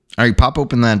All right, pop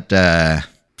open that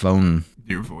phone.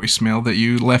 Your voicemail that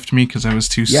you left me because I was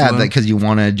too slow. Yeah, because you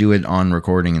want to do it on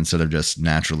recording instead of just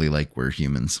naturally like we're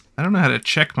humans. I don't know how to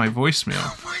check my voicemail.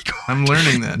 Oh my God. I'm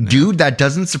learning that now. Dude, that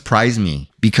doesn't surprise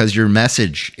me because your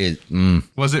message is...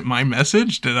 Was it my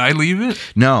message? Did I leave it?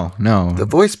 No. The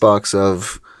voice box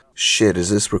of, shit, is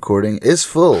this recording, is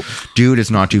full. Dude, it's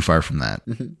not too far from that.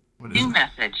 What is New it?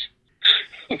 message.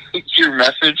 Your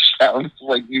message sounds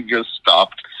like you just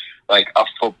stopped like a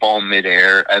football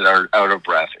midair and are out of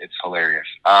breath. It's hilarious.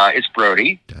 It's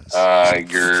Brody,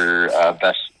 your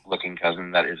best looking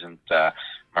cousin that isn't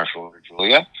Marshall or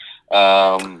Julia.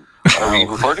 Are we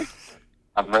recording?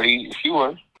 I'm ready if you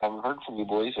are. I haven't heard from you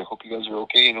boys. I hope you guys are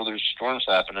okay. I know there's storms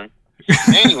happening.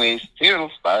 Anyways,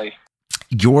 toodles, bye.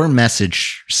 Your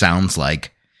message sounds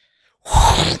like...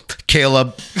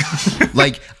 Caleb,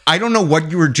 like, I don't know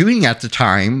what you were doing at the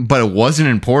time, but it wasn't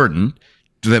important.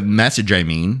 The message, I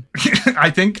mean.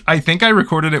 I think I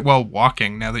recorded it while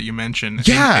walking, now that you mention.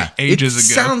 Yeah, ages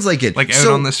it ago. Sounds like it. Like out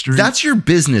on the street. That's your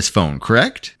business phone,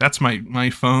 correct? That's my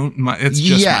phone. It's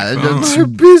just my phone. That's your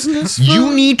business phone.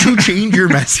 You need to change your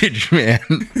message, man.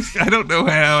 I don't know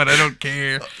how, and I don't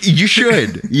care. You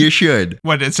should. You should.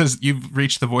 What, it says you've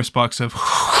reached the voice box of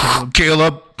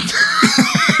Caleb.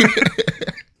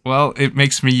 Well, it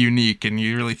makes me unique, and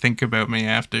you really think about me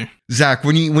after. Zach,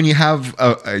 when you have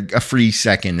a free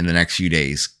second in the next few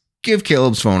days, give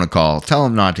Caleb's phone a call. Tell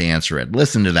him not to answer it.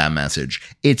 Listen to that message.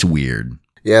 It's weird.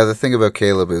 Yeah, the thing about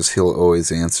Caleb is he'll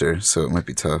always answer, so it might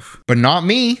be tough. But not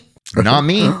me. Not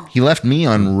me. He left me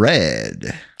on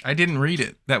red. I didn't read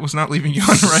it. That was not leaving you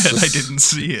on red. I didn't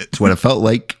see it. It's what it felt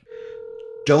like.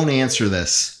 Don't answer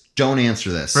this. Don't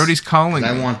answer this. Brody's calling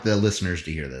I me. want the listeners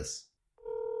to hear this.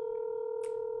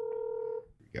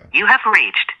 You have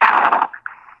reached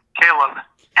Caleb.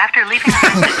 after leaving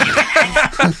a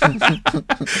message.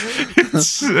 It's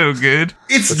so good.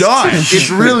 It's not. It's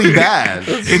really bad.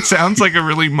 It sounds like a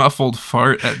really muffled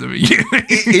fart at the beginning.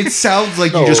 It sounds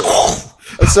like No. you just...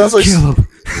 It sounds like Caleb.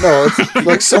 No, it's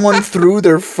like someone threw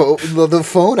their the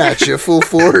phone at you full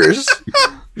force.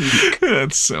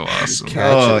 That's so awesome.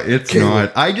 Oh, it's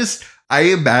Caleb. not. I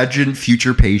imagine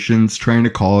future patients trying to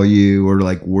call you or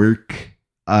like work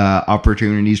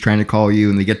opportunities trying to call you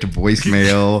and they get to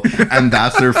voicemail and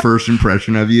that's their first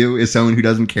impression of you is someone who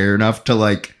doesn't care enough to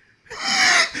like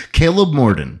Caleb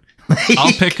Morden.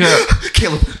 I'll pick up.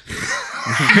 Caleb.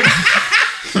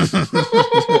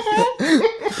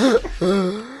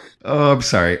 Oh, I'm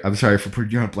sorry. I'm sorry for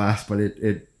putting you on blast, but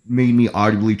it made me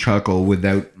audibly chuckle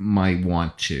without my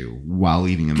want to while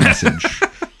leaving a message.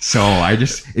 So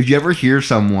if you ever hear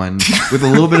someone with a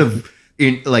little bit of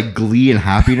like glee and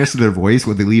happiness in their voice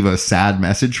when they leave a sad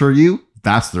message for you,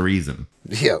 that's the reason.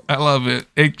 Yeah. I love it.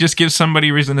 It just gives somebody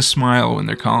a reason to smile when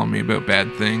they're calling me about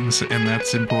bad things, and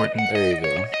that's important. There you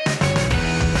go.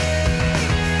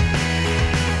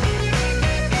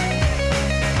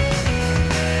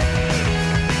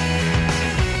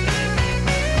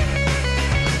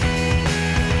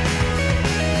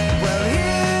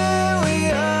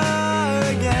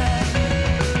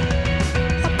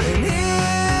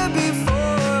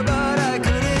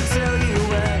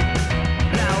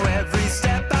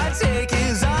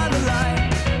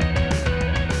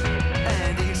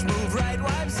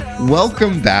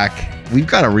 Welcome back. We've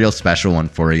got a real special one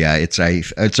for you. It's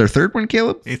our third one,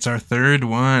 Caleb. It's our third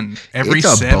one.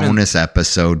 It's a bonus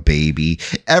episode, baby.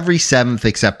 Every seventh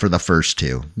except for the first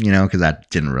two, because that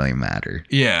didn't really matter.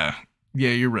 Yeah,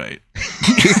 you're right.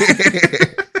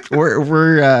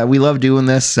 We love doing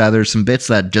this. There's some bits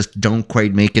that just don't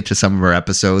quite make it to some of our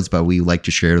episodes, but we like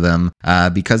to share them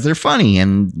because they're funny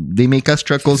and they make us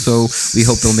chuckle. So we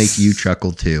hope they'll make you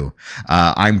chuckle too.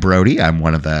 I'm Brody. I'm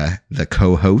one of the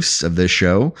co-hosts of this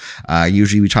show.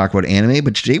 Usually we talk about anime,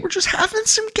 but today we're just having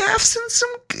some gaffes and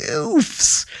some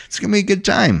goofs. It's gonna be a good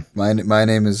time. My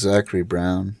name is Zachary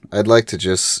Brown. I'd like to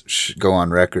just go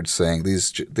on record saying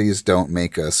these don't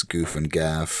make us goof and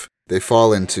gaff. They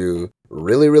fall into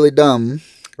really, really dumb,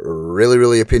 really,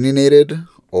 really opinionated,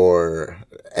 or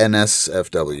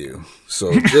NSFW.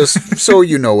 So just so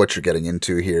you know what you're getting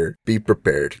into here, be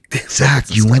prepared. Zach,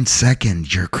 you went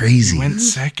second. You're crazy. You went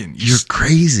second. You're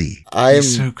crazy. I'm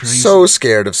so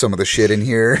scared of some of the shit in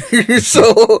here.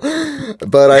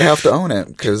 But I have to own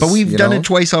it. But we've done it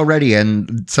twice already,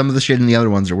 and some of the shit in the other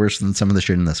ones are worse than some of the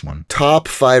shit in this one. Top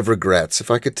 5 regrets.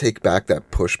 If I could take back that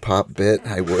push pop bit,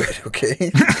 I would,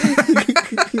 okay?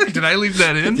 Did I leave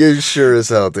that in? You sure as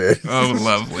hell did. Oh,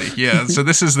 lovely. Yeah, so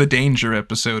this is the danger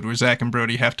episode where Zach and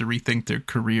Brody have to rethink their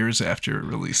careers after it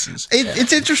releases.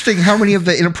 It's interesting how many of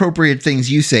the inappropriate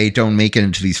things you say don't make it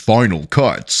into these final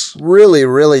cuts. Really,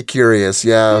 really curious,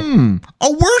 yeah.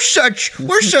 Oh,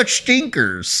 we're such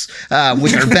stinkers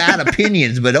with our bad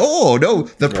opinions, but oh no,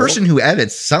 the person who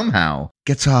edits somehow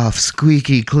gets off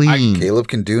squeaky clean. Caleb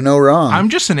can do no wrong. I'm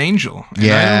just an angel. And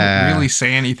Yeah. I don't really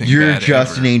say anything You're bad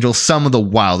just ever. an angel. Some of the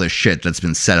wildest shit that's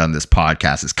been said on this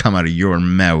podcast has come out of your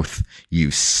mouth,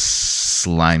 you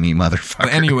slimy motherfucker.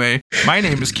 But anyway, my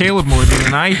name is Caleb Morgan,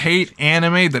 and I hate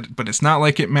anime, but it's not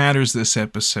like it matters this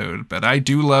episode. But I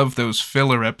do love those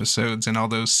filler episodes and all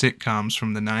those sitcoms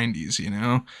from the 90s, you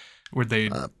know? Where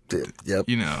they'd, Yep.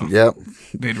 you know, Yep.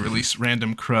 they'd release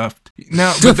random cruft.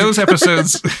 No, but those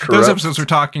episodes were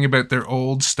talking about their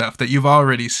old stuff that you've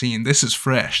already seen. This is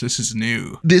fresh. This is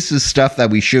new. This is stuff that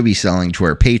we should be selling to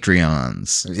our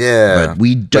Patreons. Yeah. But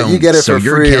we don't. you get it so for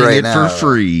you're free getting right it now. for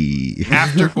free.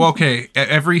 After, well, okay,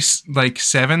 every like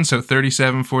 7, so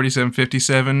 37, 47,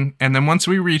 57, and then once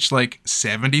we reach like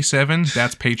 77,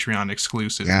 that's Patreon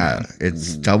exclusive. Yeah, man.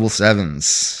 it's double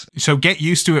sevens. So get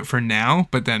used to it for now,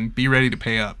 but then be ready to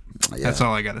pay up. Yeah. That's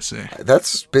all I gotta say.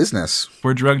 That's business.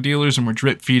 We're drug dealers and we're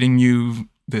drip feeding you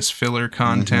this filler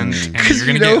content, and 'Cause you're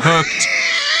gonna you know- get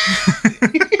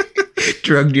hooked.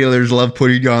 Drug dealers love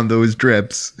putting on those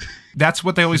drips. That's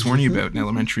what they always warn you about in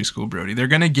elementary school, Brody. They're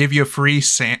gonna give you free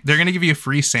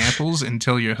samples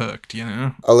until you're hooked. You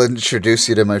know. I'll introduce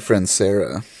you to my friend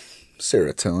Sarah.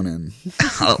 Serotonin.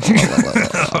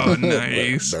 Oh,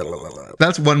 nice.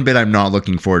 That's one bit I'm not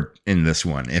looking for in this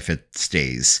one, if it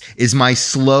stays, is my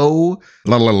slow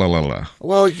la la la la la.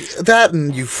 Well, that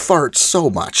and you fart so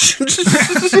much.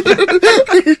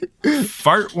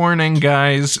 Fart warning,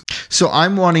 guys. So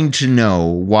I'm wanting to know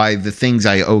why the things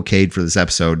I okayed for this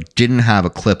episode didn't have a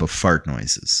clip of fart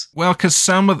noises. Well, because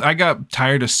I got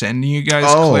tired of sending you guys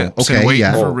Oh, clips okay, and waiting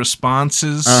yeah. for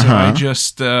responses, so Uh-huh.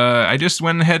 I just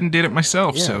went ahead and did it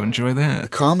myself. Yeah. So enjoy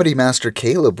that. Comedy Master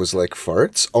Caleb was like,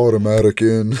 farts? Automatic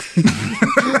in.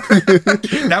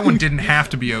 That one didn't have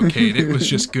to be okayed. It was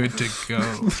just good to go.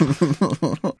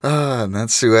 And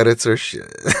that's who edits our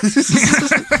shit.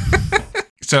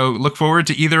 So look forward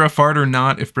to either a fart or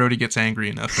not if Brody gets angry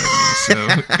enough at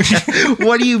me. So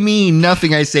What do you mean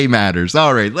nothing I say matters?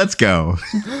 All right, let's go.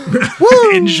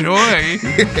 enjoy.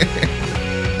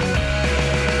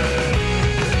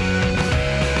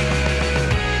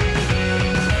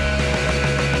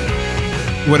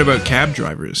 What about cab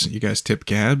drivers? You guys tip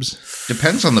cabs?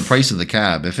 Depends on the price of the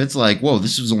cab. If it's like, whoa,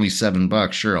 this was only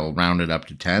 $7, sure, I'll round it up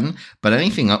to 10. But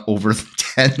anything over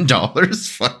 $10,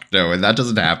 fuck no. And that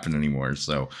doesn't happen anymore.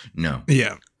 So no.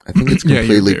 Yeah. I think it's Yeah, you're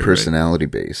completely very right. personality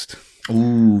based.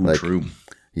 Ooh, Like- true.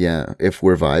 Yeah, if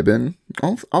we're vibing,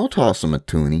 I'll toss them a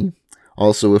toonie.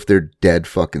 Also, if they're dead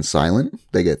fucking silent,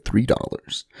 they get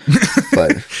 $3. But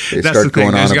they That's the start thing.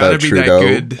 going There's on got to about be Trudeau.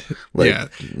 that good. like, Yeah.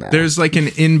 nah. There's like an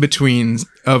in between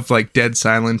of like dead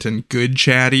silent and good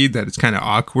chatty that it's kind of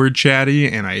awkward chatty,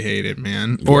 and I hate it,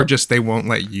 man. Or just they won't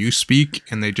let you speak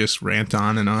and they just rant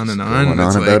on and on and on. Going and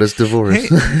it's on about his divorce.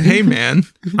 hey man,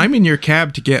 I'm in your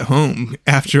cab to get home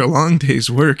after a long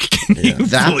day's work. Can you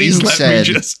That please being let said-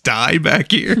 me just die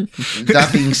back here? That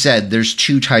being said, there's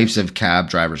two types of cab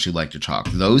drivers who like to talk.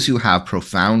 Those who have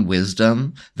profound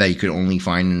wisdom that you could only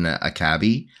find in a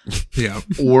cabbie, Yeah,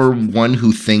 or one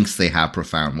who thinks they have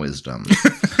profound wisdom.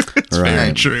 it's very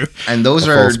Right. true. And those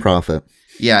A are, false prophet.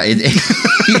 yeah,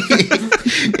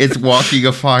 it's walking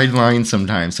a fine line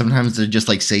sometimes. Sometimes they just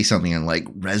like say something and like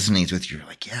resonates with you. You're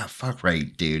like, yeah, fuck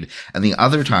right, dude. And the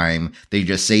other time they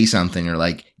just say something, you're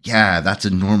like, yeah, that's a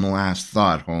normal ass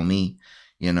thought, homie.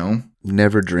 You know?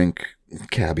 Never drink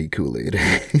cabbie Kool-Aid.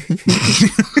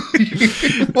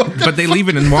 But they leave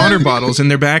it in water bottles in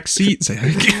their back seats.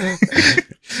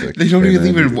 Like, They don't hey, even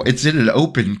leave man, it. It's in an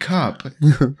open cup.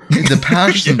 The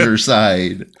passenger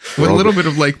side. With a little bit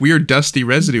of like weird dusty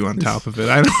residue on top of it.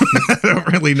 I don't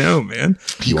really know, man.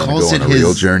 He You want to calls go it on a real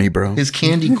his journey, bro? his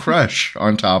Candy Crush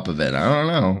on top of it. I don't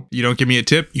know. You don't give me a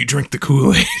tip, you drink the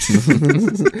Kool-Aid.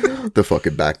 The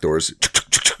fucking back doors.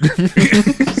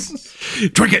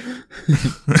 Drink it.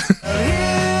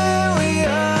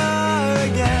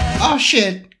 Oh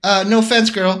shit! No offense,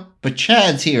 girl, but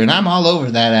Chad's here, and I'm all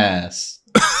over that ass.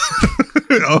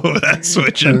 Oh, that's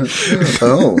switching.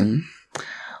 Oh.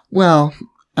 Well,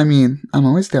 I mean, I'm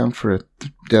always down for a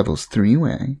devil's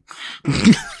three-way.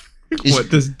 Is, What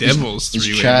does devil's is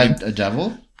three-way Chad a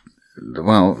devil?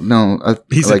 Well, no.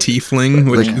 He's like, a tiefling,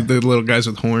 which like- the little guys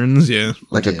with horns. Yeah.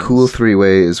 Like a Yes. cool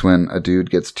 3-way is when a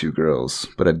dude gets 2 girls,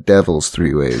 but a devil's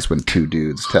 3-way is when 2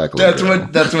 dudes tackle a girl.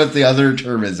 That's what the other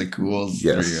term is, a cool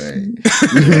Yes. three-way.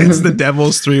 It's the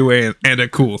devil's 3-way and a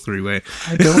cool 3-way.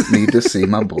 I don't need to see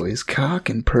my boy's cock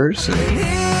in person.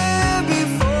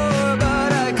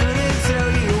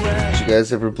 Did you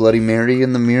guys ever Bloody Mary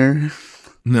in the mirror?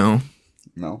 No.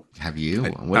 No. Have you?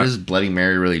 What does Bloody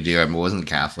Mary really do? I mean, I wasn't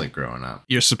Catholic growing up.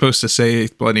 You're supposed to say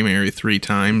Bloody Mary 3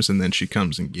 times, and then she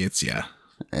comes and gets ya.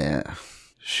 Yeah.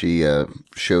 She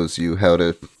shows you how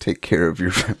to take care of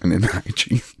your feminine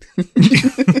hygiene.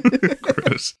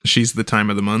 Gross. She's the time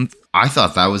of the month. I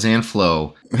thought that was Aunt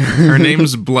Flo. Her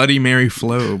name's Bloody Mary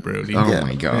Flo, Brody. Oh Yeah.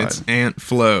 my god. It's Aunt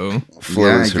Flo.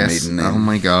 Flo is her maiden name. Oh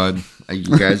my god.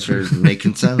 You guys are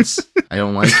making sense. I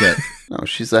don't like it. No,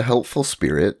 she's a helpful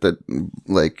spirit that,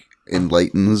 like,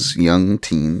 enlightens young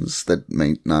teens that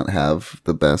may not have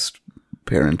the best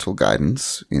parental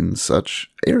guidance in such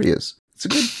areas.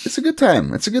 It's a good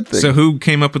time. It's a good thing. So who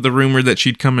came up with the rumor that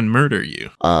she'd come and murder you?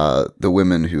 The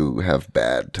women who have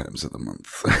bad times of the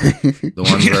month. The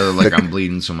ones that are like, I'm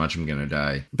bleeding so much I'm gonna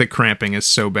die. The cramping is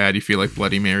so bad you feel like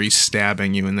Bloody Mary's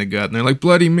stabbing you in the gut. And they're like,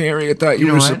 Bloody Mary, I thought you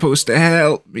know were what? supposed to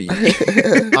help me.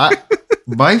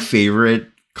 My favorite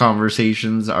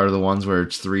conversations are the ones where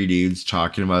it's 3 dudes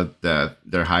talking about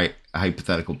their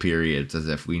hypothetical periods as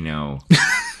if we know.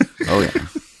 Oh yeah.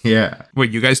 Yeah.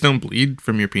 Wait, you guys don't bleed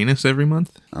from your penis every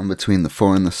month? I'm between the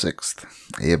 4th and the 6th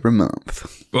every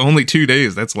month. Well, only 2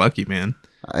 days. That's lucky, man.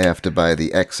 I have to buy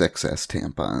the XXS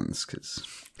tampons because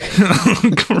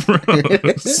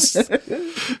Gross.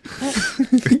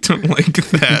 I don't like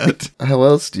that. how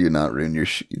else do you not ruin your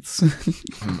sheets?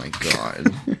 Oh my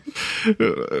god.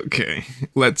 Okay,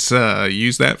 let's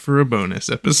use that for a bonus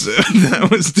episode. That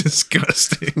was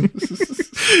disgusting.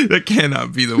 That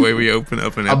cannot be the way we open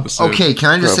up an episode. Okay, can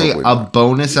I just say Probably a not.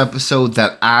 bonus episode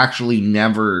that actually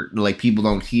never, like, people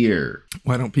don't hear?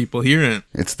 Why don't people hear it?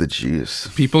 It's the juice.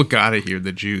 People gotta hear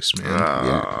the juice, man.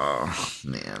 Oh,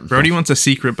 man. Brody wants a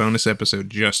secret bonus episode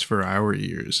just for our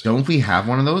ears. Don't we have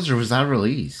one of those, or was that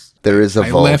released? There is a I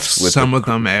vault left with some of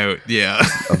them out. Yeah.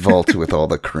 a vault with all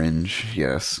the cringe.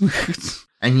 Yes.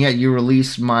 And yet you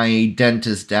released my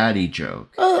dentist daddy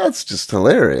joke. Oh, that's just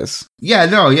hilarious. Yeah,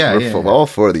 no, yeah, We're yeah. all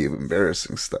for the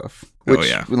embarrassing stuff. Oh, Which,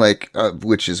 yeah.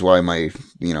 which is why my,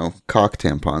 cock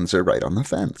tampons are right on the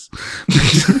fence.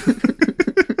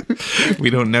 We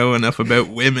don't know enough about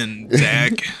women,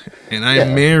 Zach. And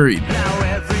I'm married.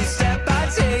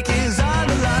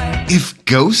 If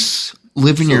ghosts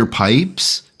live in your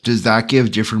pipes, does that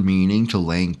give different meaning to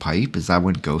laying pipe? Is that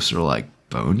when ghosts are like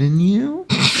boning you?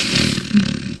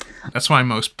 That's why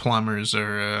most plumbers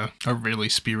are really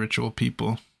spiritual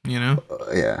people, you know?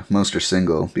 Yeah, most are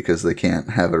single because they can't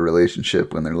have a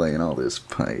relationship when they're laying all this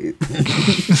pipe.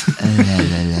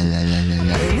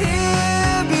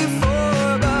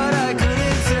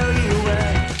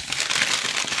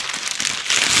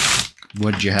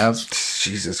 What'd you have?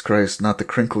 Jesus Christ, not the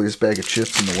crinkliest bag of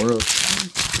chips in the world.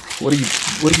 What are you?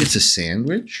 It's a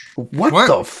sandwich? What What?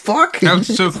 the fuck? How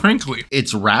it's so crinkly.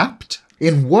 It's wrapped?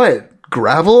 In what?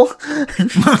 Gravel?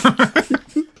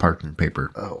 Parchment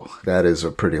paper. Oh, that is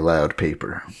a pretty loud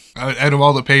paper. Out of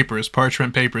all the papers,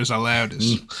 parchment paper is the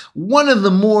loudest. One of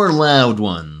the more loud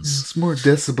ones. It's more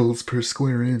decibels per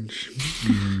square inch.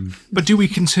 But do we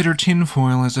consider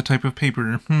tinfoil as a type of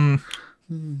paper?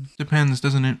 Depends,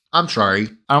 doesn't it? I'm sorry.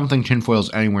 I don't think tinfoil's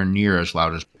anywhere near as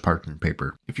loud as parchment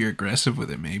paper. If you're aggressive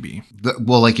with it, maybe.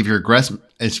 Well, like if you're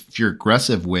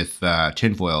aggressive with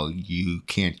tinfoil, you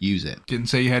can't use it. Didn't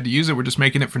say you had to use it. We're just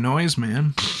making it for noise,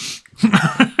 man.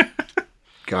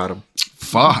 Got him.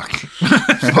 Fuck.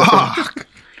 Fuck.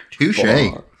 Touche.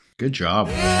 Fuck. Good job.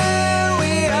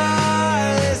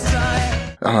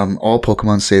 All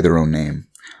Pokemon say their own name.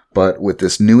 But with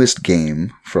this newest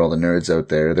game, for all the nerds out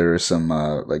there, there are some,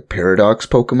 like, Paradox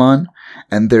Pokemon,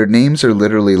 and their names are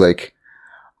literally like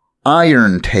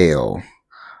Iron Tail,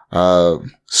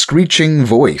 Screeching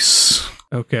Voice,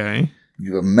 Okay.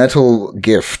 Metal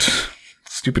Gift,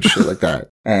 stupid shit like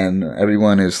that. And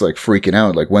everyone is, like, freaking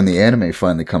out, like, when the anime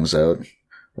finally comes out,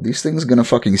 are these things gonna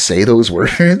fucking say those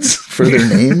words for their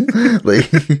name? Like,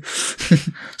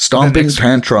 Stomping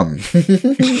Tantrum.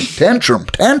 Tantrum.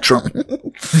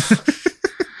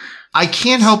 I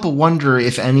can't help but wonder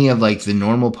if any of like the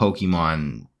normal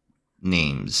Pokemon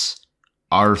names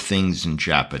are things in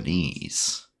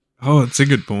Japanese. Oh, it's a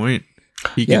good point.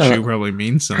 Pikachu Yeah. probably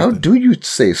means How something. do you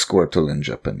say Squirtle in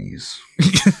Japanese?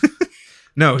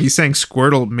 No, he's saying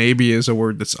Squirtle maybe is a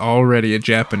word that's already a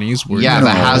Japanese word. Yeah,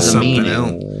 that has a Something meaning.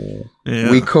 else.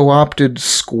 Yeah. We co-opted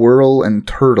squirrel and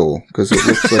turtle because it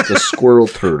looks like a squirrel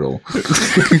turtle. and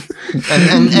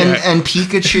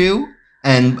Pikachu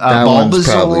and That one's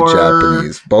probably Bulbasaur.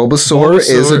 Japanese. Bulbasaur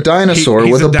is a dinosaur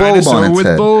He's with a bulb dinosaur on its with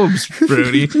head. bulbs,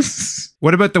 Brody.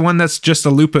 What about the one that's just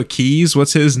a loop of keys?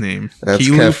 What's his name? That's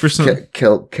Key loop or something?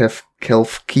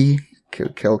 Kelfkey.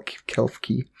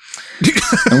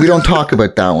 And we don't talk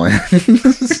about that one.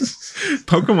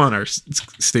 Pokemon are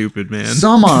stupid, man.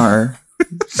 Some are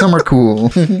cool.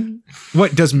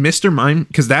 What does Mr. Mime?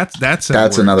 Because that's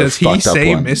word. another Does he fucked up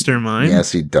say one. Mr. Mime?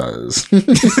 Yes, he does.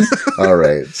 All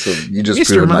right, so you just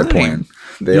Mr. proved my Mime. point.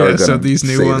 They Yeah, are so gonna these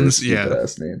new say their ones,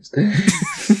 stupid-ass names.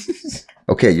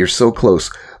 Okay, you're so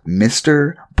close,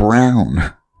 Mr.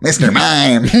 Brown, Mr.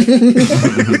 Mime.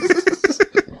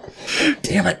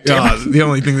 Damn it! The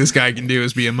only thing this guy can do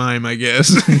is be a mime, I guess.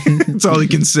 That's all he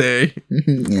can say.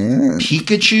 Yeah.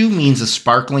 Pikachu means a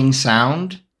sparkling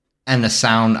sound and a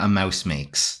sound a mouse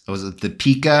makes. The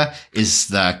Pika is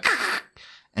the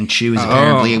and chew is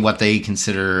apparently what they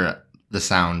consider the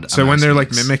sound. So when they're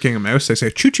like mimicking a mouse, they say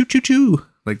choo choo choo choo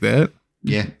like that.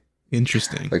 Yeah.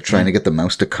 Interesting. Like trying to get the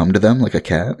mouse to come to them like a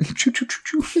cat. Choo, choo,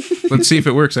 choo, choo. Let's see if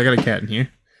it works. I got a cat in here.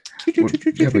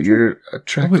 Yeah, but you're Oh,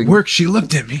 attracting. it worked. She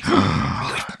looked at me.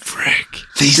 Holy frick.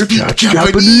 They You're speak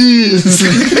Japanese.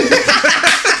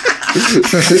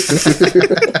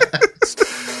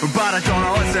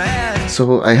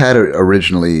 So I had it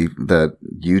originally that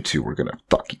you two were gonna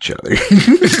fuck each other,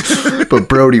 but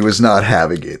Brody was not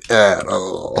having it at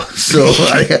all. So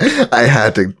I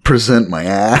had to present my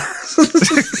ass.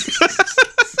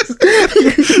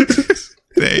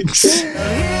 Thanks.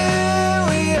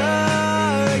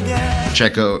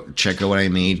 Check out what I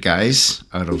made, guys,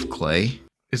 out of clay.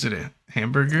 Is it a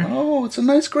hamburger? Oh, it's a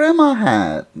nice grandma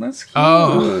hat. That's cute.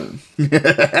 Oh.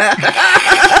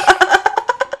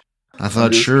 I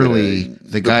thought just surely kidding.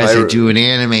 the guys I pirate- do an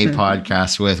anime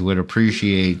podcast with would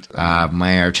appreciate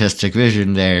my artistic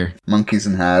vision there. Monkeys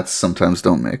and hats sometimes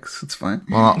don't mix. It's fine.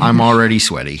 Well, I'm already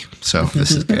sweaty, so this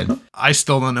is good. I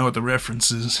still don't know what the reference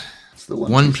is. It's the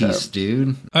One Piece,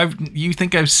 dude. You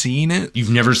think I've seen it? You've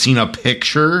never seen a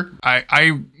picture?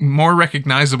 I more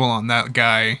recognizable on that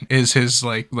guy is his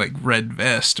like red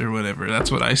vest or whatever.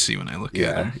 That's what I see when I look at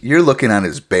Yeah, him. you're looking at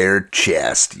his bare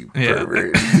chest, you Yeah.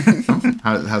 pervert.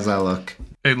 How's that look?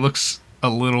 It looks a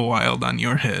little wild on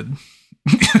your head.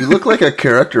 You look like a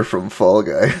character from Fall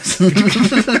Guys.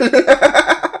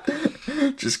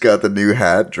 Just got the new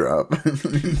hat drop.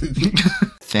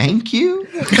 Thank you.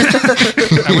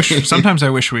 Sometimes I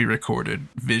wish we recorded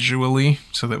visually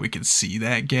so that we could see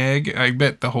that gag. I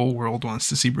bet the whole world wants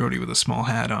to see Brody with a small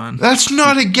hat on. That's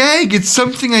not a gag. It's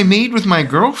something I made with my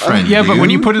girlfriend. Yeah, but when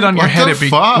you dude. put it on your What head, the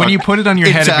fuck? when you put it on your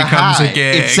head, It's it becomes hat. a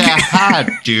gag. It's a hat,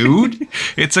 dude.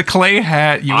 It's a clay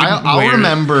hat. You wouldn't I'll wear.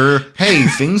 remember. Hey,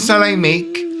 things that I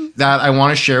make that I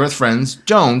want to share with friends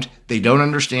don't. They don't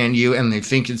understand you, and they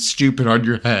think it's stupid on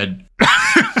your head.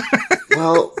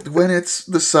 Well, when it's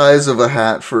the size of a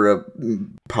hat for a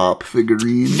pop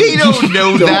figurine. They don't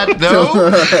know that though.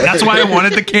 That's why I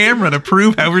wanted the camera to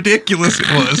prove how ridiculous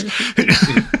it was.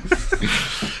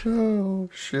 Oh,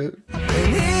 shit.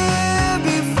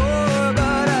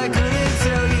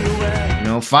 You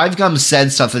know, Five Gum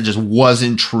said stuff that just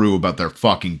wasn't true about their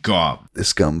fucking gum.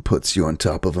 This gum puts you on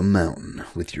top of a mountain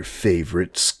with your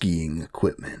favorite skiing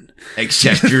equipment.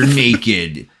 Except you're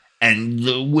naked. And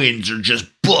the winds are just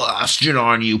blasting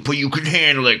on you, but you can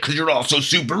handle it because you're also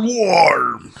super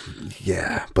warm.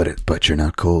 Yeah, but you're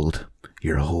not cold.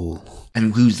 You're whole.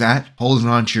 And who's that holding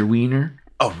on to your wiener?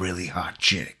 A really hot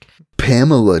chick.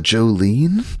 Pamela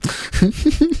Jolene?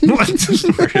 What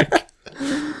the frick?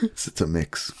 It's a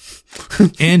mix.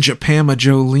 And Japama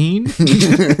Jolene.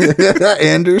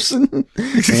 Anderson?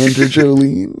 Andrew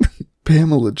Jolene?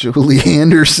 Pamela Jolie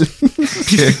Anderson.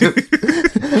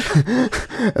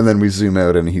 And then we zoom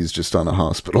out and he's just on a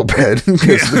hospital bed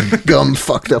because the gum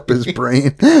fucked up his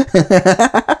brain.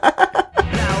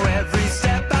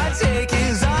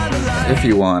 If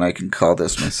you want, I can call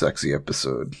this my sexy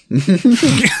episode.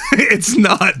 It's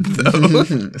not, though.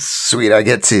 Sweet, I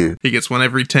get to. He gets 1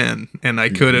 every 10. And I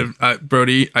could have,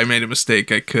 Brody, I made a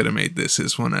mistake. I could have made this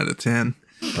his 1 out of 10.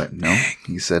 But no,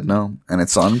 he said no. And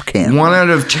it's on camera. 1 out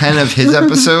of 10 of his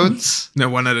episodes. No,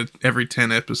 1 out of every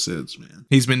 10 episodes, man.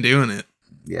 He's been doing it.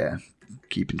 Yeah,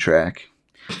 keeping track.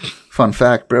 Fun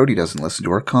fact, Brody doesn't listen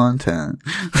to our content.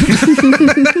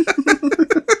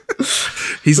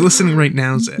 He's listening right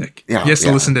now, Zach. Yeah, he has to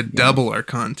yeah, listen to double our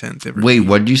content every Wait,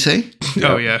 what did you say?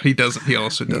 Oh, yeah, he doesn't. He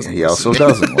also doesn't. He also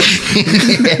doesn't listen.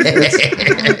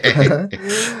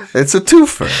 It's a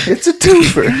twofer. It's a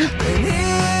twofer.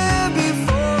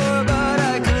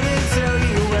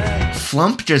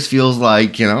 flump just feels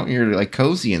like, you're like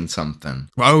cozy in something.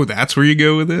 Oh, that's where you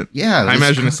go with it? Yeah. I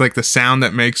imagine it's like the sound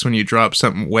that makes when you drop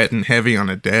something wet and heavy on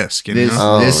a desk. This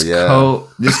coat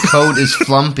is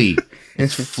flumpy.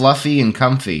 It's fluffy and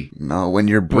comfy. No, when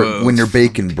you're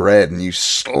baking bread and you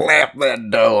slap that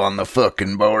dough on the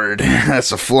fucking board,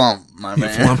 that's a flump, my man.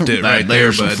 You flumped it right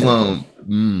there, bud. Flump.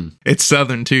 Mm. It's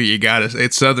Southern too.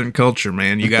 It's Southern culture,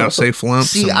 man. You gotta say flump.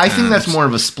 See, sometimes. I think that's more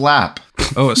of a splap.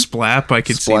 Oh, a splap. I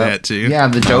could see that too. Yeah,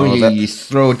 the dough you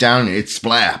throw it down, it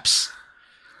splaps.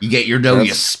 You get your dough,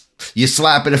 you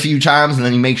slap it a few times, and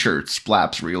then you make sure it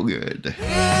splaps real good.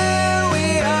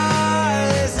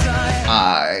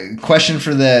 Question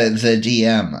for the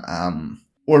DM,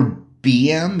 or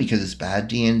BM, because it's bad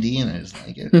D&D and I just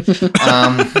like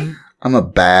it. I'm a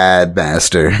bad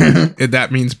master.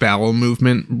 That means bowel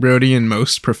movement, Brody, in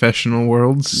most professional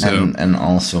worlds. So. And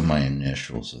also my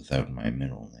initials without my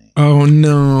middle name. Oh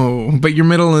no! But your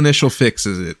middle initial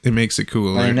fixes it. It makes it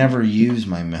cooler. I never use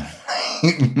my middle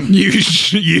name.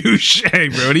 Hey,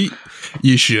 Brody,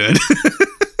 you should.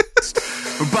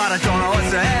 But I don't know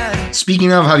what's ahead.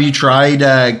 Speaking of, have you tried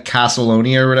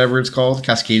Casalonia or whatever it's called?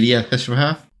 Cascadia?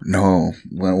 No.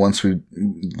 Once we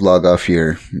log off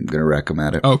here, I'm going to wreck them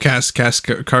at it. Oh,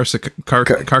 Carcassonne.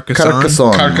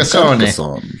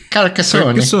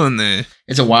 Carcassonne.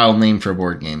 It's a wild name for a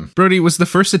board game. Brody, was the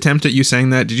first attempt at you saying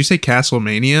that, did you say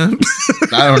Castlemania?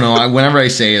 I don't know. Whenever I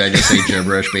say it, I just say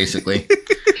gibberish, basically.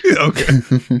 Okay.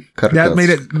 That made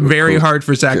it very hard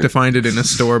for Zach to find it in a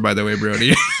store, by the way,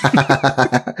 Brody.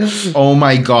 Oh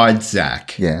my God,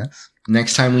 Zach. Yes.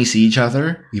 Next time we see each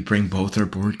other, we bring both our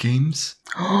board games.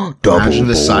 Double Imagine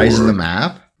the board. size of the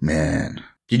map. Man.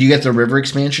 Did you get the river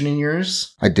expansion in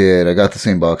yours? I did. I got the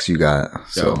same box you got.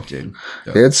 So Dope, dude.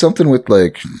 Dope. They had something with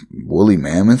like woolly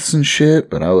mammoths and shit,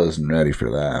 but I wasn't ready for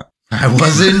that. I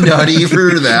wasn't nutty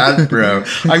for that, bro.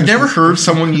 I've never heard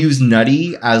someone use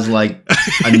nutty as like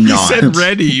a You nod. said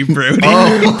ready, Brody.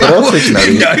 Oh, But I'll take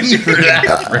nutty. nutty for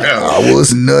that, bro. I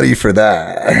was nutty for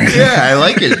that. Yeah, I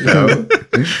like it, though.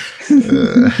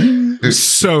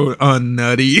 So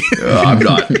unnutty. I'm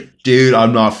not. Dude,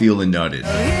 I'm not feeling nutted.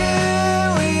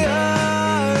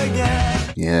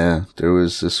 Yeah, there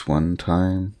was this one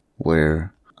time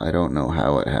where I don't know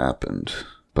how it happened,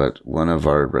 but one of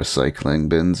our recycling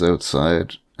bins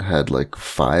outside had like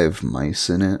 5 mice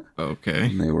in it, Okay.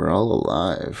 and they were all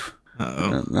alive.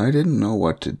 Uh-oh. And I didn't know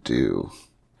what to do,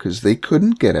 because they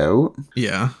couldn't get out,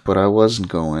 Yeah. but I wasn't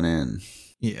going in.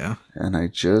 Yeah. And I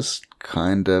just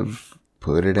kind of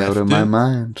put it out Left of my it?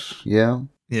 mind. Yeah.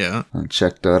 Yeah. I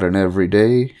checked on it every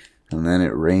day, and then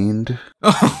it rained,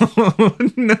 Oh,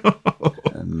 no.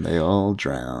 and they all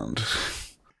drowned.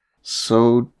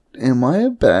 So, am I a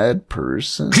bad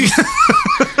person?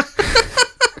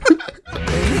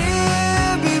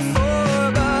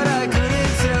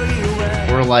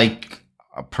 Or like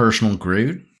a personal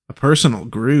Groot. A personal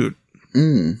Groot.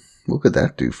 What could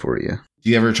that do for you? Do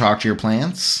you ever talk to your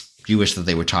plants? Do you wish that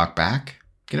they would talk back?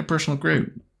 Get a personal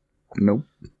Groot. Nope.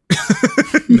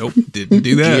 Nope, didn't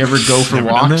do that. Do you ever go for Never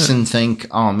done walks that. and think,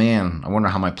 oh man, I wonder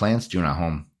how my plant's doing at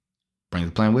home? Bring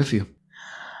the plant with you.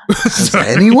 Has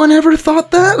anyone ever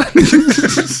thought that?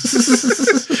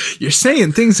 You're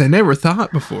saying things I never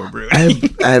thought before, bro.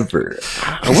 Ever.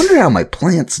 I wonder how my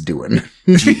plant's doing.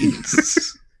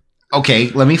 Jeez. Okay,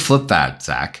 let me flip that,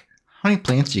 Zach. How many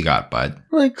plants you got, bud?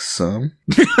 Like some.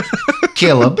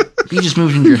 Caleb, you just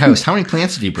moved into your house. How many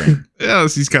plants did you bring?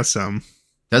 Yes, he's got some.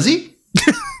 Does he?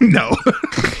 No.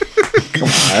 Come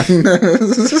on.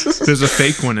 There's a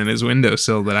fake one in his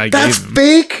windowsill that I That's gave him.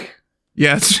 fake.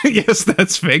 Yes, yes,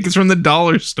 that's fake. It's from the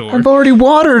dollar store. I've already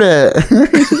watered it.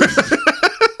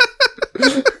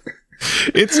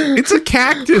 It's a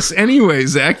cactus anyway,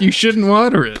 Zach. You shouldn't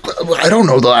water it. I don't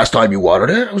know the last time you watered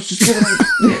it. I was just kidding.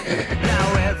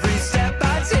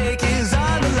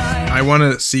 I want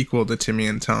a sequel to Timmy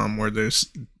and Tom where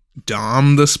there's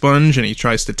Dom the sponge and he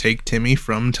tries to take Timmy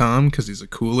from Tom because he's a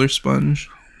cooler sponge.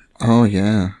 Oh,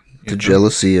 yeah. The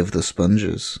jealousy of the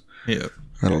sponges. Yeah.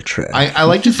 That'll trash. I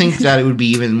like to think that it would be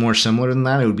even more similar than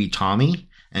that. It would be Tommy.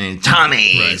 And then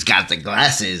Tommy's got the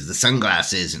glasses, the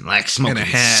sunglasses, and like smoking And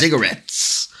a hat.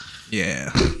 cigarettes. Yeah.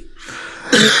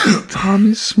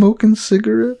 Tommy's smoking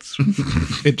cigarettes.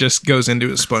 It just goes into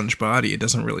his sponge body. It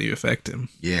doesn't really affect him.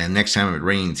 Yeah, next time it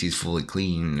rains, he's fully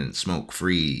clean and smoke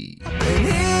free.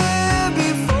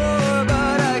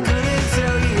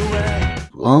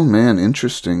 Oh, man.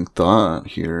 Interesting thought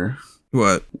here.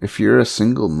 What? If you're a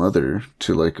single mother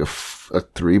to like a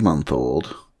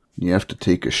 3-month-old, you have to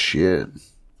take a shit.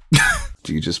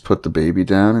 Do you just put the baby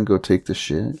down and go take the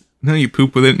shit? No, you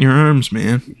poop with it in your arms,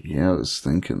 man. Yeah, I was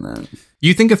thinking that.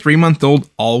 You think a 3-month-old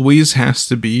always has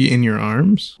to be in your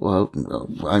arms? Well,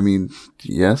 I mean,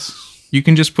 yes. You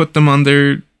can just put them on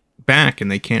their back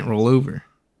and they can't roll over.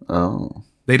 Oh.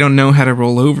 They don't know how to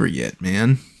roll over yet,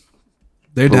 man.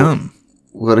 They're dumb.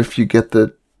 What if you get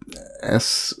the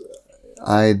SIDS?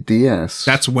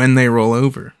 That's when they roll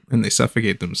over and they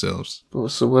suffocate themselves. Well,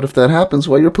 so what if that happens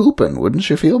while you're pooping? Wouldn't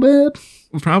you feel bad?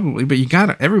 Well, probably, but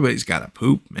everybody's gotta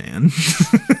poop, man.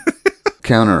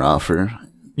 Counter offer.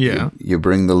 Yeah. You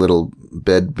bring the little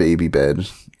baby bed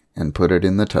and put it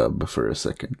in the tub for a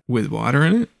second. With water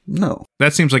in it? No.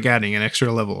 That seems like adding an extra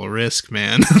level of risk,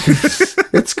 man.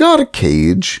 It's got a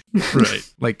cage. Right.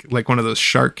 Like one of those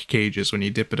shark cages when you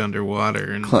dip it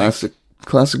underwater. And Classic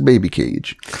baby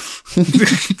cage.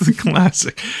 the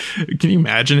classic. Can you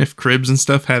imagine if cribs and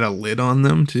stuff had a lid on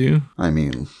them too? I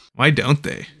mean, why don't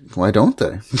they? why don't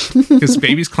they? Because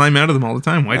babies climb out of them all the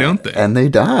time. Why don't they? And they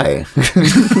die.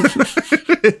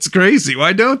 It's crazy.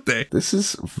 Why don't they? This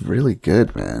is really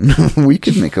good, man. We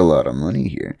could make a lot of money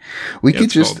here. We could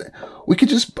just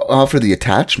offer the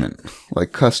attachment,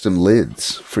 like custom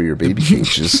lids for your baby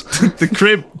cages. the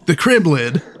crib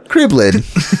lid. Crib lid.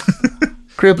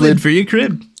 Crib lid. Lid for your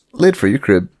crib. Lid for your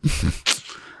crib.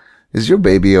 Is your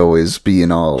baby always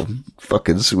being all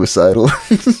fucking suicidal?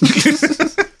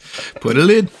 Put a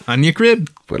lid on your crib.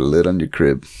 Put a lid on your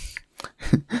crib.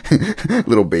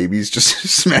 Little babies just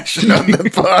smashing on the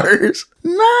bars.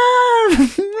 Mom!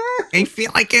 I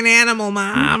feel like an animal,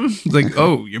 Mom. It's like,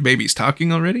 oh, your baby's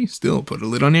talking already? Still, put a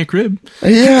lid on your crib.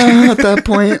 Yeah, at that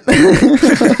point.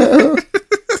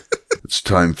 It's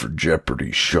time for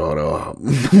Jeopardy. Shut up.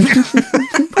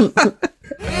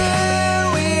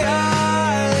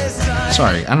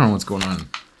 Sorry, I don't know what's going on.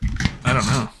 I don't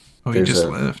know. Oh, he just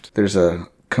left. There's a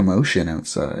commotion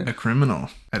outside. A criminal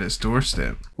at his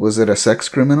doorstep. Was it a sex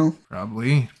criminal?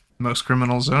 Probably. Most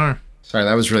criminals are. Sorry,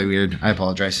 that was really weird. I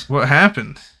apologize. What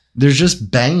happened? There's just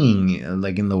banging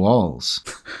like in the walls.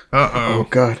 Uh-oh. Oh,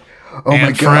 God. Oh, Anne my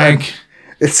God. Frank.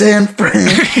 It's Anne Frank.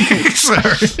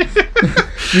 Sorry.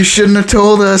 You shouldn't have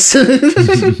told us.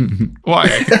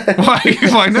 Why?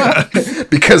 Why not?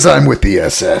 Because I'm with the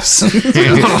SS.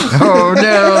 Oh,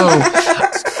 no.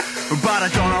 But I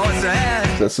don't know what's ahead.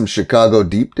 Is that some Chicago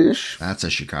deep dish? That's a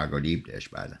Chicago deep dish,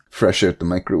 bud. Fresh out the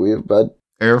microwave, bud.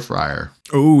 Air fryer.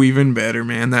 Oh, even better,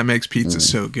 man. That makes pizza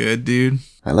so good, dude.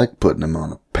 I like putting them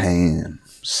on a pan,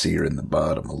 searing the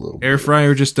bottom a little Air bit.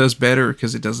 fryer just does better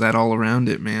because it does that all around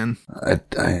it, man. I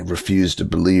refuse to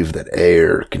believe that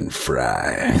air can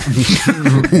fry.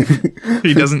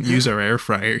 He doesn't use our air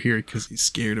fryer here because he's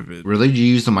scared of it. Really? Did you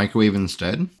use the microwave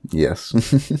instead? Yes.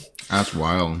 That's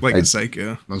wild. Like a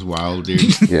psycho. That's wild,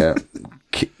 dude. Yeah.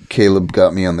 Caleb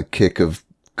got me on the kick of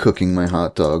cooking my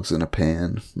hot dogs in a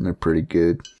pan, and they're pretty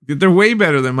good. They're way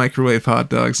better than microwave hot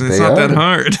dogs, and it's They not that are.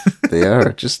 hard. They are.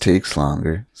 It just takes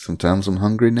longer. Sometimes I'm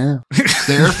hungry now.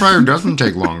 The air fryer doesn't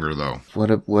take longer, though.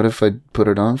 What if I put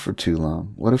it on for too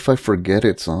long? What if I forget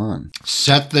it's on?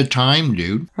 Set the time,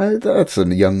 dude. That's a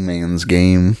young man's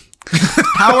game.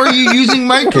 How are you using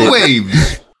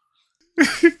microwaves?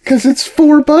 Because it's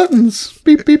 4 buttons.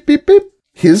 Beep, beep, beep, beep.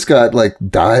 His got like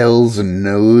dials and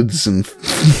nodes and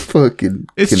fucking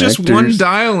It's connectors. just one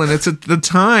dial, and it's at the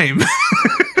time.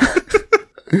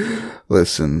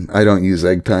 Listen, I don't use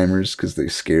egg timers because they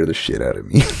scare the shit out of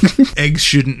me. Eggs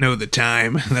shouldn't know the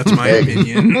time. That's my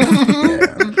opinion.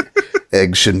 Yeah.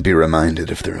 Eggs shouldn't be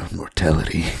reminded of their own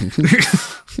mortality.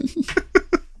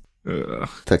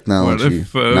 Technology,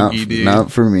 What a fogey, dude.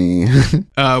 not for me.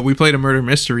 We played a murder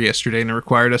mystery yesterday, and it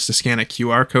required us to scan a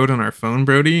QR code on our phone,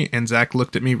 Brody. And Zach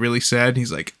looked at me really sad.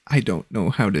 He's like, I don't know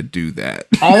how to do that.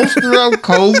 All throughout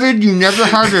COVID, you never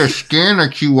had to scan a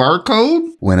QR code?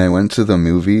 When I went to the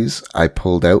movies, I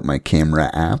pulled out my camera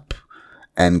app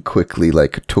and quickly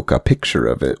took a picture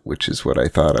of it, which is what I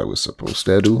thought I was supposed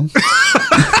to do.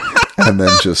 And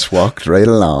then just walked right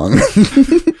along.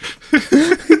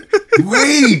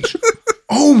 Wait!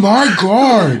 Oh my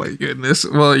god! Oh my goodness.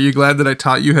 Well, are you glad that I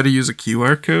taught you how to use a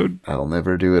QR code? I'll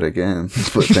never do it again,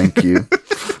 but thank you.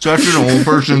 Such an old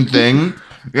person thing.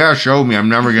 Yeah, show me. I'm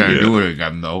never gonna do it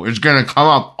again, though. It's gonna come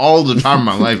up all the time in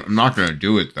my life. I'm not gonna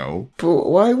do it, though. But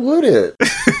why would it?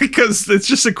 Because it's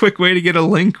just a quick way to get a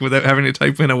link without having to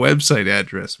type in a website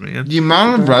address, man. The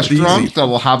amount of restaurants easy. that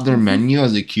will have their menu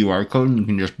as a QR code and you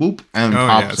can just boop and it Oh,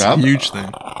 yeah, pops it's up. a huge thing.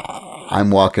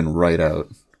 I'm walking right out.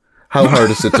 How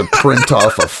hard is it to print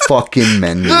off a fucking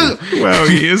menu? Wow,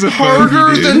 he is a Harder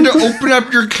fogey, than dude. to open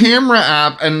up your camera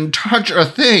app and touch a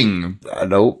thing.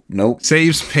 Nope.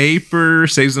 Saves paper,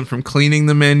 saves them from cleaning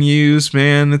the menus,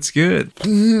 man. It's good.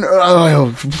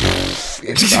 No,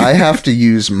 if I have to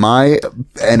use my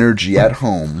energy at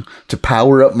home to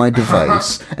power up my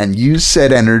device and use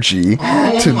said energy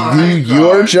to do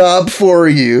your job for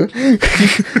you,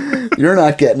 you're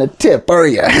not getting a tip, are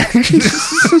you?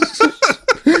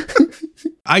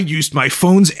 I used my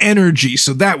phone's energy,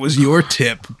 so that was your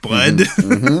tip, bud.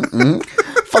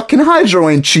 Fucking hydro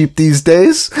ain't cheap these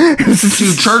days.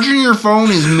 Dude, charging your phone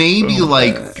is maybe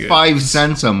 5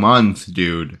 cents a month,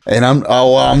 dude. And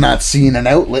I'm not seeing an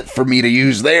outlet for me to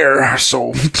use there,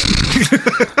 so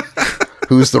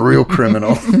who's the real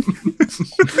criminal?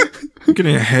 I'm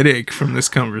getting a headache from this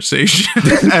conversation.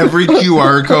 Every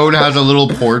QR code has a little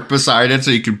port beside it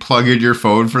so you can plug in your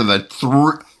phone for the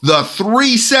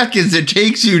 3 seconds it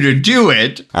takes you to do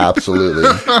it. Absolutely.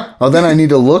 Well, then I need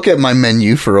to look at my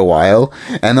menu for a while,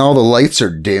 and all the lights are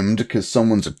dimmed because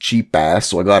someone's a cheap ass,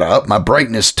 so I gotta up my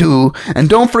brightness too. And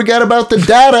don't forget about the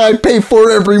data I pay for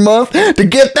every month to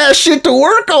get that shit to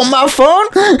work on my phone.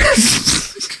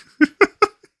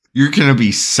 You're gonna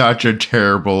be such a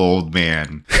terrible old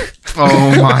man.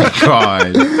 Oh my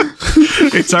god.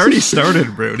 It's already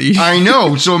started, Brody. I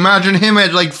know. So imagine him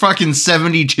at fucking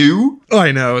 72.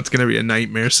 I know, it's going to be a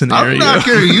nightmare scenario. I'm not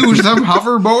going to use them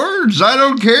hoverboards. I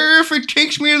don't care if it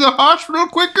takes me to the hospital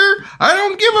quicker. I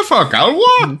don't give a fuck. I'll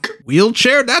walk.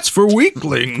 Wheelchair, that's for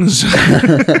weaklings.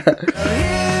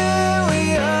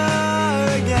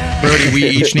 Brody, we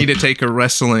each need to take a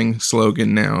wrestling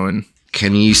slogan now. And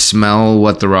can you smell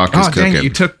what the Rock is cooking? Dang, you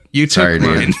took Sorry,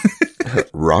 mine.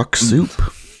 Rock soup.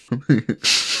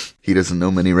 He doesn't know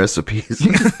many recipes.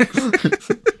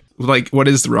 What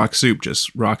is the rock soup?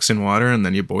 Just rocks in water and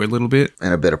then you boil a little bit?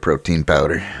 And a bit of protein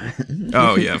powder.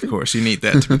 Oh, yeah, of course. You need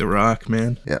that to be the Rock,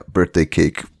 man. Yeah, birthday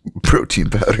cake protein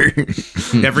powder.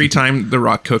 Every time the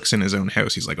Rock cooks in his own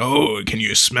house, he's like, oh, can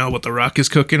you smell what the Rock is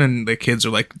cooking? And the kids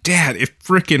are like, Dad, it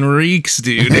frickin' reeks,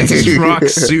 dude. It's rock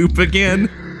soup again.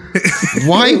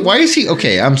 Why is he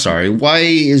okay? I'm sorry. Why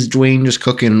is Dwayne just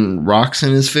cooking rocks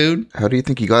in his food? How do you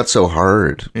think he got so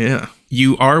hard? Yeah.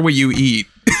 You are what you eat.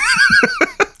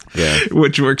 Yeah.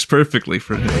 Which works perfectly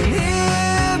for him.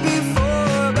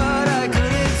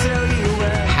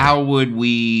 How would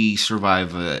we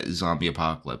survive a zombie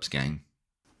apocalypse, gang?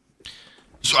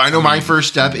 So I know my first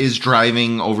step is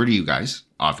driving over to you guys,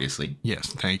 obviously. Yes,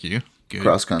 thank you. Good.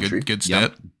 Cross country. Good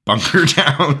step. Yep. Bunker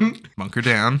down. Bunker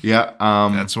down. Yeah.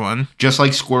 That's one. Just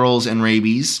like squirrels and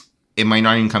rabies, it might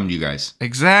not even come to you guys.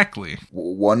 Exactly.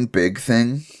 One big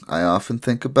thing I often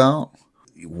think about,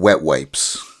 wet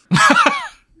wipes.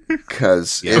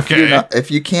 Because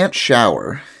if you can't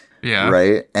shower,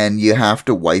 right, and you have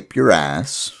to wipe your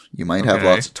ass, you might have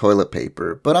lots of toilet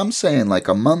paper. But I'm saying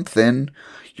a month in,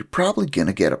 you're probably going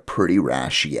to get a pretty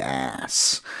rashy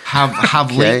ass.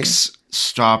 Have lakes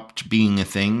stopped being a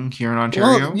thing here in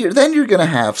Ontario? Well, then you're going to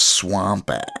have swamp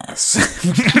ass.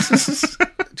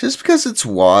 Just because it's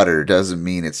water doesn't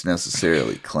mean it's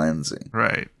necessarily cleansing.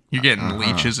 Right. You're getting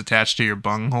leeches attached to your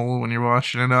bunghole when you're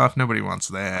washing it off. Nobody wants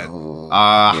that.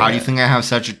 How do you think I have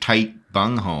such a tight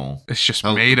bunghole? It's just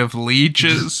made of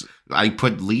leeches. I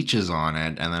put leeches on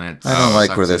it, and then it. I don't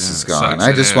like where this is going.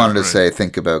 I just wanted to say,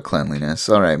 think about cleanliness.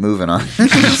 All right, moving on.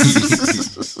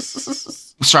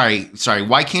 Sorry.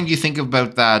 Why can't you think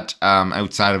about that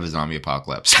outside of a zombie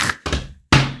apocalypse?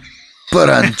 But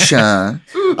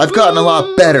I've gotten a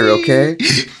lot better, okay?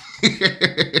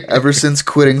 Ever since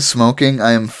quitting smoking,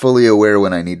 I am fully aware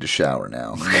when I need to shower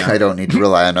now. I don't need to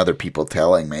rely on other people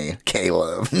telling me,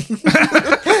 Caleb.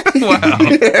 Wow.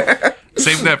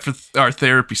 Save that for our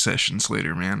therapy sessions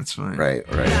later, man. It's fine. Right.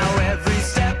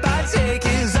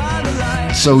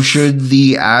 So should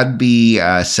the ad be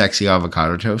sexy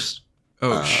avocado toast?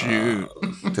 Oh, shoot.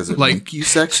 Does it make you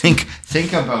sexy?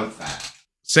 Think about that.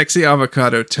 Sexy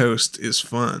avocado toast is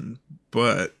fun,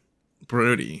 but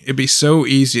Brody, it'd be so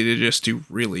easy to just do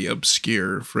really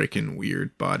obscure, freaking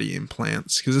weird body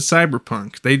implants because it's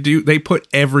cyberpunk. They put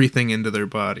everything into their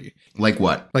body. Like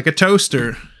what? Like a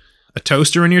toaster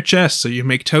in your chest, so you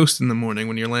make toast in the morning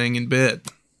when you're laying in bed.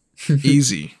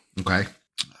 Easy. Okay.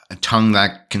 A tongue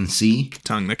that can see.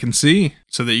 Tongue that can see,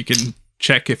 so that you can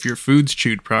check if your food's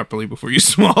chewed properly before you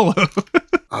swallow.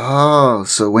 Oh,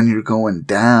 so when you're going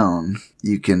down,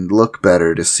 you can look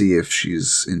better to see if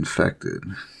she's infected.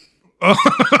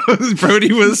 Oh,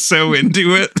 Brody was so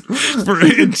into it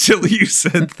until you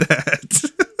said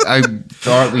that. I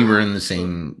thought we were in the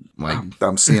same,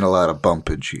 I'm seeing a lot of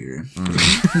bumpage here.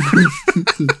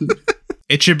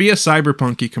 It should be a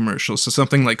cyberpunky commercial, so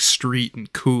something like street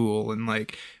and cool, and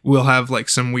we'll have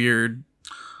some weird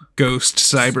ghost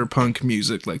cyberpunk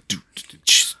music, some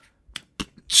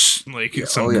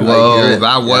cool. Whoa,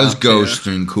 that was ghost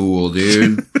and cool,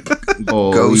 dude.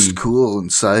 Oh, Ghost, cool, and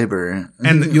cyber.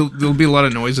 And there'll be a lot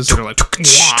of noises that are like,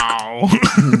 wow.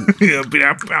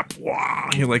 Wow.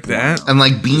 You like that? And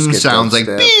like beam get sounds like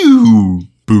dubstep. pew,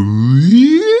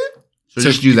 boo. So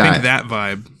just do Think that. that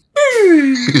vibe.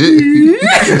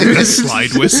 A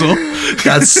slide whistle.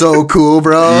 That's so cool,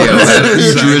 bro. Yeah,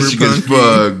 that's futuristic as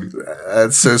fuck.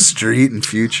 That's so street and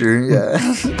future. Yeah.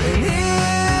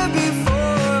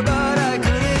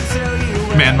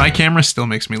 Man, my camera still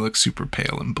makes me look super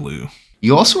pale and blue.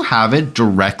 You also have it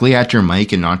directly at your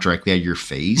mic and not directly at your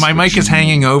face. My mic is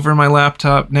hanging over my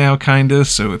laptop now, kinda,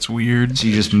 so it's weird. So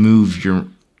you just move your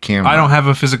camera. I don't have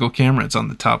a physical camera. It's on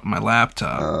the top of my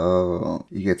laptop. Oh,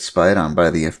 you get spied on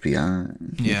by the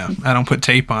FBI. Yeah, I don't put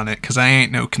tape on it because I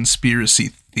ain't no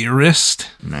conspiracy theorist.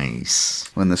 Nice.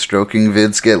 When the stroking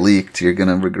vids get leaked, you're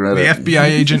gonna regret The it. FBI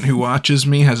agent who watches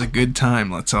me has a good time.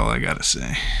 That's all I gotta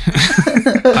say.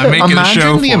 I'm making a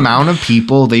show Imagine the for amount of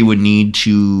people they would need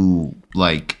to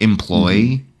like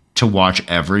employ to watch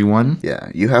everyone. Yeah,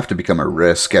 you have to become a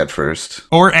risk at first.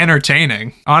 or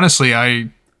entertaining. Honestly,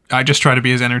 I just try to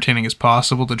be as entertaining as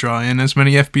possible to draw in as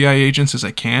many FBI agents as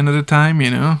I can at a time.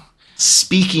 You know.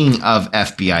 Speaking of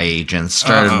FBI agents,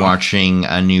 started watching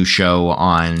a new show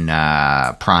on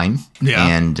Prime. Yeah.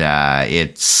 And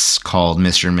it's called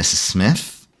Mr. and Mrs.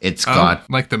 Smith. It's got...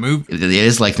 like the movie. It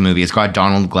is like the movie. It's got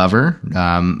Donald Glover.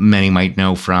 Many might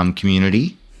know from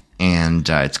Community. And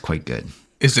it's quite good.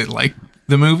 Is it like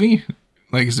the movie?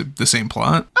 Like, is it the same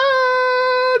plot?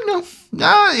 No.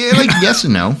 Like yes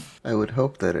and no. I would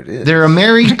hope that it is. They're a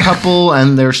married couple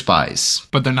and they're spies.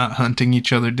 But they're not hunting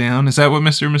each other down. Is that what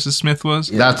Mr. and Mrs. Smith was?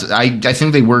 That's I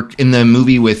think they worked in the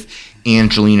movie with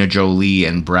Angelina Jolie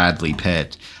and Bradley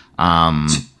Pitt.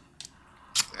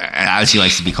 As he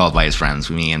likes to be called by his friends,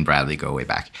 me and Bradley go way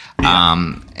back.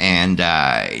 Yeah. And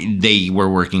they were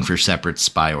working for separate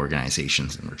spy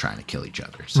organizations and were trying to kill each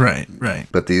other. So. Right.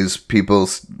 But these people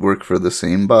work for the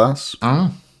same boss. I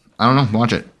don't know.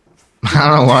 Watch it. I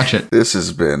don't know. Watch it. This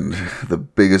has been the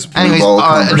biggest blue Anyways, ball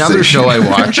conversation. another show I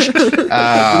watched.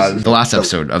 The last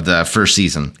episode of the first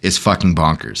season is fucking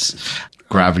bonkers.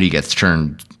 Gravity gets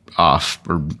turned off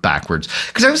or backwards.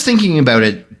 Because I was thinking about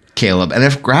it, Caleb, and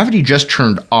if gravity just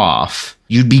turned off,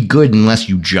 you'd be good unless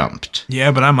you jumped.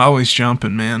 Yeah, but I'm always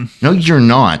jumping, man. No, you're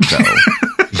not, though.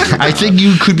 I think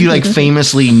you could be like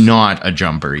famously not a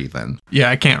jumper even. Yeah,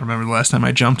 I can't remember the last time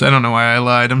I jumped. I don't know why I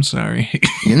lied. I'm sorry.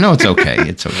 You know, it's okay.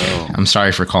 It's okay. I'm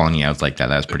sorry for calling you out like that.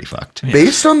 That was pretty fucked.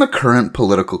 Based on the current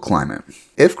political climate,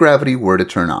 if gravity were to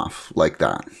turn off like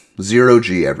that,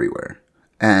 0G everywhere,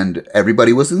 and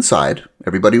everybody was inside,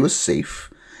 everybody was safe,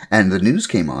 and the news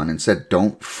came on and said,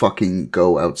 don't fucking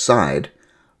go outside,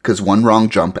 because one wrong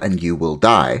jump and you will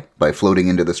die by floating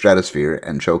into the stratosphere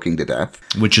and choking to death.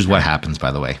 Which is what happens, by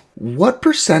the way. What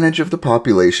percentage of the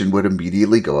population would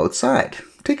immediately go outside?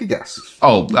 Take a guess.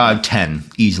 10,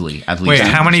 easily, at least.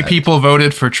 Wait, how many 10%. people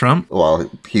voted for Trump?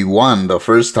 Well, he won the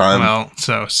first time. Well,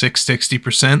 so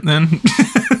 60% then?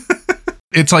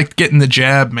 It's like getting the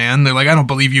jab, man. They're like, I don't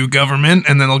believe you, government.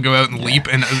 And then they'll go out and leap,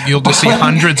 and you'll just see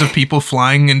hundreds of people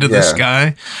flying into the Yeah.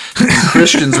 sky.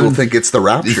 Christians will think it's the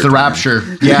rapture. It's the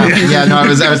rapture. Yeah, no, I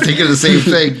was thinking the same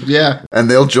thing. Yeah. And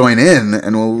they'll join in,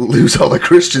 and we'll lose all the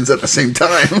Christians at the same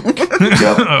time.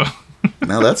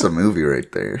 Now that's a movie right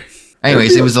there.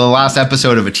 Anyways, it was the last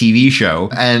episode of a TV show,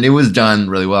 and it was done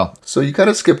really well. So you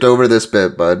kind of skipped over this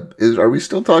bit, bud. Are we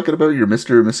still talking about your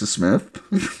Mr. and Mrs. Smith?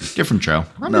 Different show.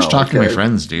 I'm No, just talking to okay. my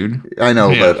friends, dude. I know,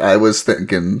 Yeah. but I was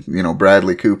thinking,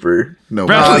 Bradley Cooper. No,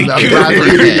 Bradley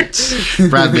Bradley Pitt.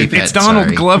 Bradley Pitt. It's Donald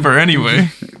sorry. Glover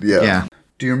anyway. Yeah.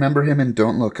 Do you remember him in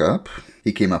Don't Look Up?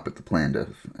 He came up with the plan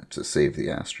to save the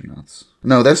astronauts.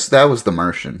 No, that was The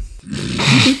Martian.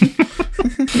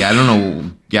 Yeah, I don't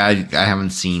know. Yeah, I haven't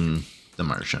seen The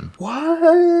Martian.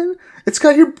 What? It's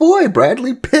got your boy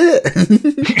Bradley Pitt.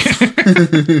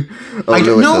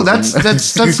 No, that's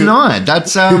not.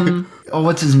 That's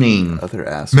what's his name? other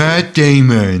ass. Matt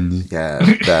Damon.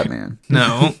 Yeah, Batman.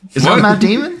 No. Is that Matt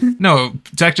Damon? No,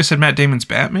 Zach just said Matt Damon's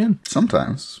Batman.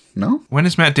 Sometimes. No? When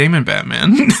is Matt Damon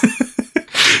Batman?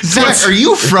 Zach, are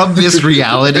you from this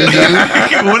reality,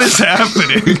 dude? What is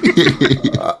happening?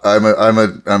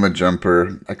 I'm a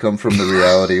jumper. I come from the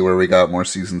reality where we got more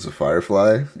seasons of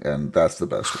Firefly, and that's the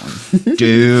best one.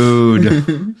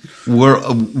 Dude,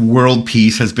 world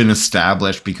peace has been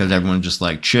established because everyone just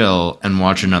like chill and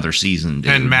watch another season,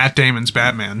 dude. And Matt Damon's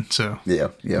Batman, so Yeah.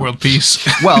 world peace.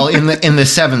 Well, in the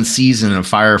seventh season of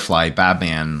Firefly,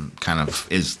 Batman kind of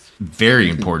is very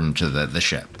important to the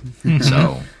ship.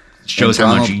 So it shows And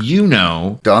how much Donald- you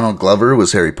know. Donald Glover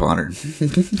was Harry Potter.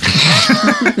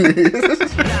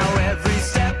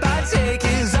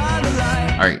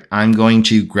 All right, I'm going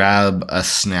to grab a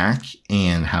snack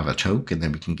and have a toke, and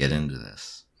then we can get into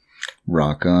this.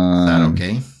 Rock on. Is that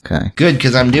okay? Okay. Good,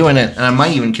 because I'm doing it, and I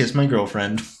might even kiss my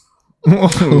girlfriend.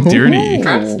 Oh, dirty.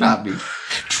 Try to stop me.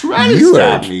 Try to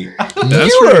stop me.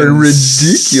 You are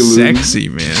ridiculous. Sexy,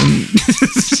 man.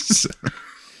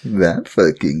 That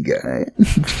fucking guy.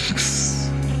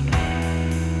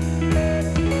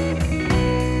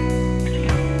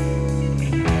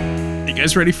 You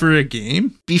guys ready for a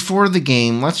game? Before the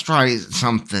game, let's try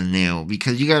something new,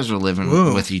 because you guys are living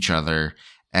with each other,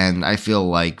 and I feel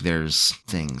like there's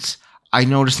things. I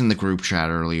noticed in the group chat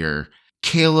earlier,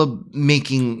 Caleb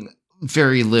making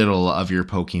very little of your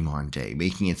Pokemon Day,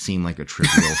 making it seem like a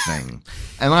trivial thing.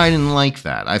 And I didn't like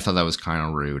that. I thought that was kind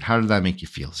of rude. How did that make you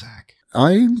feel, Zach?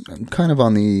 I'm kind of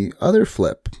on the other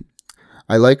flip.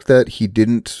 I like that he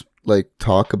didn't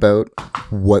talk about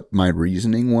what my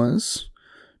reasoning was,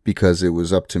 because it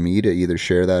was up to me to either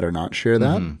share that or not share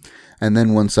that. Mm-hmm. And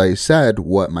then once I said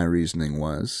what my reasoning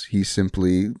was, he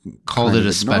simply called it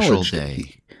a special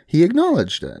day. He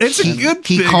acknowledged it. It's a good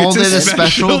thing. He called it a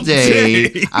special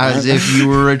day as if you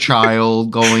were a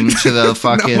child going to the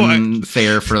fucking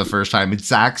fair for the first time. It's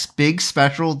Zach's big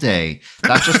special day.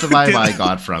 That's just the vibe I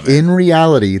got from it. In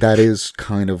reality, that is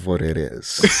kind of what it is.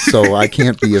 So I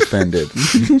can't be offended.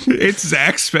 It's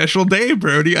Zach's special day,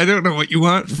 Brody. I don't know what you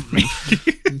want from me.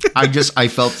 I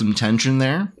felt some tension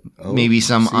there. Maybe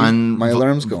some my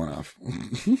alarm's going off.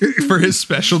 For his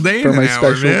special day for in my an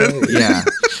hour, special man. day. Yeah.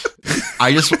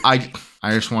 I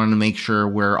just wanted to make sure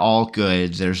we're all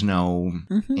good. There's no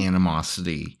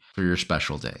animosity for your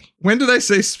special day. When did I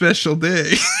say special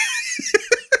day?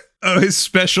 Oh, his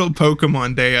special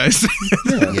Pokemon day, I said.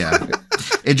 Yeah.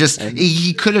 It just,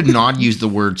 he could have not used the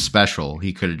word special.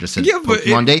 He could have just said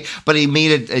Pokemon Day, but he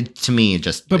made it to me, it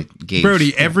just gave.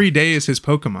 Brody, every day is his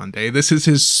Pokemon Day. This is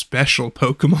his special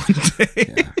Pokemon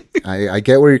Day. Yeah. I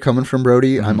get where you're coming from,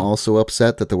 Brody. I'm also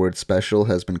upset that the word special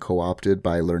has been co-opted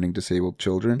by learning disabled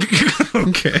children.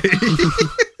 Okay.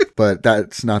 But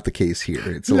that's not the case here.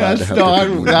 It's allowed to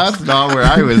have that's not where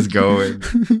I was going.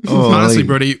 Honestly,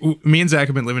 Brody, me and Zach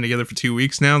have been living together for 2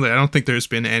 weeks now. That I don't think there's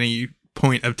been any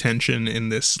point of tension in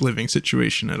this living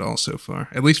situation at all so far.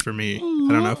 At least for me.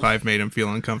 I don't know if I've made him feel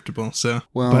uncomfortable.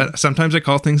 But sometimes I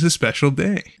call things a special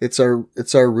day. It's our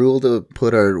rule to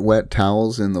put our wet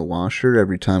towels in the washer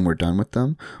every time we're done with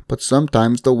them. But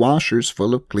sometimes the washer's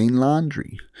full of clean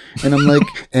laundry. And I'm like,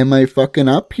 am I fucking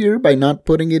up here by not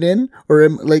putting it in? Or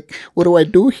what do I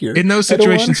do here? In those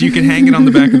situations, you can hang it on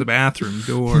the back of the bathroom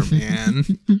door, man.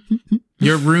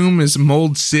 Your room is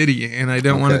Mold City, and I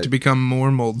don't want it to become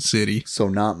more Mold City. So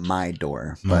not my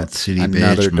door, but Mold City,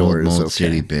 another bitch. door Mold is okay.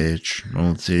 City, bitch.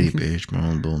 Mold City, bitch.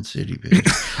 Mold City, bitch.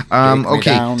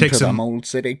 Okay.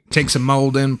 Take some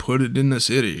mold and put it in the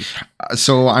city.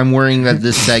 So I'm worrying that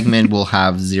this segment will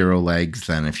have 0 legs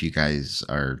then if you guys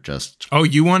are just... Oh,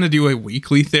 you want to do a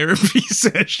weekly therapy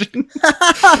session?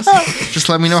 Just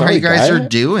let me know how you guys are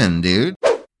doing, dude.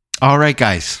 All right,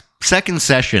 guys. Second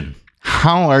session.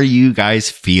 How are you guys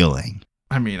feeling?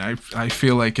 I mean, I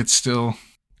feel like it's still...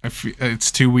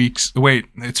 it's 2 weeks. Wait,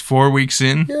 it's 4 weeks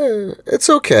in? Yeah, it's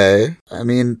okay. I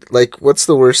mean, what's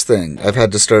the worst thing? I've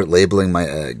had to start labeling my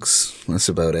eggs. That's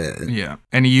about it. Yeah.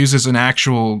 And he uses an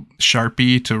actual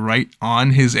Sharpie to write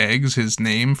on his eggs his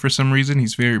name for some reason.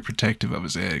 He's very protective of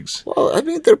his eggs. Well, I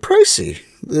mean, they're pricey.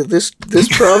 This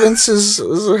province is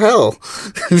hell.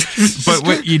 But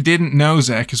what you didn't know,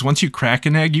 Zach, is once you crack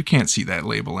an egg, you can't see that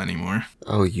label anymore.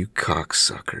 Oh, you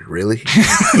cocksucker. Really?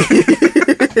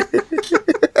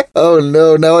 Oh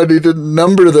no, now I need to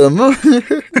number them.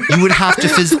 You would have to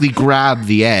physically grab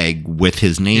the egg with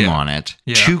his name on it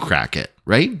to crack it,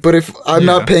 right? But if I'm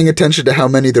not paying attention to how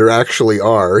many there actually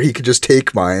are, he could just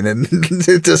take mine and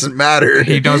it doesn't matter.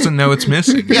 He doesn't know it's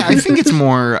missing. Yeah, I think it's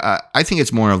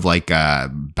more of like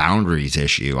a boundaries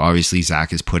issue. Obviously,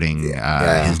 Zach is putting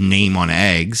his name on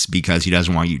eggs because he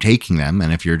doesn't want you taking them.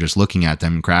 And if you're just looking at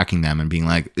them, cracking them and being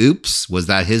like, oops, was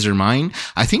that his or mine?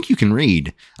 I think you can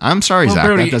read. I'm sorry, Zach,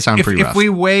 Brody, that does sound pretty rough. If we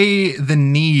weigh the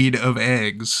need of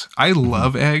eggs, I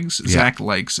love eggs. Zach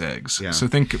likes eggs. Yeah. So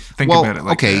think about it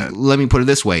like that. Let me put it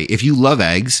this way. If you love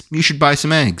eggs, you should buy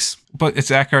some eggs. But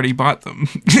Zach already bought them.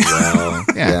 Well,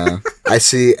 yeah. I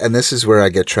see. And this is where I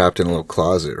get trapped in a little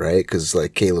closet, right? Because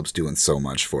Caleb's doing so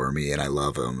much for me and I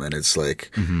love him. And it's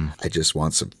I just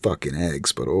want some fucking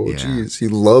eggs. But geez, he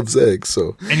loves eggs.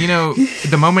 So. And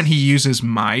the moment he uses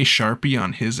my Sharpie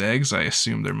on his eggs, I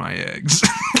assume they're my eggs.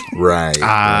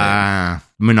 Right.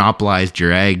 Monopolized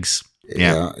your eggs.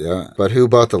 Yeah. But who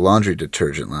bought the laundry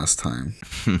detergent last time?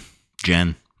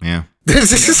 Jen. Yeah. But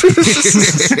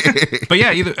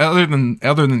yeah, other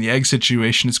than the egg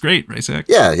situation, it's great, right, Zach?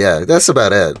 Yeah, that's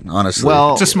about it, honestly.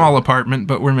 Well, It's a small apartment,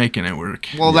 but we're making it work.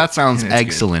 well, that sounds And it's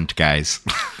excellent, guys.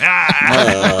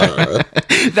 Ah!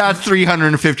 That's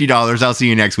 $350. I'll see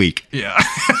you next week. Yeah.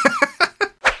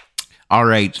 All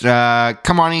right.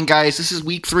 Come on in, guys. This is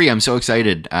week 3. I'm so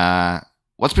excited.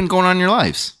 What's been going on in your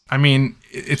lives? I mean,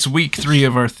 it's week 3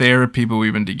 of our therapy, but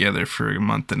we've been together for a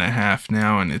month and a half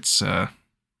now, and it's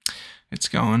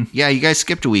going. Yeah, you guys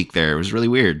skipped a week there. It was really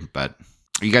weird, but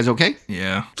are you guys okay?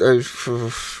 Yeah.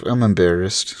 I'm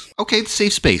embarrassed. Okay,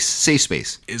 safe space. Safe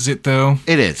space. Is it, though?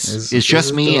 It is. It's Is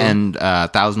just it me though? and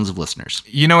thousands of listeners.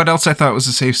 You know what else I thought was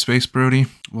a safe space, Brody?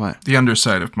 What? The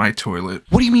underside of my toilet.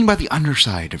 What do you mean by the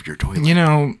underside of your toilet? You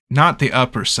know, not the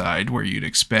upper side where you'd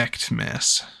expect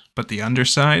mess, but the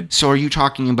underside. So are you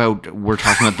talking about, we're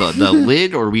talking about the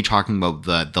lid, or are we talking about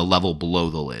the level below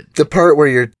the lid? The part where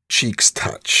your cheeks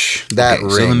touch. That Okay,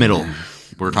 ring. so in the middle.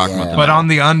 We're talking about the But middle. on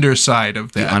the underside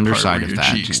of that, underside part of where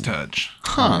that. your cheeks touch.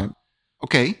 Huh.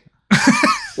 Okay.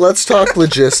 Let's talk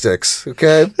logistics,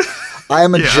 okay? I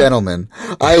am a Yeah. gentleman.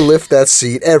 I lift that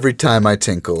seat every time I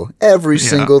tinkle. Every Yeah.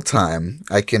 single time.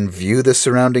 I can view the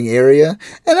surrounding area,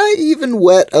 and I even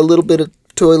wet a little bit of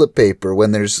toilet paper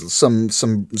when there's some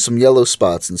yellow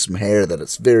spots and some hair that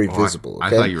it's very visible. I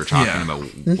Okay? thought you were talking Yeah.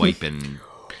 about wiping.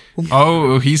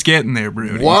 Oh, he's getting there,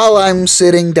 Brody. While I'm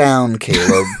sitting down,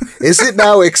 Caleb, is it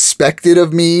now expected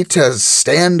of me to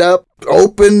stand up,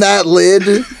 open that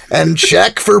lid, and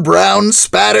check for brown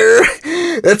spatter?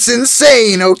 That's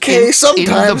insane, okay? In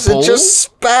Sometimes the it bowl? just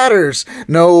spatters.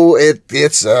 No,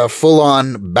 it's a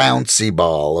full-on bouncy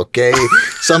ball, okay?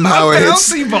 Somehow it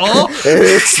hits, Bouncy ball. it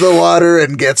hits the water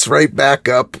and gets right back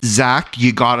up. Zach,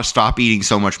 you gotta stop eating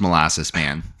so much molasses,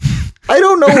 man. I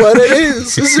don't know what it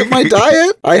is. Is it my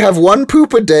diet? I have one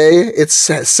poop a day. It's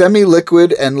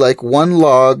semi-liquid and like one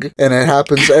log, and it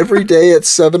happens every day at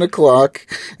 7 o'clock,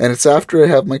 and it's after I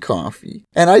have my coffee.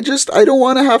 And I don't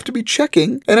want to have to be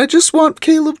checking, and I just want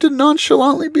Caleb to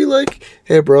nonchalantly be like,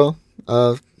 hey, bro,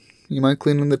 you mind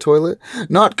cleaning the toilet?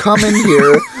 Not come in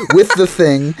here with the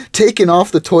thing, taken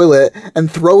off the toilet, and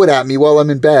throw it at me while I'm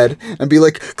in bed, and be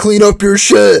like, clean up your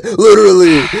shit,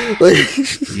 literally. Like,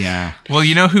 Yeah. Well,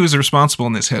 you know who's responsible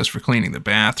in this house for cleaning the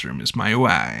bathroom is my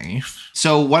wife.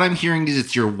 So what I'm hearing is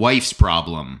it's your wife's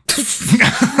problem.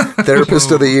 therapist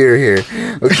of the year here.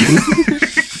 Okay.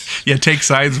 Yeah, take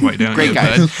sides, why don't Great, you,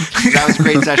 guys. bud? That was a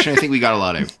great session. I think we got a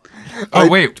lot out. Oh,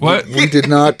 wait, what? We did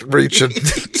not reach it.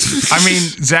 I mean,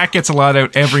 Zach gets a lot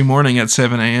out every morning at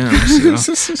 7 a.m.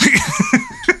 So.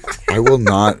 I will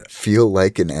not feel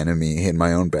like an enemy in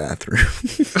my own bathroom.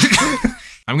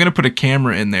 I'm going to put a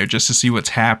camera in there just to see what's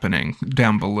happening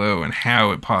down below and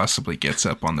how it possibly gets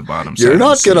up on the bottom side. You're of the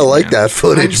not going to seat, like man. that I'm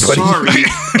footage, buddy. sorry.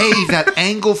 That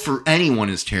angle for anyone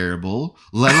is terrible,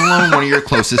 let alone one of your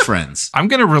closest friends. I'm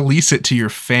going to release it to your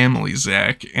family,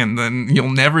 Zach, and then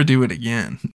you'll never do it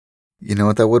again. You know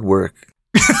what? That would work.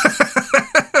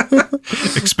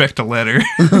 Expect a letter.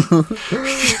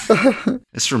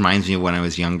 This reminds me of when I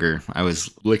was younger. I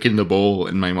was licking the bowl,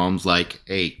 and my mom's like,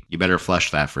 hey, you better flush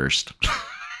that first.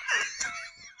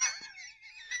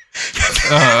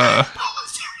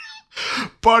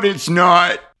 But it's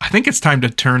not. I think it's time to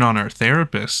turn on our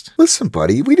therapist. Listen,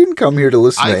 buddy, we didn't come here to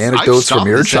listen to anecdotes from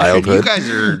your childhood. You guys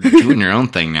are doing your own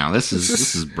thing now. This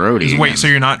is Brody. Wait, so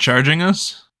you're not charging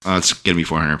us? It's gonna be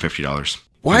 $450.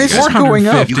 Why is it going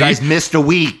up? You guys missed a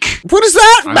week. What does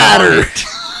that I'm matter? on it.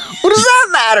 What does that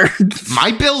matter?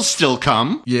 My bills still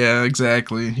come. Yeah,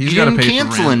 exactly. He's You got to didn't pay for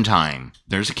cancel rent. in time.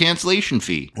 There's a cancellation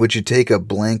fee. Would you take a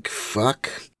blank fuck?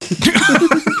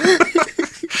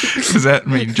 Does that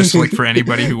mean just like for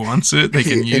anybody who wants it, they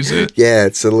can use it? Yeah,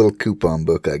 it's a little coupon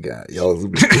book I got. Y'all.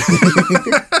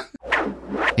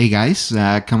 Hey guys,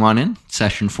 come on in.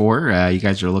 Session 4. You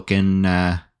guys are looking,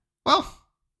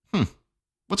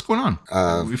 what's going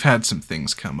on? We've had some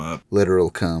things come up.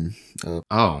 Literal cum.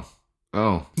 Oh.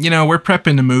 You know, we're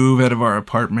prepping to move out of our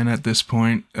apartment at this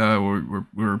point.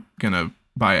 We're gonna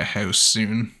buy a house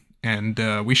soon, and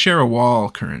we share a wall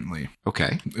currently.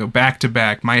 Okay. Back to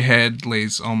back. My head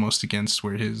lays almost against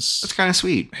where That's kind of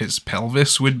sweet. his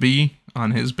pelvis would be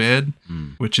on his bed,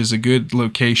 which is a good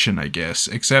location, I guess.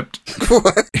 Except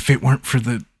if it weren't for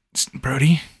the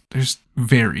Brody, there's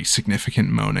very significant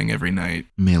moaning every night.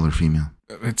 Male or female?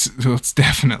 It's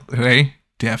definitely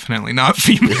not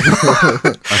female.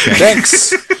 Okay.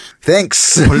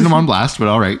 Thanks. Putting them on blast, but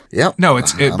all right. Yep. No,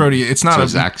 it's Brody. It's not So a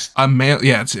Zach's. a male.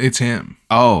 Yeah, it's him.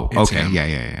 Oh, It's okay. him.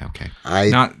 Yeah. Okay.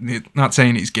 Not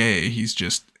saying he's gay. He's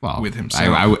just with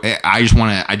himself. I just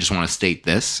want to state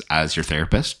this as your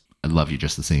therapist. I love you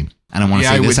just the same. And I want to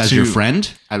Yeah, say I this would as your too. friend.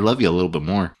 I love you a little bit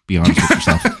more. Be honest with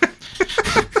yourself.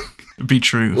 Be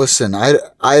true. Listen,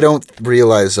 I don't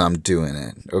realize I'm doing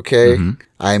it, okay? Mhm.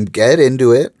 I'm get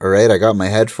into it, all right? I got my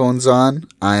headphones on.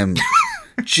 I'm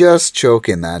just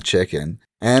choking that chicken.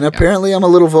 And apparently I'm a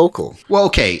little vocal. Well,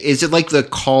 okay. Is it like the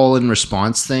call and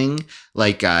response thing?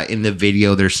 Like in the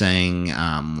video, they're saying,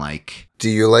 like, Do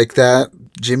you like that,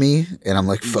 Jimmy? And I'm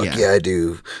like, fuck yeah, I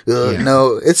do. Yeah.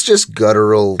 No, it's just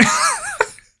guttural.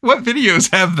 What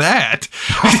videos have that?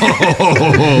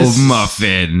 oh,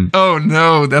 muffin. Oh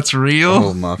no, that's real.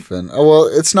 Oh, muffin. Oh, well,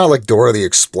 it's not like Dora the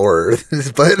Explorer,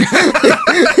 but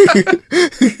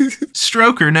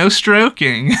Stroker, no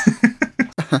stroking.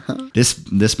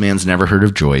 This man's never heard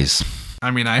of joys. I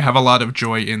mean, I have a lot of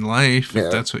joy in life, Yeah.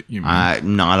 if that's what you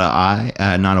mean. Not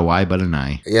a Y, but an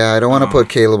I. yeah, I don't want to put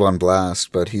Caleb on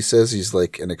blast, but he says he's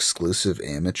like an exclusive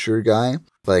amateur guy.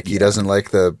 Like he doesn't like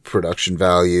the production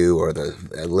value or the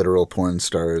literal porn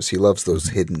stars. He loves those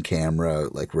hidden camera,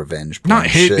 like revenge porn Not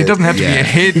hidden. shit. It doesn't have to be a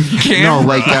hidden camera. No,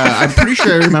 like I'm pretty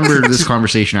sure I remember this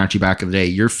conversation actually back in the day.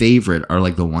 Your favorite are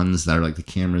like the ones that are like the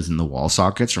cameras in the wall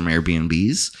sockets from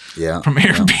Airbnbs. Yeah. From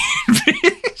Airbnb.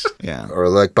 Yeah. Or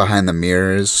like behind the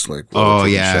mirrors, like Oh, in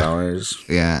the yeah. showers.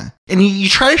 Yeah. And you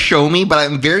try to show me, but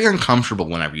I'm very uncomfortable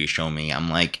whenever you show me. I'm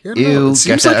like, Yeah, ew, no, it get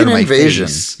seems that like out an of my invasion.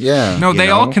 face. Yeah. No, You they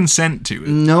know? all consent to it.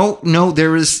 No,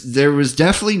 there was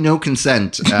definitely no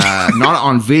consent, not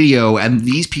on video, and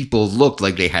these people looked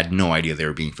like they had no idea they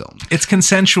were being filmed. It's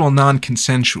consensual,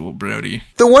 non-consensual, Brody.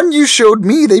 The one you showed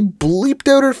me, they bleeped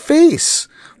out her face.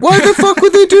 Why the fuck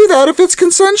would they do that if it's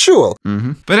consensual?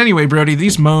 But anyway, Brody,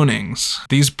 these moanings,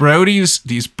 not Brodies.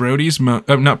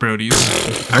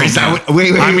 Is that what,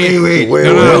 wait, Wait,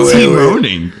 What's he wait.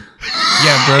 moaning?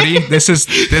 Yeah, Brody,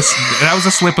 that was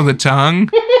a slip of the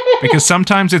tongue because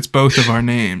sometimes it's both of our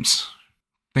names.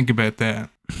 Think about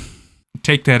that.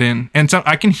 Take that in. And so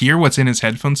I can hear what's in his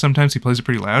headphones sometimes. He plays it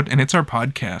pretty loud, and it's our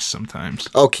podcast sometimes.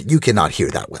 Okay, you cannot hear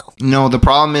that well. No, the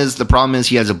problem is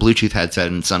he has a Bluetooth headset,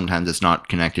 and sometimes it's not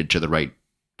connected to the right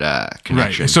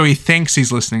connection. Right. So he thinks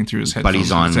he's listening through his headphones. But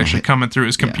he's and it's on- actually coming through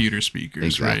his computer speakers.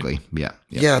 exactly. Right?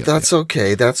 Yeah. That's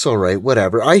okay. That's all right.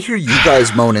 Whatever. I hear you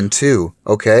guys moaning too,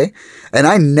 okay? And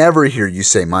I never hear you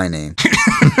say my name.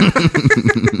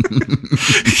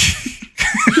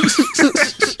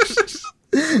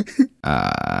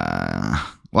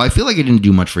 Well, I feel like I didn't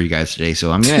do much for you guys today,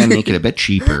 so I'm gonna make it a bit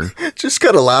cheaper. Just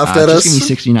kind of laughed at Just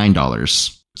give us. me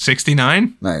 $69.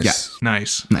 69? Nice. Yeah.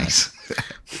 Nice. Nice.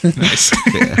 Nice.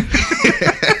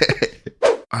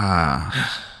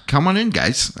 Come on in,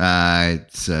 guys.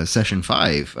 It's session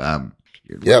 5. You're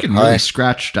Yep, looking really hi.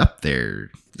 scratched up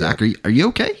there. Zach, are you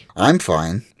okay? I'm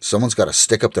fine. Someone's got to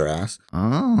stick up their ass.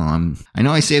 Oh, I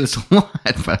know I say this a lot,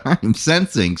 but I'm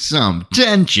sensing some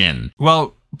tension.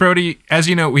 Well, Brody, as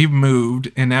you know, we've moved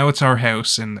and now it's our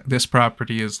house, and this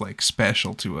property is like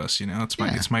special to us. You know,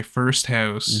 it's my first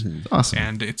house, Awesome.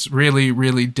 and it's really,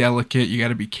 really delicate. You got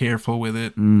to be careful with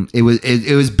it.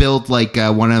 It was built like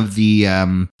one of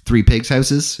the Three Pigs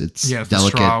houses. It's Yeah, it's the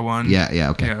delicate. straw one. Yeah.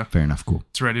 Okay. Yeah. Fair enough. Cool.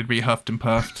 It's ready to be huffed and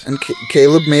puffed. And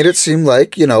Caleb made it seem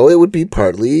like, it would be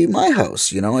partly my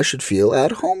house. I should feel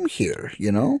at home here,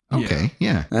 Okay.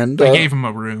 Yeah. And I gave him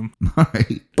a room. All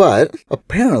right. But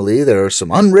apparently there are some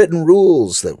unwritten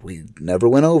rules that we never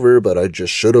went over, but I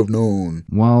just should have known.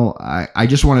 Well, I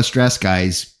just want to stress,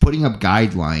 guys, putting up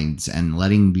guidelines and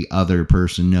letting the other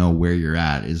person know where you're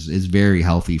at is very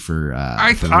healthy for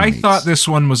I roommates. thought this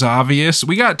one was obvious.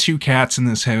 We got 2 cats in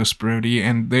this house, Brody,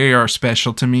 and they are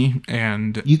special to me.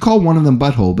 And You call one of them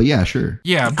butthole, but yeah, sure.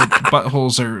 yeah, but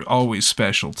buttholes are always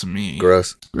special to me.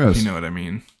 Gross. Gross. You know what I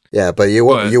mean? Yeah, but you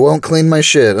What? won't clean my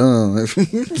shit. Oh. No.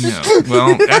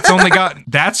 Well,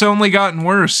 that's only gotten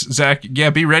worse, Zach. Yeah,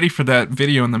 be ready for that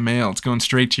video in the mail. It's going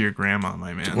straight to your grandma,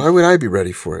 my man. Why would I be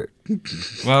ready for it?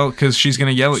 Well, because she's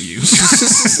gonna yell at you.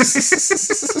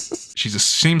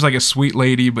 Seems like a sweet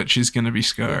lady, but she's gonna be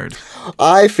scarred.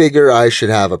 I figure I should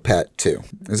have a pet too.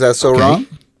 Is that so wrong?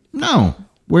 No.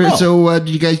 Where? No. So, did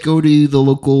you guys go to the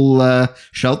local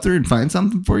shelter and find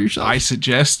something for yourself? I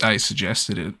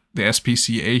suggested it. The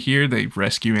SPCA here, they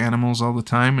rescue animals all the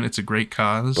time, and it's a great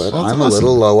cause. But Well, that's I'm a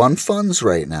little low on funds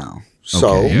right now.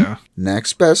 So, Okay. Yeah.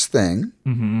 next best thing,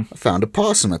 Mm-hmm. I found a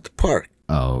possum at the park.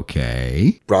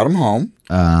 Okay. Brought him home.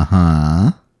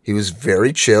 Uh-huh. He was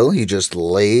very chill. He just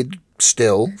laid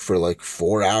still for like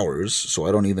 4 hours. So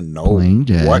I don't even know Plain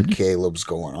dead. what Caleb's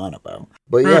going on about.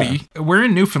 But Brody, we're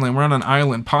in Newfoundland. We're on an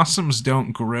island. Possums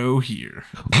don't grow here.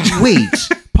 Wait.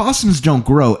 possums don't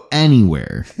grow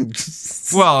anywhere.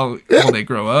 Well, they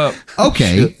grow up.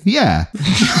 Okay, yeah.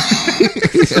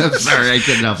 I'm sorry, I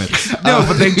couldn't help it. No,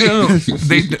 but they don't.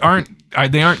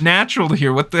 They aren't natural to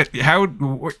here. What the? How?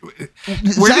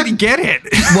 Where did he get it?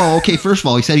 Well, okay. First of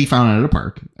all, he said he found it at a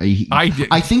park.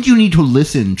 I think you need to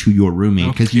listen to your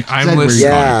roommate because you said where he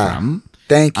got it from.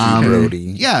 Thank you, Brody.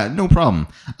 Yeah, no problem.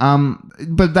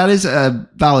 But that is a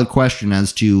valid question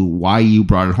as to why you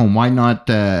brought it home. Why not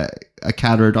a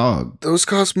cat or a dog? Those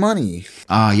cost money.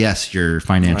 Yes, your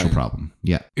financial problem.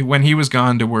 Yeah. When he was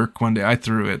gone to work one day, I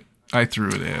threw it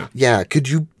out. Yeah, could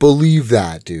you believe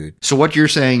that, dude? So what you're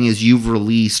saying is you've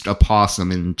released a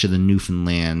possum into the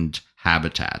Newfoundland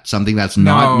habitat, something that's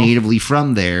not natively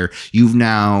from there. You've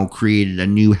now created a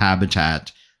new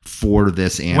habitat for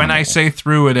this animal. When I say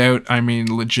threw it out, I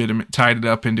mean legitimate. Tied it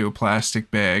up into a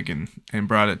plastic bag and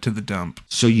brought it to the dump.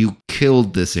 So you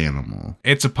killed this animal.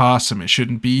 It's a possum. It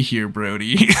shouldn't be here,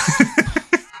 Brody.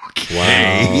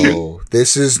 Wow.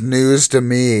 This is news to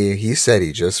me. He said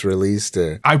he just released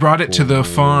it. I brought it to the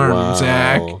farm, Wow.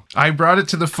 Zach. I brought it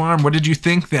to the farm. What did you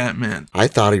think that meant? I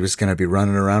thought he was going to be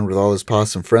running around with all his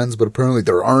possum friends, but apparently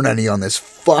there aren't any on this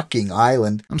fucking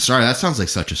island. I'm sorry, that sounds like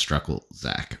such a struggle,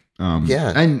 Zach.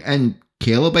 Yeah. And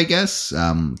Caleb, I guess.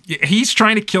 He's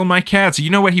trying to kill my cats. You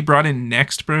know what he brought in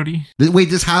next, Brody? Wait,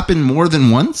 this happened more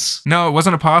than once? No, it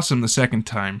wasn't a possum the second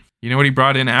time. You know what he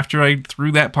brought in after I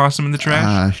threw that possum in the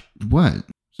trash? What?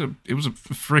 It was a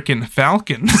freaking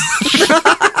falcon.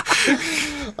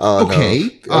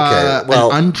 Okay. No. Okay.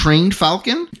 Well, an untrained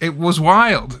falcon? It was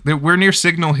wild. We're near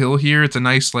Signal Hill here. It's a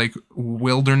nice like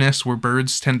wilderness where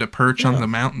birds tend to perch on the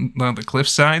mountain, on the cliff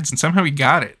sides, and somehow he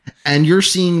got it. And you're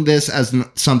seeing this as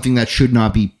something that should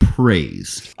not be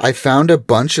praised. I found a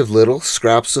bunch of little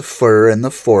scraps of fur in the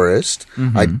forest.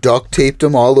 Mm-hmm. I duct taped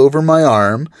them all over my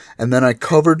arm, and then I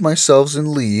covered myself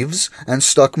in leaves and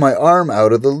stuck my arm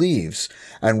out of the leaves.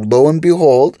 And lo and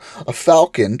behold, a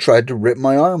falcon tried to rip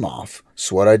my arm off.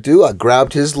 So what I do, I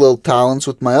grabbed his little talons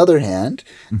with my other hand,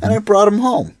 and I brought him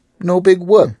home. No big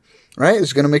whoop, right?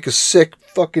 It's going to make a sick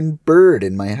fucking bird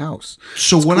in my house.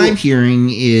 So what I'm hearing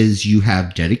is you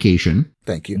have dedication.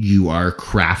 Thank you. You are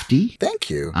crafty. Thank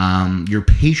you. You're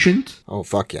patient. Oh,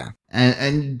 fuck yeah.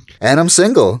 And I'm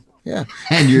single. Yeah.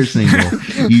 And you're single.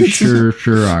 You sure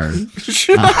are.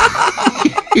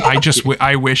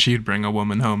 I wish he'd bring a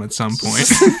woman home at some point.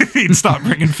 He'd stop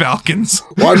bringing falcons.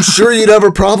 Well, I'm sure you'd have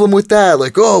a problem with that.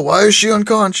 Like, oh, why is she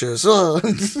unconscious? Oh.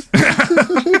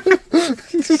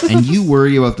 And you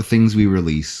worry about the things we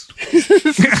release.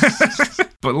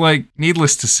 But, like,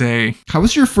 needless to say... How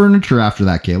was your furniture after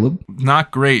that, Caleb?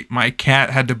 Not great. My cat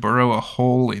had to burrow a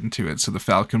hole into it so the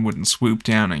falcon wouldn't swoop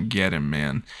down and get him,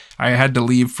 man. I had to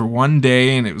leave for one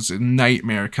day, and it was a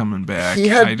nightmare coming back. He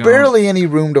had barely any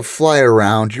room to fly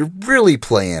around. You're really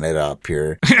playing it up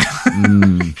here.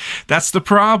 That's the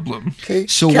problem. Okay,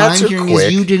 so what I'm hearing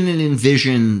is you didn't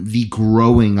envision the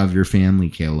growing of your family,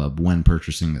 Caleb, when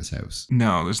purchasing this house.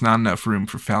 No, there's not enough room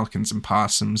for falcons and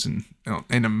possums and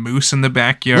a moose in the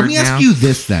backyard. Let me ask you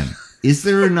this then. Is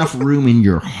there enough room in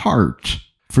your heart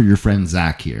for your friend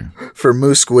Zach here? For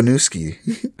Moose Winooski.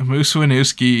 Moose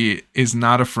Winooski is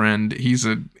not a friend. He's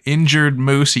an injured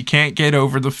moose. He can't get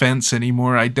over the fence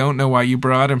anymore. I don't know why you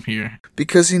brought him here.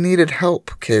 Because he needed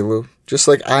help, Caleb. Just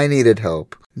like I needed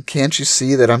help. Can't you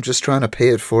see that I'm just trying to pay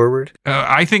it forward?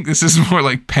 I think this is more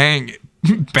like paying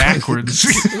it backwards.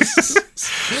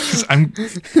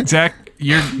 Zach,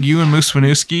 you and Moose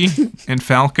Winooski and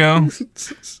Falco.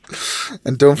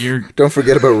 And don't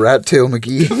forget about Rat Tail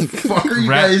McGee. What the fuck are you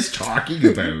guys talking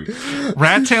about?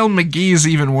 Rat Tail McGee is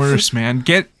even worse, man.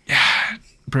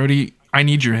 Brody, I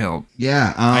need your help.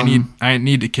 Yeah. I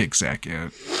need to kick Zach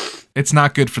out. It's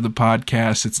not good for the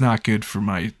podcast. It's not good for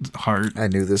my heart. I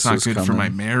knew this was not good for my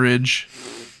marriage,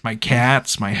 my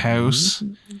cats, my house,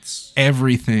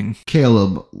 everything.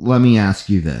 Caleb, let me ask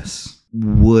you this.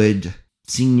 Would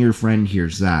seeing your friend here,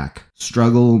 Zach,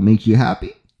 struggle make you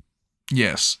happy?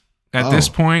 Yes. At this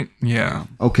point, yeah.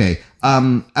 Okay.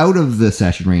 Out of the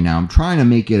session right now, I'm trying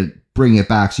to bring it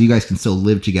back so you guys can still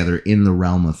live together in the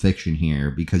realm of fiction here,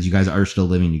 because you guys are still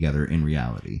living together in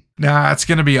reality. Nah, it's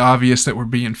gonna be obvious that we're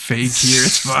being fake here.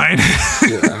 It's fine.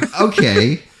 Yeah.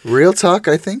 Okay. Real talk,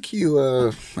 I think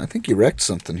you wrecked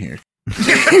something here.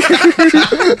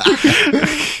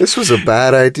 This was a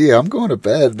bad idea. I'm going to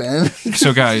bed, man.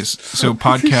 So guys,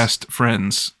 podcast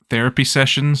friends, therapy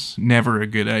sessions, never a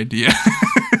good idea.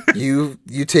 You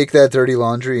take that dirty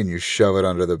laundry and you shove it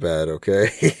under the bed, okay?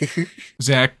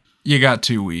 Zach, you got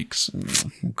 2 weeks.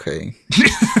 Okay.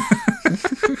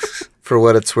 For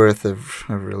what it's worth, I've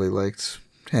really liked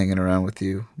hanging around with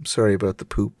you. I'm sorry about the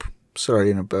poop.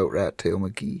 Sorry about Rat Tail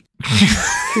McGee.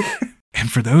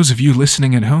 And for those of you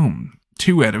listening at home,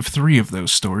 2 out of 3 of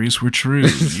those stories were true.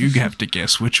 You have to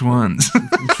guess which ones.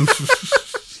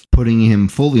 Putting him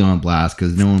fully on blast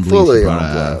because no one believes Fully he brought on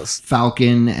a blast.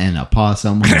 falcon and a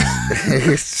possum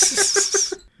home.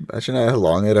 Imagine how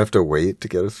long I'd have to wait to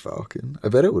get his falcon. I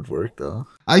bet it would work, though.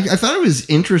 I thought it was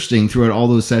interesting throughout all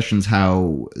those sessions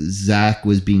how Zach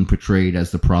was being portrayed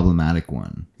as the problematic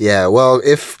one. Yeah, well,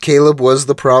 if Caleb was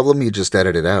the problem, you just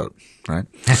edit it out, right?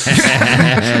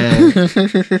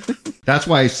 That's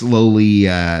why I slowly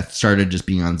started just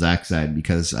being on Zach's side,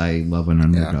 because I love an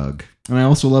underdog. And I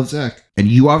also love Zach. And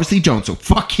you obviously don't, so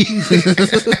fuck you.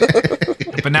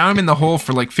 But now I'm in the hole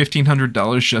for like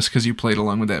 $1,500 just because you played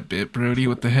along with that bit, Brody.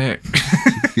 What the heck?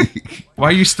 Why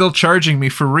are you still charging me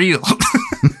for real?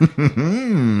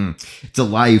 It's a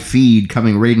live feed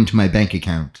coming right into my bank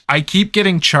account. I keep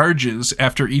getting charges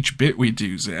after each bit we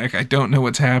do, Zach. I don't know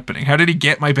what's happening. How did he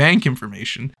get my bank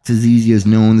information? It's as easy as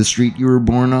knowing the street you were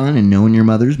born on and knowing your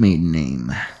mother's maiden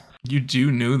name. You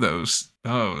do know those.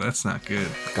 Oh, that's not good.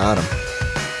 Got him.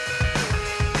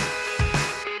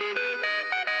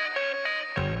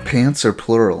 Pants are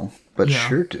plural, but Yeah.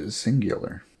 shirt is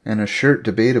singular. And a shirt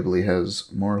debatably has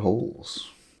more holes.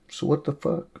 So what the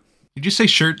fuck? Did you say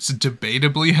shirts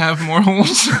debatably have more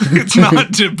holes? It's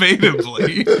not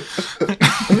debatably.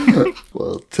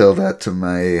 Well, tell that to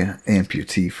my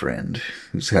amputee friend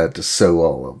who's had to sew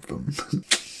all of them.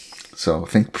 So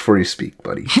think before you speak,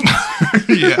 buddy.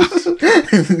 Yeah.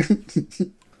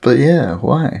 But yeah,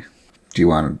 why? Do you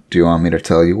want me to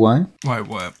tell you why? Why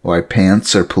what? Why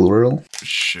pants are plural?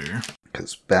 Sure.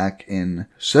 Because back in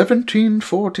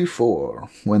 1744,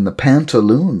 when the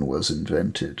pantaloon was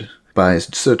invented by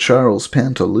Sir Charles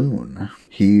Pantaloon,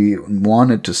 he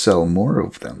wanted to sell more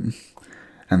of them,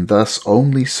 and thus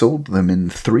only sold them in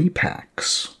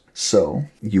 3-packs. So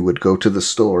you would go to the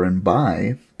store and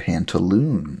buy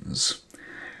pantaloons.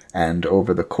 And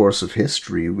over the course of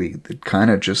history, it kind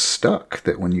of just stuck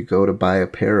that when you go to buy a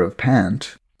pair of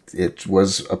pant, it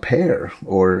was a pair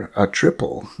or a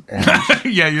triple. And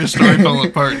Yeah, your story fell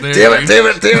apart there. damn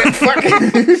it, fuck.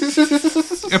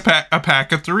 A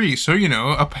pack of 3, so you know,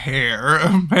 a pair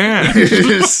of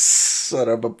pants. Son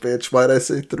of a bitch, why'd I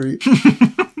say 3?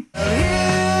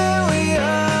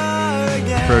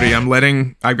 Brody,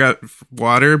 I've got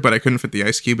water, but I couldn't fit the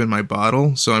ice cube in my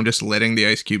bottle, so I'm just letting the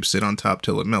ice cube sit on top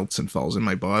till it melts and falls in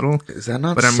my bottle. Is that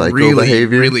not But I'm psycho really,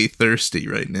 behavior? really thirsty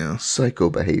right now. Psycho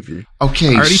behavior.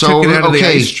 Okay, I already so took it out of the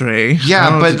okay, ice tray. I yeah,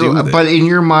 don't know what to do with it. but in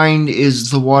your mind,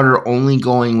 is the water only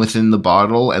going within the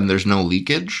bottle and there's no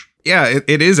leakage? Yeah,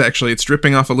 it is actually. It's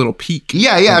dripping off a little peak.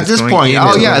 Yeah, And at it's this going point, into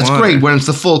oh the yeah, it's water. great when it's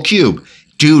the full cube,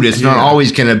 dude. It's not Yeah.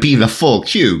 always gonna be the full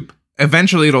cube.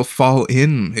 Eventually, it'll fall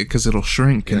in because it'll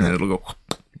shrink and then it'll go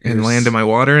and land in my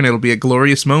water, and it'll be a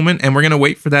glorious moment. And we're gonna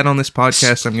wait for that on this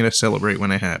podcast. I'm gonna celebrate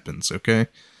when it happens. Okay.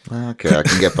 Okay, I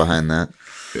can get behind that.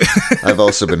 I've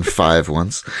also been 5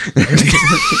 once.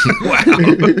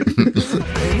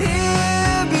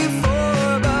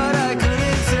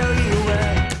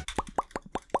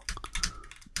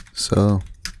 So,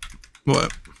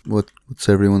 what's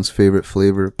everyone's favorite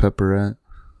flavor of pepperette?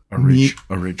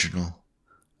 Original.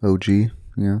 OG,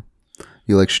 yeah.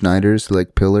 You like Schneiders? You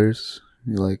like Pillars?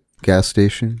 You like gas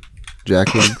station?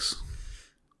 Jack Links?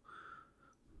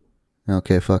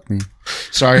 Okay, fuck me.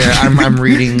 Sorry, I'm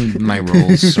reading my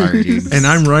rules. Sorry, dude. And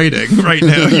I'm writing right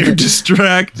now. You're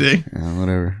distracting. Yeah,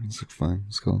 whatever. It's fine.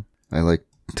 It's cool. I like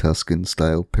Tuscan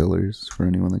style Pillars for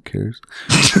anyone that cares.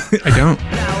 I don't.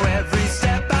 Now every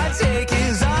step I take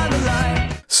is on the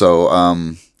line. So,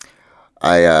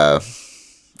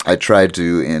 I tried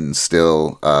to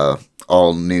instill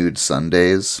all nude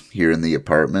Sundays here in the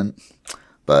apartment,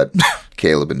 but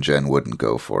Caleb and Jen wouldn't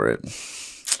go for it.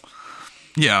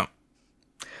 Yeah.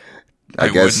 I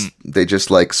guess wouldn't. they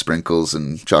just like sprinkles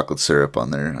and chocolate syrup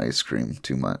on their ice cream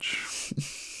too much.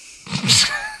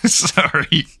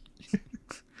 Sorry.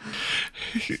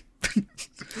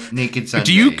 Naked Sunday.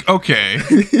 Do you? Okay.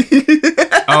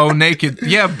 Oh, naked.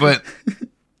 Yeah, but.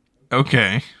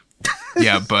 Okay.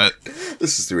 Yeah, but.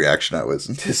 This is the reaction I was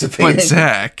anticipating. But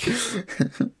Zach,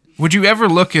 would you ever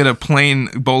look at a plain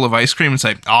bowl of ice cream and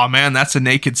say, "Oh man, that's a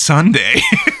naked sundae"?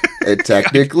 It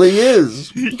technically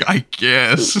is. I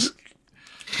guess.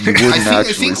 You wouldn't I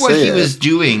think what say he it. was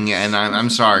doing, and I'm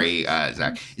sorry,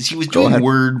 Zach, is he was Go doing ahead.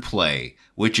 wordplay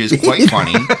which is quite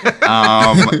funny.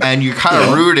 And you kind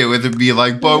of ruined it with it being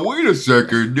like, but wait a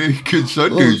second, Naked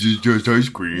Sundays is just ice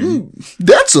cream.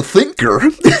 That's a thinker.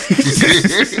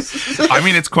 I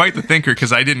mean, it's quite the thinker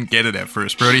because I didn't get it at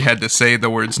first. Brody had to say the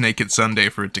words Naked Sunday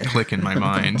for it to click in my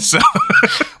mind. So,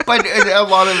 But a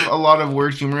lot of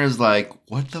word humor is like,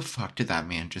 what the fuck did that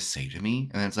man just say to me?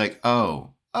 And it's like,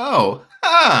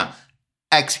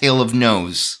 exhale of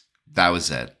nose. That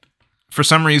was it. for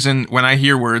some reason, when I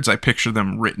hear words, I picture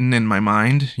them written in my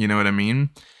mind. You know what I mean?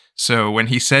 So when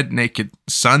he said Naked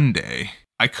Sunday,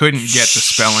 I couldn't get the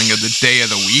spelling of the day of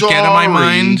the week out of my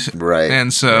mind. Right.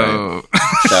 And so...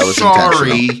 That was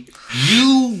Sorry.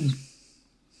 You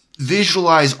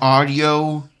visualize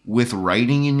audio with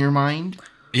writing in your mind?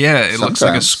 Yeah, it looks like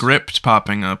a Sometimes. script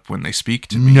popping up when they speak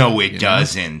to me. No, it you know?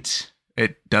 doesn't.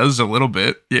 It does a little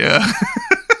bit, yeah.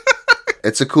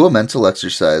 It's a cool mental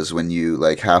exercise when you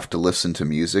like have to listen to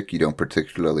music you don't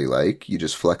particularly like. You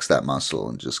just flex that muscle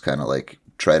and just kind of like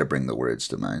try to bring the words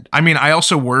to mind. I mean, I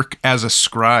also work as a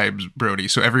scribe, Brody,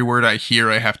 so every word I hear,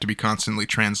 I have to be constantly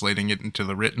translating it into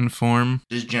the written form.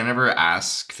 Does Jennifer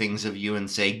ask things of you and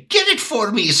say, "Get it for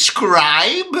me,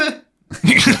 scribe"?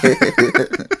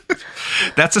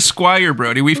 That's a squire,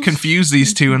 Brody. We've confused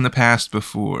these two in the past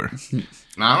before.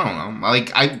 I don't know.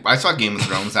 Like I saw Game of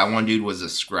Thrones. That one dude was a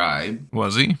scribe.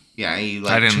 Was he? Yeah, he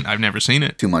like. I've never seen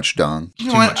it. Too much dong. You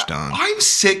know Too what? much done. I'm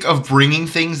sick of bringing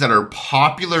things that are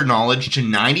popular knowledge to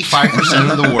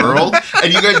 95% of the world,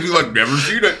 and you guys be like, "Never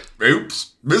seen it.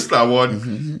 Oops, missed that one."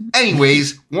 Mm-hmm.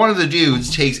 Anyways, one of the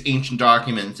dudes takes ancient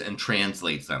documents and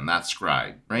translates them. That's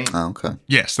scribe, right? Oh, okay.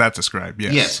 Yes, that's a scribe,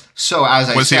 yes. Yes. So as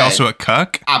I Was said, he also a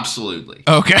cuck? absolutely,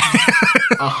 Okay.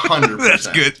 100%. That's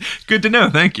good. Good to know.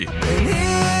 Thank you.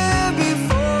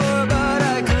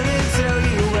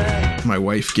 My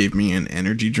wife gave me an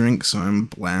energy drink, so I'm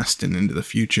blasting into the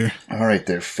future. All right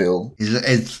there, Phil.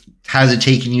 Has it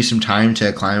taken you some time to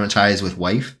acclimatize with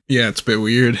wife? Yeah, it's a bit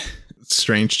weird. It's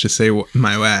strange to say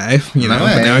my wife, you know,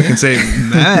 My but now I wife. can say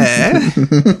my.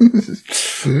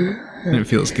 And it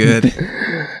feels good.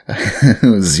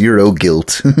 Zero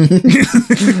guilt.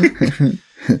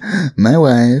 My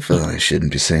wife. Oh, I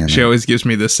shouldn't be saying She that. always gives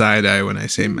me the side eye when I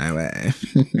say my wife.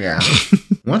 Yeah.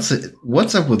 What's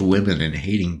up with women and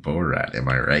hating Borat? Am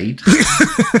I right?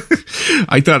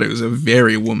 I thought it was a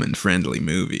very woman-friendly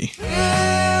movie.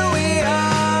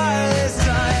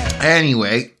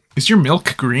 Anyway, Is your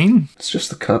milk green? It's just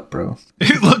the cup, bro.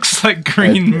 It looks like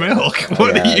green milk.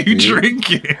 What Yeah, are you dude.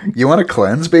 drinking? You want to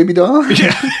cleanse, baby doll?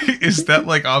 Yeah, is that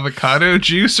like avocado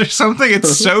juice or something?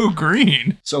 It's so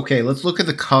green. so okay, let's look at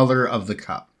the color of the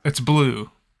cup. It's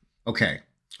blue. Okay,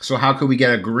 so how could we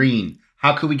get a green?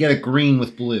 How could we get a green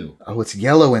with blue? Oh, it's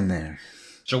yellow in there.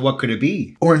 So what could it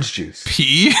be? Orange juice.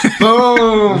 Pee?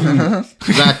 Boom!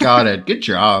 Zach got it. Good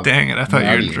job. Dang it, I thought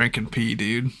Proud you of were drinking pee,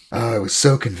 dude. Oh, I was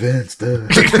so convinced. But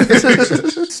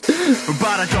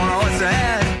I don't know what's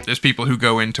ahead. There's people who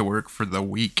go into work for the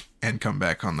week and come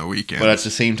back on the weekend. But at the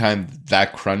same time,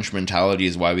 that crunch mentality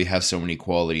is why we have so many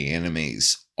quality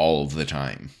animes all of the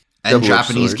time. And Double-edged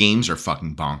Japanese sword. games are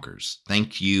fucking bonkers.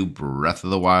 Thank you, Breath of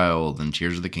the Wild and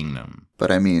Tears of the Kingdom.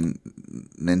 But I mean,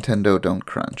 Nintendo don't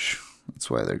crunch. That's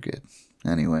why they're good.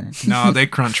 Anyway. No, they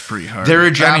crunch pretty hard. They're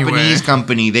a Japanese Anyway,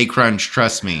 company. They crunch,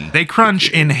 trust me. they crunch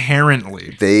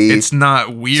inherently. They it's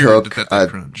not weird took that they a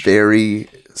crunch. very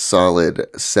solid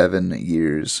 7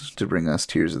 years to bring us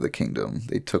Tears of the Kingdom.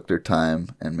 They took their time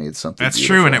and made something That's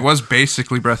beautiful. true, and it was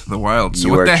basically Breath of the Wild. So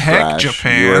You what are the heck, trash.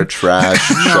 Japan? You are trash.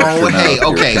 No, Shut your hey,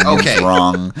 mouth. okay, Your opinion's okay.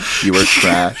 wrong. You are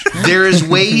trash. There is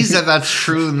ways that that's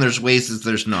true and there's ways that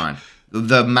there's not.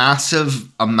 The massive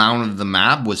amount of the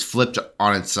map was flipped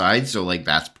on its side, so like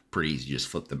that's pretty easy. Just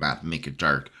flip the map and make it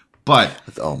dark. But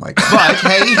Oh my god.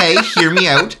 But hey, hear me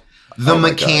out. The Oh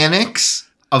my God. mechanics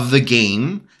of the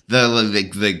game,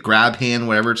 the grab hand,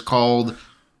 whatever it's called,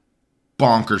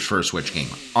 bonkers for a Switch game.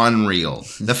 Unreal.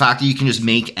 The fact that you can just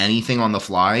make anything on the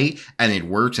fly and it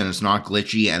works and it's not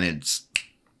glitchy and it's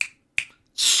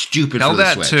stupid Tell for the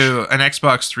that Switch. to an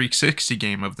Xbox 360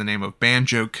 game of the name of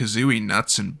Banjo-Kazooie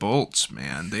Nuts and Bolts,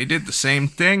 man. They did the same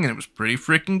thing, and it was pretty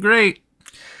freaking great.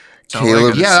 That's all I Caleb-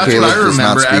 gotta Yeah, that's say. Caleb what I does not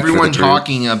remember. speak for Everyone the group.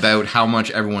 talking about how much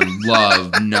everyone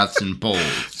loved Nuts and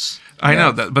Bolts. I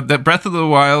know that, but that Breath of the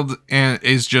Wild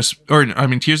is just,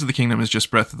 Tears of the Kingdom is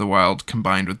just Breath of the Wild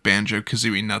combined with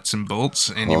Banjo-Kazooie Nuts and Bolts,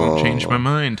 and you won't change my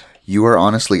mind. You are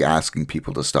honestly asking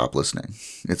people to stop listening.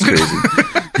 It's crazy.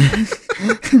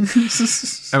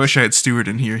 I wish I had Stuart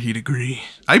in here; he'd agree.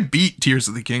 I beat Tears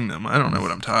of the Kingdom. I don't know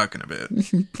what I'm talking about.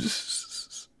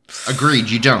 Agreed,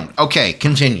 you don't. Okay,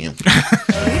 continue.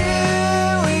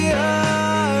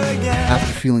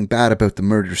 After feeling bad about the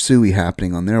murder suey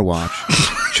happening on their watch,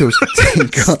 chose to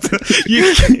take up.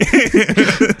 You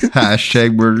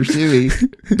Hashtag murder suey.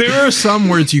 There are some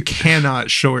words you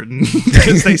cannot shorten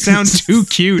because they sound too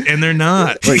cute and they're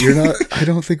not. But you're not. I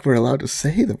don't think we're allowed to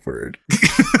say the word.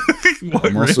 What,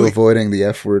 I'm also really? avoiding the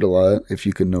F word a lot, if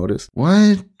you can notice.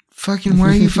 What? Fucking, why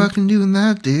are you fucking doing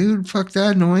that, dude? Fuck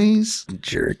that noise.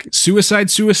 Jerk.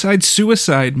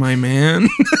 Suicide, my man.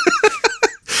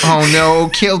 Oh no,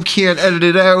 Caleb can't edit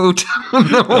it out. Oh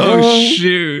no. Oh,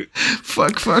 shoot.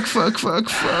 Fuck.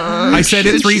 I said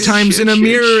it 3 times in a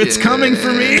mirror. It's coming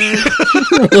for me.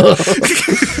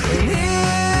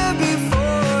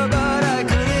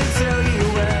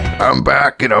 I'm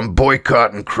back and I'm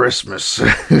boycotting Christmas.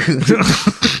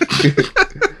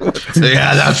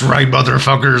 Yeah, that's right,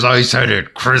 motherfuckers. I said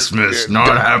it. Christmas,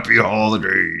 not happy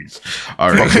holidays.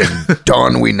 All right.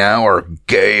 Don we now are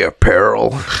gay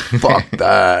apparel. Fuck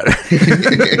that.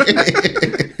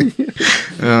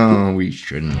 Oh, we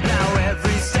shouldn't.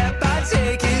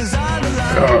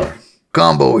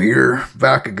 Combo here,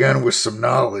 back again with some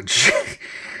knowledge.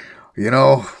 You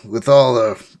know, with all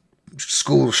the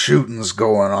school shootings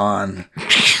going on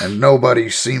and nobody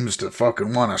seems to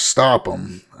fucking want to stop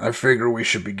them, I figure we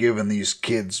should be giving these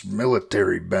kids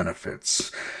military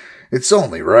benefits. It's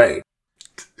only right.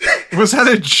 Was that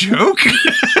a joke?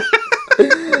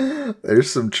 There's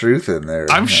some truth in there.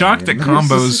 I'm shocked that that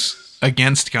Combo's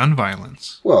against gun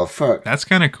violence. Well, fuck. That's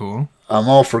kind of cool. I'm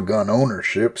all for gun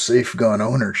ownership, safe gun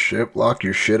ownership. Lock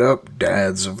your shit up,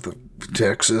 dads of the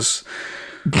Texas.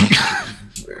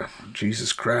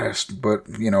 Jesus Christ. But,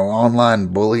 you know, online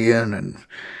bullying and,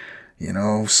 you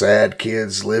know, sad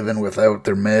kids living without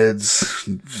their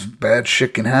meds, bad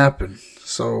shit can happen.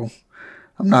 So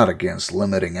I'm not against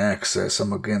limiting access.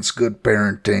 I'm against good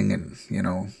parenting and, you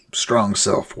know, strong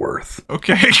self-worth.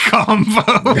 Okay, Combo.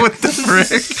 What the frick?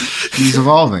 He's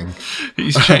evolving.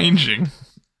 He's changing.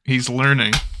 He's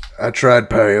learning. I tried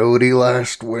peyote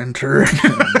last winter.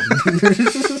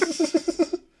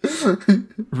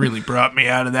 Really brought me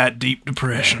out of that deep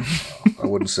depression. I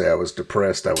wouldn't say I was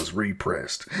depressed. I was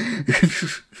repressed.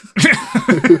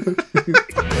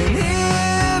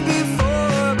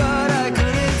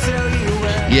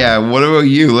 Yeah, what about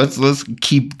you? Let's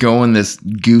keep going this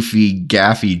goofy,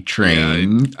 gaffy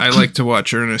train. Yeah, I like to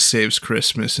watch Ernest Saves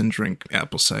Christmas and drink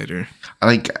apple cider.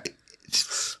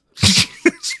 It's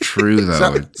true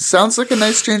though. Sounds like a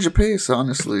nice change of pace,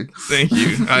 honestly. Thank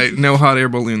you. No hot air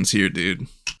balloons here, dude.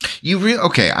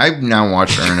 Okay, I've now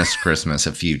watched Ernest Christmas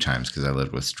a few times because I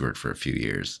lived with Stuart for a few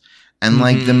years. And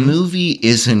like the movie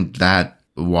isn't that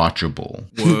watchable.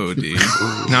 Whoa, dude.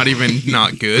 Not even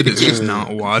not good. It's just not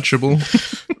watchable.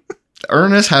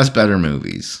 Ernest has better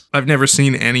movies. I've never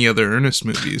seen any other Ernest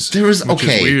movies. There's which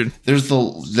is weird. There's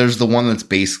the one that's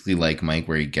basically like Mike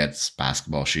where he gets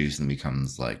basketball shoes and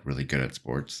becomes like really good at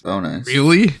sports. Oh, nice.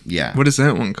 Really? Yeah. What is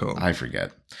that one called? I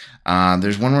forget.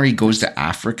 There's one where he goes to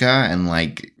Africa and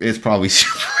like it's probably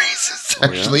super racist.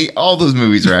 Actually, all those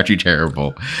movies are actually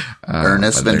terrible.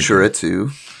 Ernest Ventura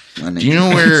too. Do you know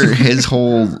where his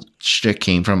whole shtick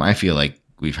came from? I feel like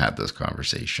we've had this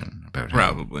conversation about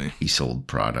Probably. how he sold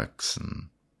products and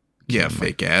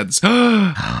fake ads.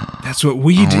 That's what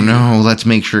we do. Oh no, let's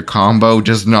make sure Combo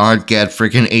does not get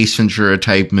freaking Ace Ventura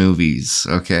type movies,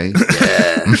 okay?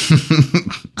 Yeah.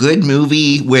 Good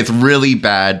movie with really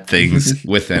bad things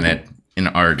within it in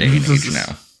our day and age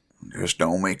now. Just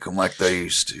don't make them like they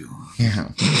used to. Yeah.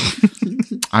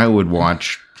 I would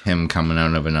watch him coming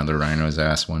out of another rhino's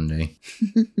ass one day.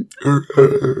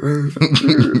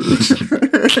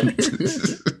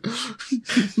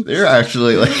 They're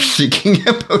actually like thinking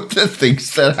about the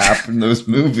things that happen in those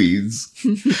movies.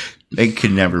 They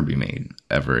could never be made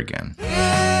ever again.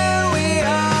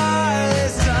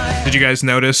 Did you guys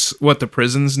notice what the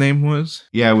prison's name was?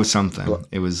 Yeah, it was something.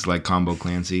 It was like Combo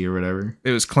Clancy or whatever.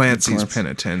 It was Clancy's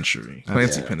Penitentiary.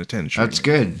 Clancy Penitentiary. That's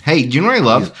good. Hey, do you know what I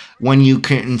love? When you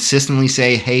consistently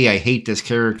say, hey, I hate this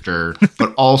character,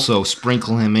 but also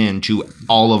sprinkle him into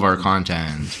all of our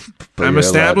content. I'm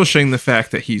establishing the fact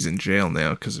that he's in jail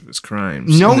now because of his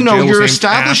crimes. No, And the jail you're was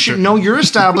establishing. after- No, you're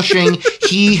establishing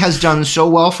he has done so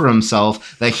well for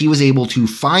himself that he was able to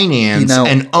finance now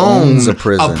and own owns a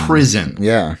prison.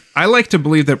 Yeah. I like to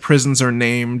believe that prisons are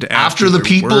named After the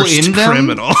people worst in them?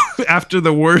 criminal. After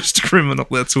the worst criminal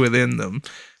that's within them.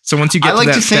 So once you get I like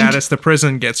to that to think- status, the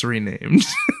prison gets renamed.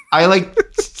 I like to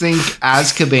think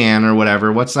Azkaban or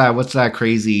whatever. What's that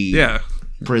crazy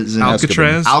prison?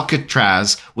 Alcatraz.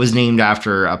 Alcatraz was named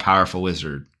after a powerful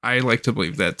wizard. I like to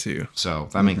believe that too. So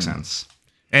that makes sense.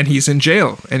 And he's in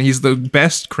jail, and he's the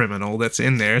best criminal that's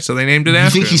in there, so they named it You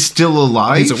after think him. he's still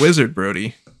alive? He's a wizard,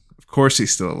 Brody. Of course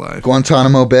he's still alive.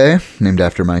 Guantanamo Bay, named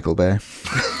after Michael Bay.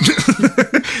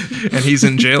 And he's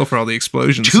in jail for all the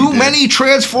explosions. Too many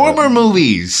Transformer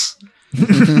movies. But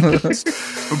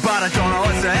I don't know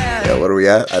what's ahead. Yeah, what are we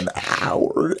at? An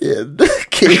hour in.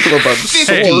 Caleb, I'm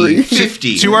sorry.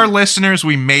 50. To our listeners,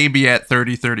 we may be at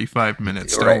 35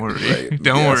 minutes. Don't Right, worry. right.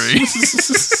 Don't worry.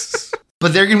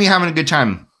 But they're going to be having a good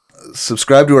time.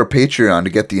 Subscribe to our Patreon to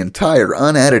get the entire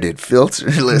unedited filter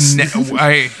list.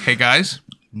 Hey guys,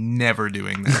 never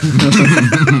doing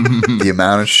that. The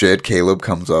amount of shit Caleb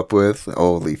comes up with.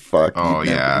 Holy fuck. Oh,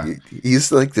 yeah.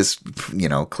 He's like this,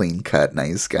 clean cut,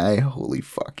 nice guy. Holy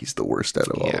fuck. He's the worst out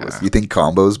of all of Yeah. us. You think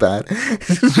combo's bad?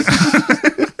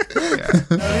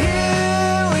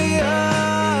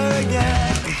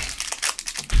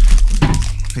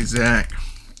 Hey Zach,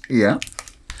 Yeah.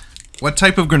 what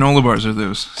type of granola bars are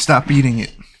those? Stop eating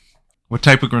it. What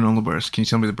type of granola bars? Can you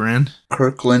tell me the brand?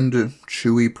 Kirkland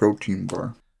Chewy Protein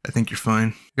Bar. I think you're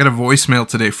fine. I got a voicemail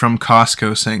today from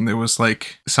Costco saying there was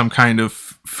like some kind of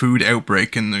food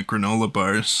outbreak in the granola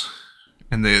bars,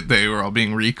 and they were all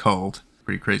being recalled.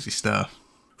 Pretty crazy stuff.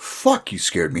 Fuck, you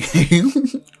scared me.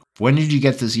 When did you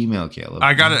get this email, Caleb?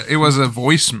 It was a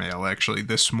voicemail actually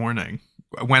this morning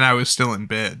when I was still in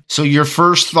bed. So your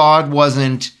first thought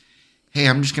wasn't, hey,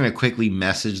 I'm just going to quickly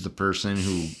message the person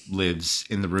who lives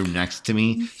in the room next to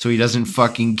me so he doesn't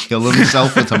fucking kill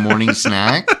himself with a morning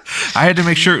snack? I had to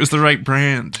make sure it was the right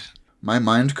brand. My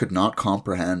mind could not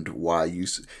comprehend why you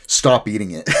stop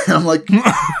eating it. I'm like,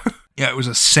 Yeah, it was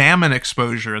a salmon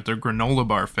exposure at their granola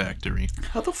bar factory.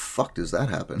 how the fuck does that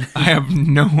happen? I have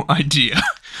no idea.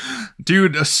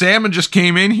 Dude, a salmon just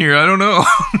came in here. I don't know.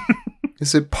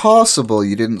 Is it possible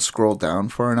you didn't scroll down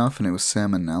far enough and it was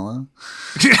salmonella?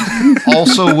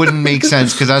 Also wouldn't make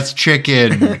sense because that's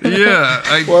chicken. Yeah.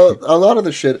 Well, a lot of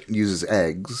the shit uses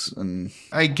eggs, and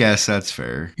I guess that's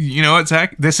fair. You know what,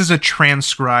 Zach? This is a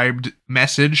transcribed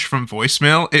message from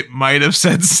voicemail. It might have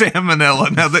said salmonella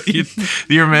now that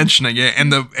you're mentioning it.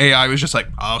 And the AI was just like,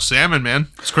 oh, salmon, man.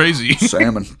 It's crazy.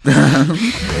 salmon.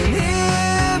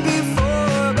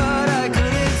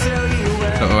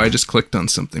 Oh, I just clicked on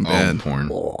something bad. Porn.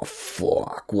 Oh,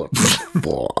 fuck. What the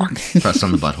fuck? Press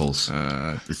on the buttholes.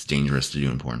 It's dangerous to do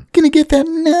in porn. Gonna get that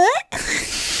nut?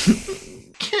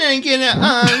 Can I get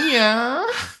it? Yeah.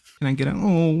 Can I get a,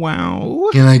 oh, wow.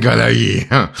 Can I get a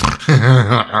yeah?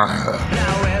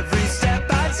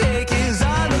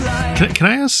 Can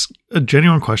I ask a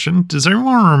genuine question? Does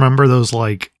everyone remember those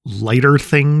like lighter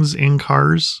things in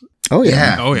cars? Oh,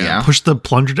 yeah. Oh, yeah. Push the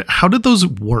plunger. How did those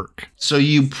work? So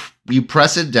you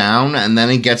press it down and then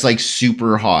it gets like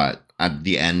super hot at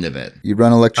the end of it. You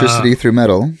run electricity through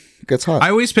metal, it gets hot. I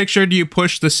always pictured you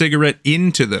push the cigarette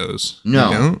into those. No.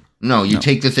 You don't? No, you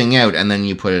take the thing out and then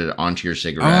you put it onto your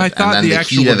cigarette. Oh, I thought and then the the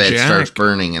heat actual of it jack. starts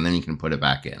burning and then you can put it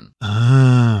back in.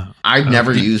 Ah. I've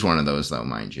never used one of those though,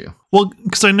 mind you. Well,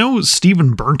 because I know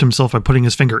Steven burnt himself by putting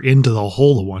his finger into the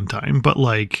hole at one time, but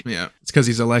like, Yeah. It's because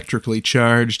he's electrically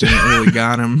charged and it really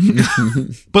got him.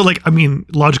 I mean,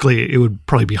 logically, it would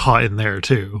probably be hot in there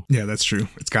too. Yeah, that's true.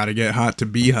 It's got to get hot to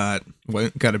be hot.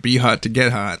 Got to be hot to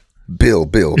get hot. Bill.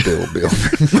 Bill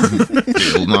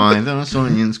Nye, those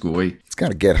onions, boy. It's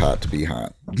gotta get hot to be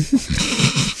hot. That's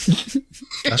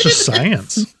just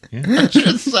science. Yeah. That's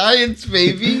just science,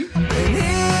 baby.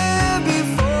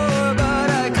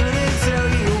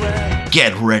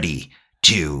 Get ready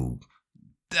to...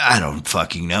 I don't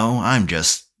fucking know. I'm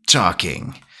just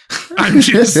talking. I'm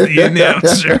just the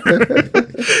announcer.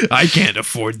 I can't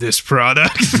afford this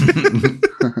product.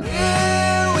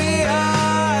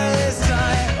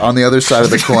 On the other side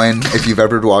of the coin, if you've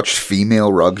ever watched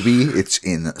female rugby, it's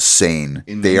insane.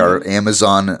 They are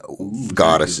Amazon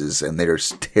goddesses, and they're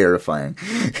terrifying.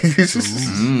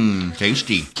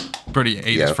 Tasty. Brody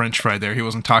ate his French fry there. He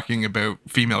wasn't talking about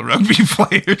female rugby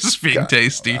players being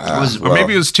tasty.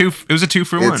 Maybe it was two. It was a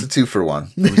 2-for-1. It's a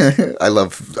 2-for-1. I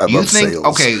love sales.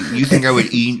 Okay, you think I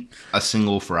would eat a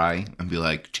single fry and be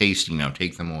like, tasty, now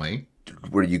take them away?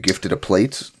 Were you gifted a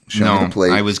plate? Show me the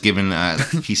plate. I was given a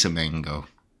piece of mango.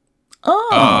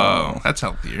 Oh, that's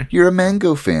healthier. You're a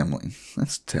mango family.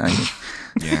 That's tiny.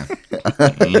 Yeah.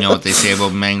 You know what they say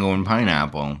about mango and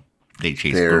pineapple? They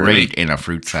taste great in a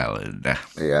fruit salad.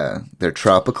 Yeah, they're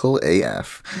tropical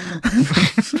AF.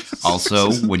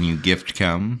 Also, when you gift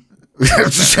come,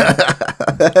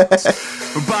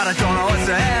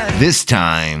 this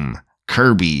time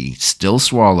Kirby still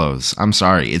swallows. I'm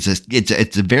sorry. It's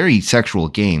a very sexual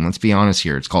game. Let's be honest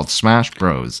here. It's called Smash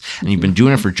Bros. And you've been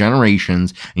doing it for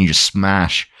generations, and you just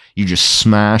smash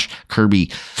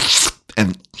Kirby,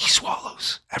 and he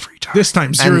swallows every time. This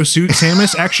time, Zero Suit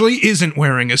Samus actually isn't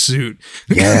wearing a suit.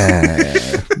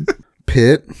 Yeah.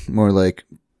 pit, more like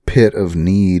pit of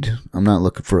need. I'm not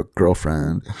looking for a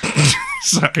girlfriend.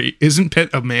 Sorry, isn't Pitt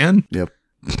a man? Yep.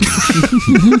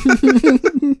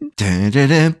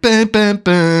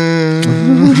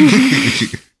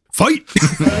 Fight!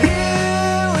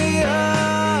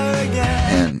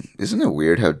 And isn't it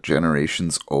weird how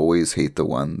generations always hate the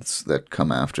ones that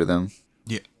come after them?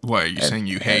 Yeah. Why are you saying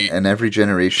you hate? And every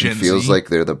generation Gen feels Z? like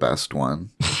they're the best one.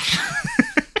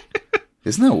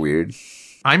 Isn't that weird?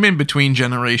 I'm in between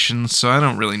generations, so I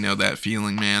don't really know that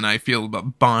feeling, man. I feel a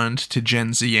bond to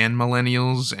Gen Z and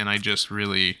millennials, and I just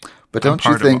really... But I'm don't you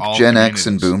part of think all Gen X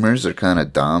and communities. Boomers are kind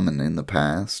of dumb and in the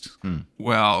past?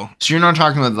 Well, So you're not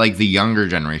talking about like the younger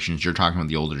generations. You're talking about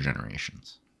the older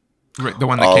generations. right, the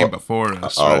one that All- came before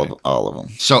us. right? All of them.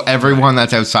 So everyone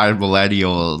that's outside of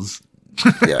millennials.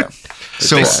 Yeah.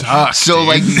 So They suck, so dude.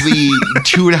 like the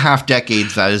 2.5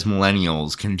 decades that is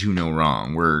millennials can do no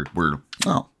wrong. We're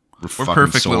Oh. We're fucking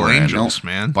perfect little soaring. angels,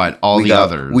 man. But all the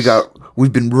others,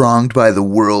 We've been wronged by the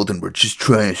world and we're just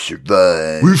trying to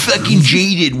survive. we're fucking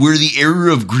jaded. We're the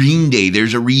era of Green Day.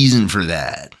 There's a reason for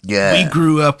that. Yeah. We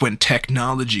grew up when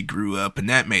technology grew up, and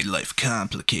that made life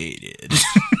complicated.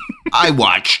 I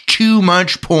watched too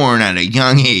much porn at a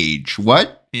young age.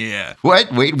 What? Yeah.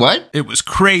 What? Wait, what? It was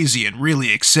crazy and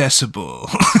really accessible.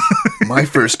 My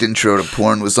first intro to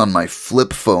porn was on my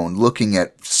flip phone looking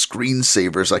at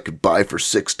screensavers I could buy for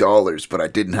 $6, but I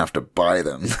didn't have to buy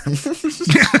them.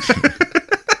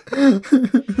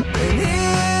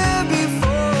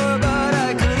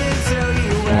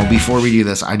 Well, before we do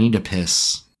this, I need to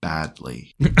piss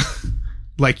badly.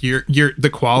 Like the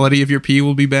quality of your pee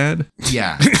will be bad.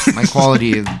 Yeah, my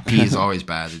quality of pee is always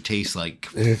bad. It tastes like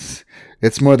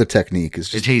It's more the technique. It's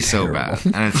it just tastes so terrible.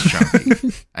 bad, and it's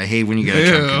chunky. I hate when you get a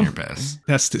chunk in your piss.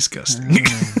 That's disgusting.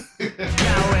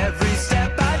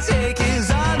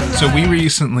 So we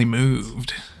recently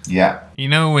moved. Yeah. You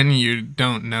know when you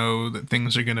don't know that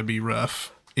things are going to be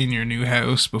rough in your new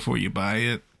house before you buy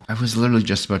it? I was literally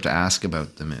just about to ask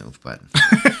about the move, but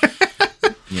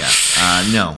yeah,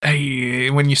 no.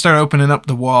 When you start opening up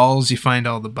the walls, you find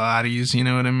all the bodies, you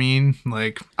know what I mean?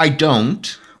 Like, I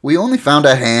don't. We only found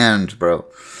a hand, bro.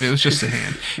 it was just a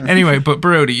hand. Anyway, but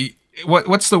Brody,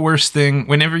 what's the worst thing,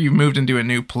 whenever you moved into a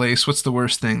new place, what's the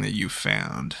worst thing that you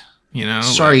found? You know?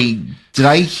 Sorry, did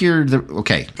I hear the...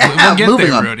 Okay. We'll get Moving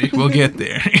there, on. Brody. We'll get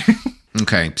there.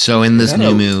 Okay, so in this Yeah,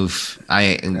 new no. move,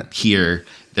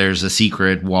 there's a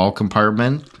secret wall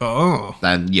compartment Oh.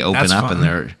 that you open That's up, fun.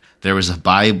 and there was a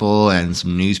Bible and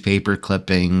some newspaper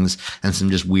clippings and some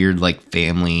just weird like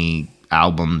family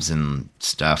albums and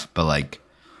stuff, but like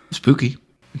spooky.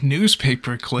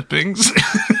 Newspaper clippings.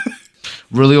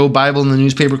 Really old Bible, and the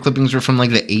newspaper clippings were from like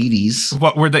the 80s.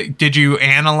 What were they? Did you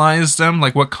analyze them?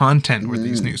 Like, what content were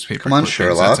these newspaper Come on, clippings?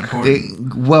 Sherlock. That's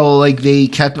important. They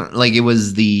kept like it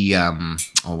was the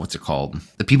what's it called?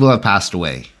 The people that passed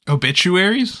away.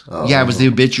 Obituaries? Yeah, it was the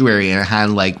obituary, and it had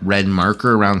like red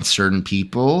marker around certain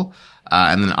people,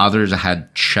 and then others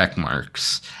had check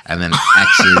marks, and then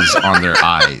X's on their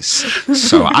eyes.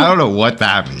 So I don't know what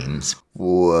that means.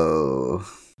 Whoa.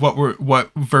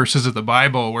 What verses of the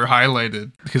Bible were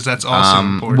highlighted? Because that's also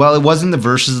important. Well, it wasn't the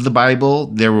verses of the Bible.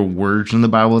 There were words in the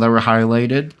Bible that were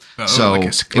highlighted. Oh, So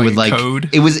like it would like code?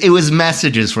 it was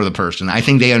messages for the person. I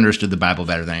think they understood the Bible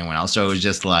better than anyone else. So it was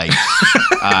just like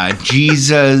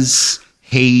Jesus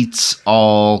hates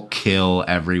all, kill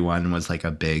everyone was like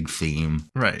a big theme.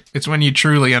 Right. It's when you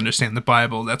truly understand the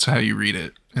Bible. That's how you read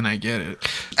it. And I get it.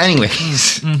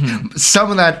 Anyways,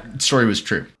 some of that story was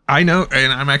true. I know.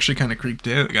 And I'm actually kind of creeped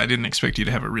out. I didn't expect you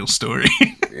to have a real story.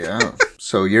 Yeah.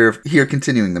 So you're here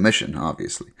continuing the mission,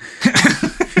 obviously.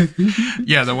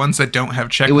 Yeah, the ones that don't have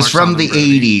check It was marks from on the them,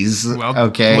 Brody. 80s. Well,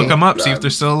 okay. look them up. See if they're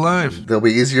still alive. They'll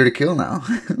be easier to kill now.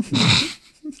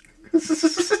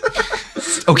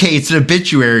 Okay, it's an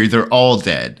obituary. They're all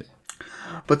dead.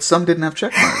 But some didn't have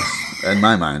check marks. In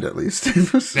my mind, at least.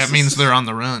 That means they're on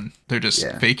the run. They're just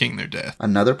Yeah. faking their death.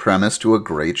 Another premise to a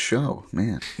great show.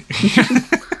 Man.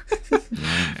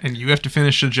 And you have to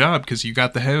finish the job because you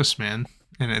got the house, man.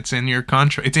 And it's in your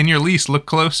contract. It's in your lease. Look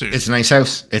closer. It's a nice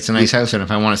house. It's a nice house, and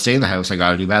if I want to stay in the house, I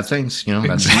got to do bad things. You know,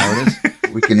 that's how it is.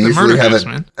 We can The easily murder have house,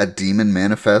 man. a demon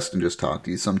manifest and just talk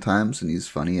to you sometimes, and he's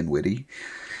funny and witty.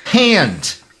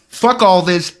 Hand. Fuck all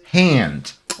this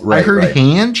hand. I Right, heard right.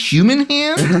 hand, human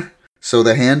hand. So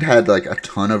the hand had like a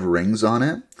ton of rings on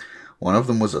it. One of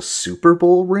them was a Super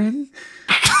Bowl ring.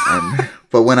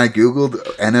 But when I Googled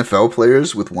NFL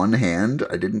players with one hand,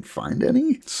 I didn't find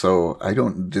any. So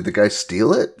did the guy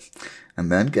steal it?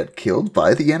 and then get killed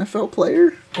by the NFL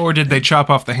player? Or did they chop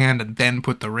off the hand and then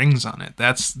put the rings on it?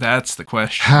 That's the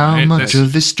question. How right? much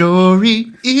of the story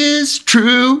is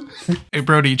true? Hey,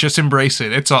 Brody, just embrace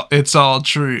it. It's all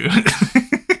true.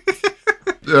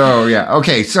 Oh, yeah.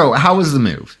 Okay, so how was the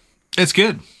move? It's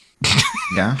good.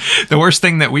 Yeah? The worst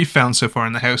thing that we've found so far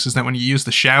in the house is that when you use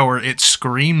the shower, it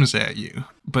screams at you.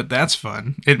 But that's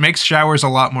fun. It makes showers a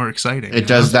lot more exciting. It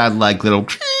does that like little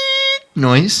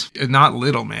noise. Not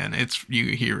little, man.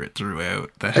 You hear it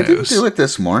throughout the house. I didn't do it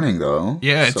this morning, though.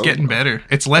 Yeah, it's So- getting better.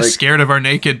 It's less like- scared of our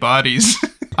naked bodies.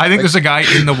 I think there's a guy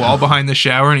in the wall behind the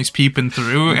shower and he's peeping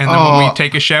through. And then when we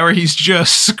take a shower, he's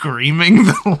just screaming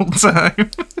the whole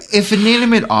time. If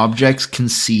inanimate objects can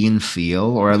see and feel,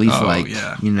 or at least I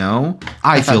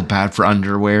feel bad for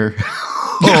underwear.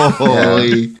 Yeah.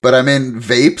 But I mean,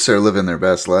 vapes are living their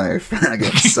best life. I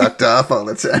get sucked off all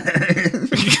the time.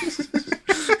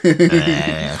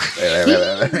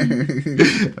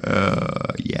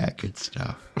 Yeah, good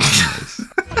stuff. Nice.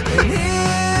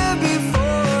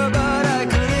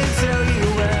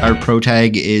 Our pro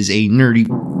tag is a nerdy.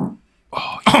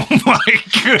 Oh my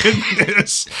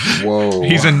goodness. Whoa.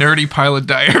 He's a nerdy pile of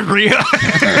diarrhea.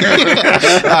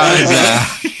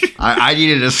 I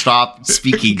needed to stop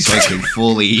speaking so I could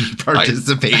fully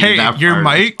participate in that your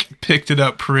part. mic picked it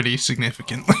up pretty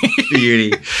significantly.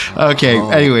 Beauty. Okay,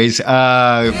 anyways.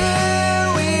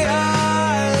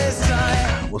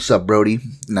 What's up, Brody?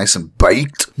 Nice and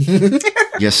baked.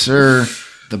 Yes, sir.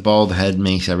 The bald head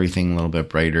makes everything a little bit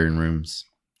brighter in rooms.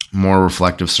 More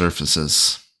reflective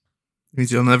surfaces. Means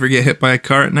you'll never get hit by a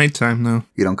car at nighttime, though.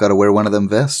 You don't got to wear one of them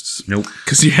vests. Nope.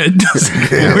 Because your head doesn't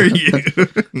cover you.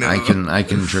 No. I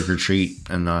can trick or treat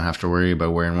and not have to worry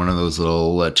about wearing one of those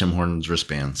little Tim Hortons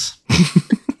wristbands.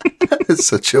 It's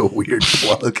such a weird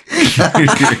plug.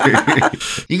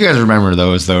 You guys remember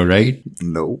those though, right?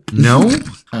 Nope. No?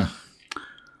 Huh.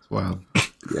 Wow.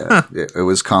 Yeah. It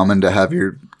was common to have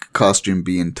your costume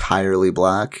be entirely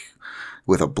black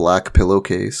with a black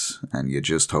pillowcase, and you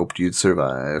just hoped you'd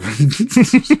survive.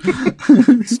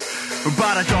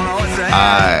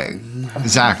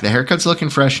 Zach, the haircut's looking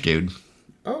fresh, dude.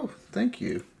 Oh, thank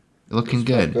you. Looking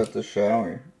good. Got the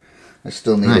shower. I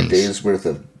still need Nice. a day's worth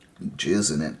of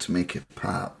jizz in it to make it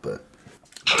pop, but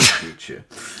I'll get you.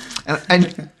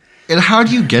 And how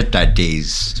do you get that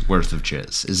day's worth of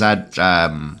jizz? Is that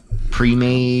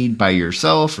pre-made by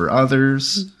yourself or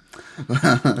others?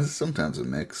 Sometimes a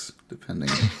mix, depending.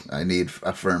 I need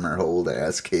a firmer hold. I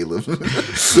ask Caleb.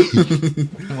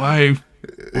 Why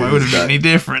would it be any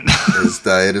different? His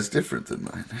diet is different than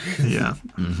mine. Yeah.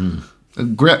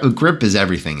 Grip is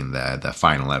everything in the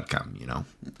final outcome, you know.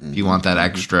 If you want that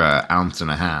extra ounce and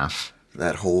a half.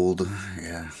 That hold,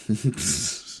 yeah.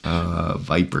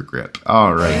 Viper grip.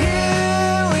 All right.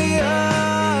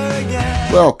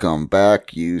 Welcome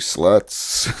back, you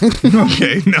sluts.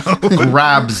 Okay, no.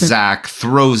 Grabs Zach,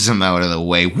 throws him out of the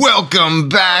way. Welcome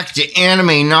back to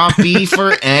AnimeNotBe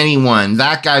for anyone.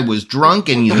 That guy was drunk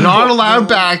and he's not allowed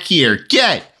back here.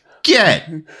 Get.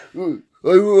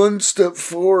 I won step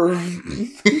 4.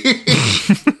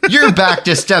 You're back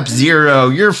to step 0.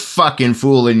 You're fucking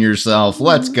fooling yourself.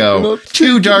 Let's go.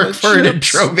 Too dark for an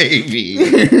intro,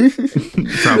 baby.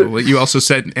 Probably. You also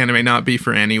said AnimeNotBe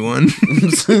for anyone.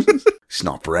 It's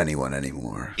not for anyone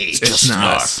anymore. It's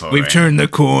not for We've turned the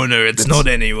corner. It's not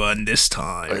anyone this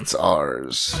time. It's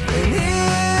ours.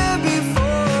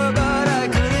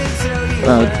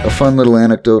 A fun little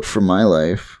anecdote from my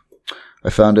life. I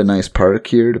found a nice park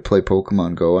here to play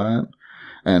Pokemon Go at,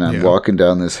 and I'm walking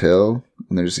down this hill,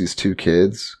 and there's these 2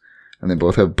 kids, and they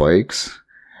both have bikes,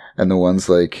 and the one's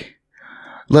like,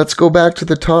 "Let's go back to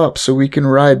the top so we can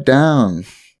ride down,"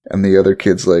 and the other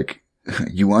kid's like,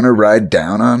 "You want to ride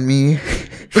down on me?" And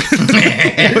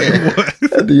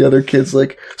the other kid's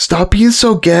like, "Stop being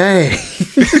so gay."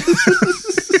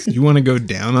 You want to go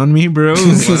down on me, bro?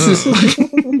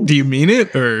 Wow. Do you mean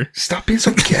it, or Stop being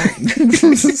so gay.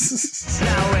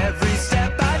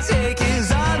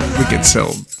 we could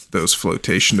sell those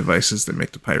flotation devices that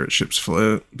make the pirate ships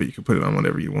float, but you can put it on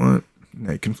whatever you want.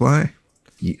 Now you can fly.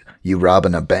 You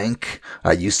robbing a bank?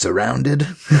 Are you surrounded?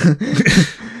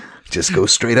 Just go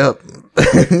straight up.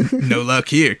 No luck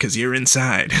here, because you're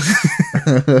inside.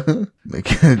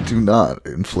 Do not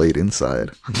inflate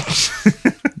inside.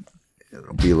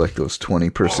 It'll be like those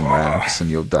 20-person rafts and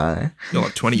you'll die. You'll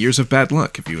have 20 years of bad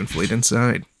luck if you inflate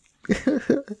inside.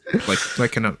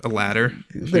 like a ladder.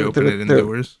 If you open it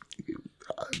indoors.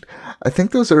 I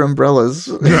think those are umbrellas.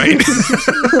 Right.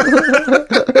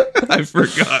 I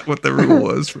forgot what the rule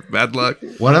was for bad luck.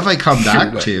 What have I come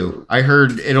back to? I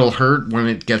heard it'll hurt when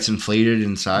it gets inflated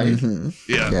inside. Mm-hmm.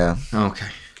 Yeah. Yeah. Okay.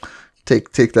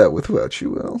 Take that with what you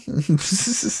will.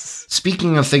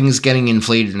 Speaking of things getting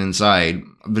inflated inside,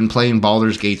 I've been playing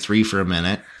Baldur's Gate 3 for a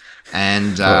minute,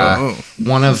 and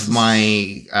one of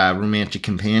my romantic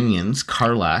companions,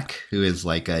 Karlak, who is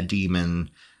like a demon,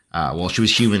 she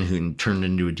was human who turned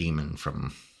into a demon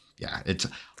from, it's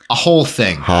a whole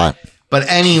thing. Hot. But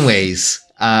anyways,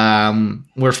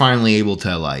 we're finally able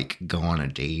to like go on a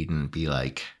date and be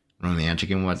like romantic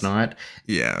and whatnot.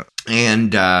 Yeah.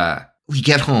 And we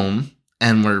get home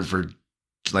and we're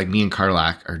like, me and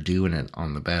Karlak are doing it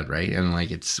on the bed, right? And like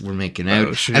we're making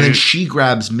out. And then she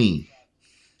grabs me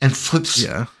and flips.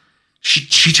 Yeah.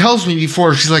 She tells me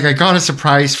before, she's like, I got a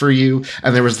surprise for you.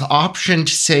 And there was the option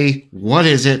to say, what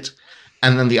is it?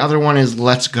 And then the other one is,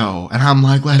 let's go. And I'm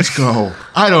like, let's go.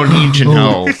 I don't need to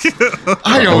know.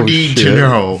 I don't need to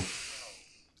know.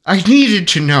 I needed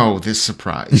to know this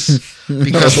surprise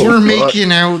because we're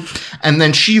making out, and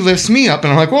then she lifts me up,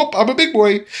 and I'm like, well, I'm a big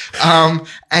boy.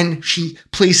 And she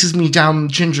places me down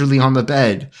gingerly on the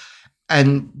bed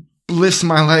and lifts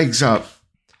my legs up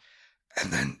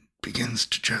and then begins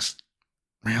to just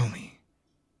rail me.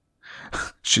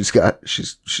 She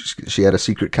had a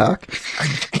secret cock?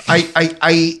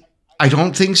 I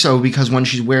don't think so, because when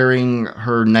she's wearing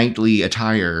her nightly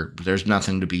attire, there's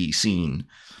nothing to be seen.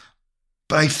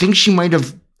 But I think she might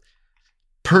have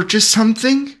purchased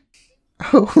something.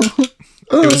 It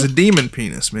was a demon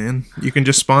penis, man. You can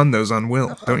just spawn those on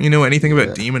will. Don't you know anything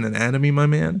about demon anatomy, my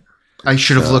man? I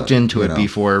should have looked into it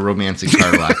before romancing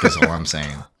Karlak, is all I'm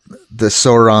saying. The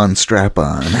Sauron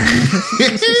strap-on.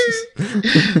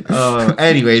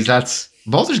 Anyways, that's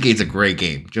Baldur's Gate's a great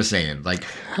game. Just saying. Like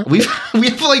we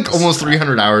have like almost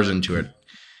 300 hours into it.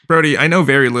 Brody, I know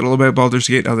very little about Baldur's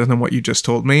Gate other than what you just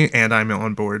told me, and I'm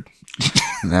on board.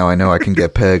 Now I know I can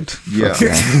get pegged. Yeah.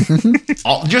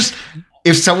 Just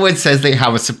if someone says they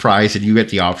have a surprise and you get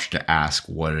the option to ask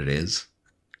what it is,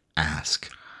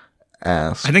 ask.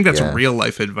 I think that's real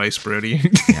life advice, Brody.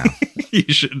 Yeah.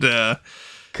 You should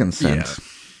consent.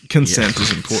 Yeah. Consent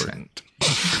is important.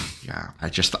 Yeah.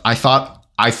 I thought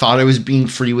I was being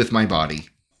free with my body.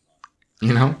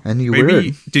 You know? And you Maybe,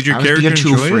 were. Did your character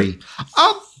enjoy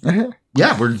it?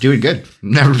 Yeah, we're doing good.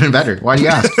 Never been better. Why do you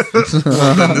ask?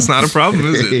 Well, then it's not a problem,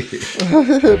 is it?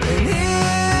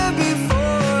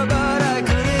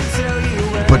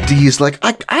 But Dee's like,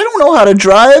 I don't know how to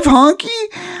drive, honky.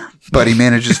 But he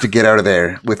manages to get out of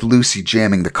there with Lucy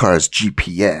jamming the car's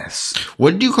GPS.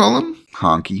 What did you call him?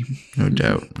 Honky. No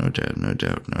doubt.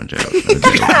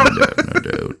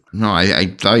 No, I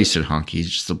thought you said honky. He's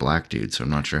just a black dude, so I'm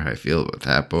not sure how I feel about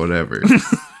that, but whatever.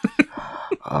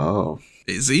 Oh.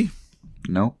 Is he?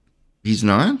 No. He's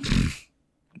not?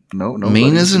 No.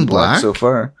 Maine isn't black so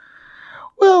far.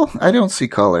 Well, I don't see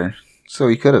color, so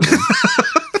he could have been.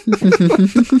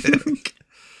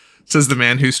 Says the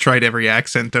man who's tried every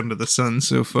accent under the sun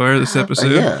so far this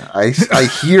episode. Yeah, I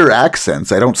hear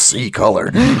accents. I don't see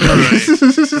color. Right.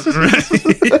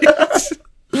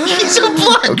 He's a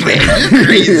black man. You're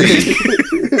crazy.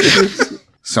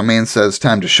 So man says,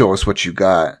 time to show us what you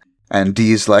got. And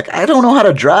Dee's like, I don't know how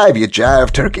to drive, you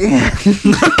jive turkey.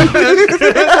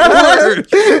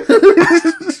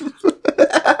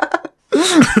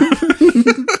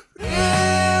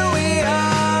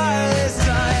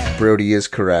 Brody is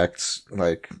correct.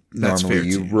 Like, That's normally fair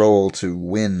you too. roll to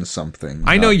win something.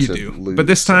 I know not you to do, lose but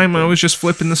this time something. I was just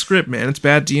flipping the script, man. It's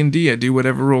bad D&D. I do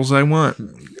whatever rolls I want.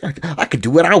 I could do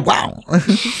what I want.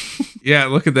 Yeah,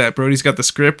 look at that. Brody's got the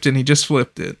script and he just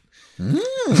flipped it.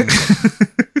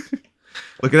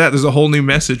 Look at that. There's a whole new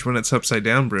message when it's upside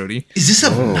down, Brody. Is this a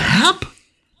map?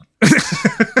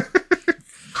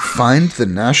 Find the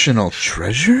national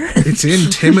treasure? It's in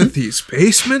Timothy's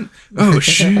basement? Oh,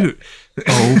 shoot.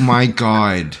 Oh my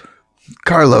god.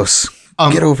 Carlos,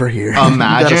 get over here.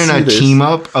 Imagine a team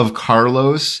up of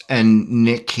Carlos and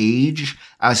Nick Cage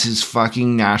as his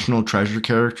fucking National Treasure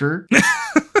character.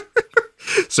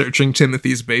 Searching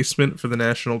Timothy's basement for the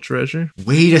national treasure.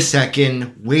 Wait a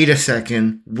second. Wait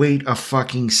a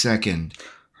fucking second.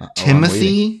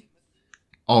 Timothy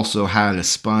also had a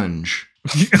sponge.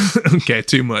 Okay,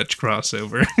 too much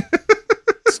crossover.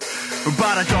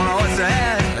 But I don't know what's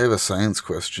ahead. I have a science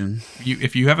question.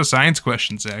 If you have a science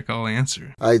question, Zach, I'll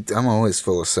answer. I'm always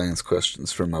full of science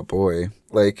questions for my boy.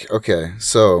 Like, okay,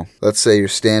 so let's say you're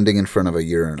standing in front of a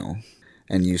urinal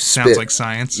and you spit. Sounds like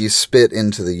science. You spit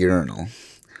into the urinal,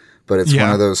 but it's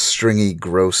one of those stringy,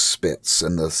 gross spits,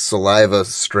 and the saliva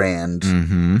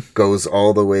strand goes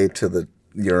all the way to the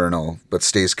urinal, but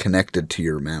stays connected to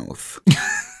your mouth.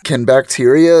 Can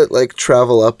bacteria like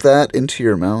travel up that into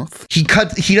your mouth? He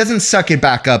doesn't suck it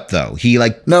back up though. He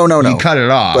like No. You cut it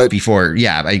off But- before.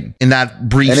 Yeah, in that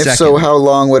brief And if second. so, how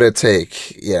long would it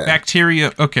take? Yeah.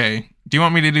 Bacteria. Okay. Do you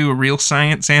want me to do a real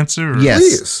science answer? Or Yes.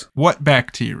 Please. What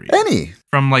bacteria? Any.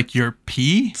 From like your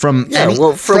pee? From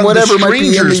from whatever might be in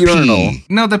the stranger's urinal. pee.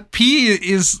 No, the pee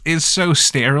is so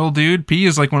sterile, dude. Pee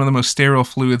is like one of the most sterile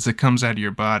fluids that comes out of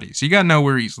your body. So you got no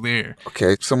worries there.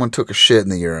 Okay, someone took a shit in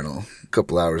the urinal a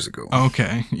couple hours ago.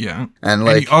 Okay, yeah. And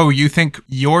like, you think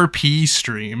your pee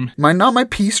stream? not my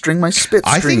pee string, my spit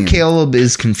I stream. think Caleb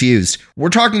is confused. We're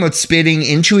talking about spitting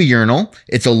into a urinal.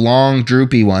 It's a long,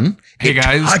 droopy one. Hey It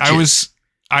guys, touches.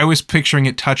 I was picturing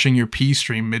it touching your pee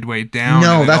stream midway down.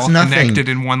 No, and it that's all nothing. Connected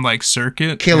in one like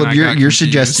circuit. Caleb, and I got you're confused.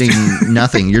 suggesting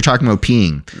nothing. You're talking about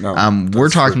peeing. No, We're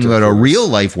that's talking about a ridiculous. real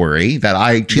life worry that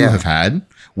I too Yeah. have had,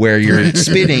 where you're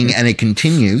spitting and it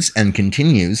continues and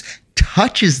continues,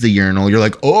 touches the urinal. You're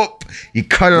like, oh, you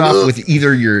cut it off with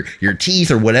either your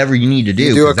teeth or whatever you need to do.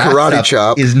 You do a 'cause that karate stuff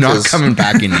chop, is not 'cause- coming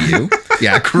back into you.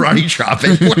 Yeah, karate chop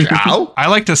it. How? I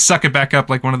like to suck it back up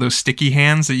like one of those sticky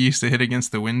hands that you used to hit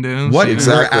against the windows. What you know?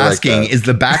 Exactly we're like asking that. is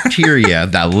the bacteria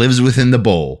that lives within the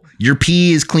bowl. Your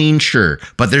pee is clean, sure,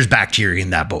 but there's bacteria in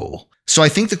that bowl. So I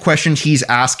think the question he's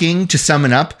asking, to sum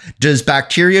it up, does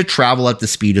bacteria travel at the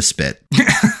speed of spit?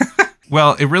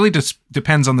 Well, it really just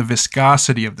depends on the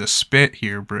viscosity of the spit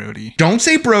here, Brody. Don't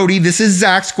say Brody. This is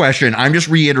Zach's question. I'm just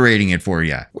reiterating it for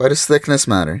you. Why does thickness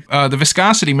matter? The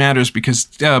viscosity matters because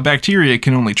bacteria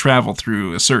can only travel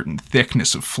through a certain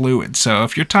thickness of fluid. So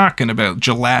if you're talking about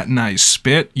gelatinized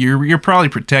spit, you're probably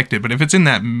protected. But if it's in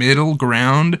that middle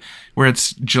ground where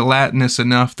it's gelatinous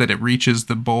enough that it reaches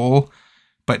the bowl,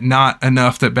 but not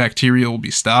enough that bacteria will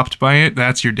be stopped by it,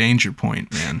 that's your danger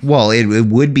point, man. Well, it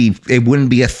wouldn't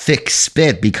be a thick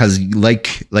spit because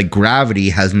like gravity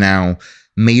has now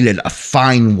made it a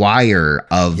fine wire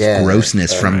of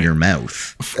grossness from your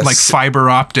mouth. Like fiber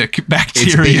optic It's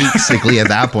bacteria. basically at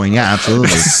that point, yeah,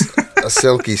 absolutely. A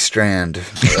silky strand.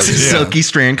 It's a silky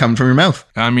strand coming from your mouth.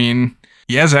 I mean,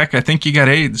 yeah, Zach, I think you got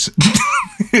AIDS.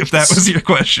 If that was your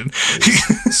question.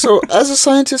 So, as a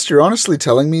scientist, you're honestly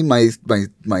telling me my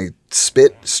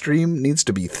spit stream needs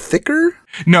to be thicker?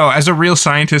 No, as a real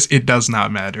scientist, it does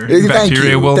not matter. Thank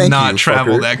Bacteria you. will Thank not you,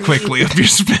 travel fucker. that quickly up your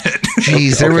spit.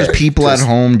 Jeez, there was Okay, people at just-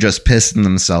 home just pissing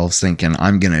themselves thinking,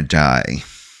 I'm going to die.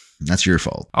 That's your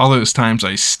fault. All those times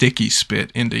I sticky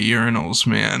spit into urinals,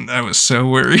 man, I was so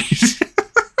worried.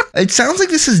 It sounds like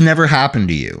this has never happened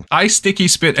to you. I sticky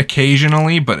spit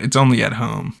occasionally, but it's only at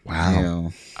home. Wow. Yeah.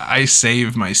 I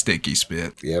save my sticky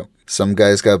spit. Yep. Some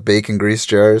guys got bacon grease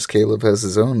jars. Caleb has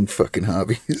his own fucking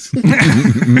hobbies.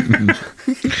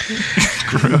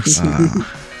 Gross.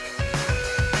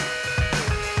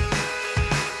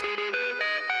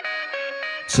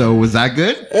 So was that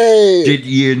good? Hey! Did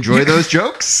you enjoy those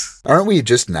jokes? Aren't we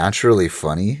just naturally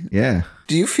funny? Yeah.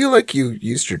 Do you feel like you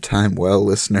used your time well,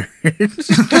 listener?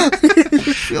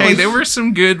 Hey, there were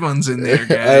some good ones in there, Let's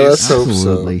guys. hope so.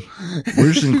 Absolutely.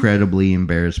 We're just incredibly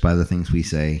embarrassed by the things we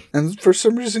say. And for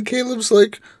some reason, Caleb's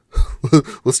like,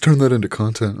 let's turn that into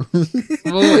content.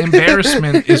 Well,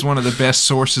 embarrassment is one of the best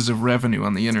sources of revenue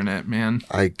on the internet, man.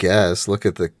 I guess. Look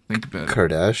at the Think about it.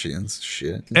 Kardashians.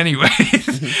 Shit. Anyway,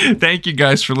 thank you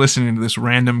guys for listening to this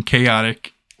random,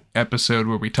 chaotic episode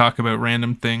where we talk about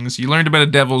random things. You learned about a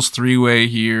devil's three-way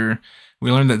here. We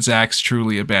learned that Zach's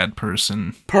truly a bad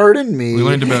person. Pardon me. We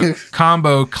learned about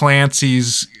Combo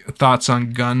Clancy's thoughts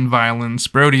on gun violence,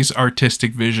 Brody's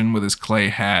artistic vision with his clay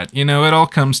hat. You know, it all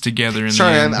comes together in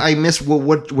Sorry, the end. I missed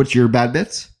what's your bad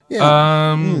bits?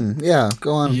 Yeah. Um, Yeah,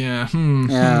 go on. yeah,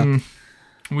 Yeah.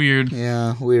 Weird.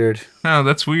 Yeah, weird. Oh,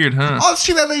 that's weird, huh? Oh, it's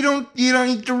too bad you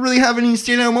don't really have any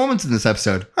standout moments in this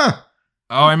episode. Huh.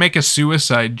 Oh, I make a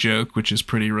suicide joke, which is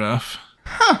pretty rough.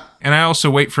 Huh. And I also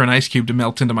wait for an ice cube to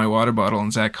melt into my water bottle,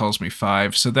 and Zach calls me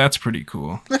 5, so that's pretty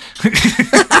cool.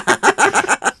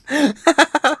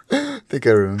 I think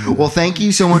I remember. Well, thank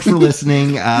you so much for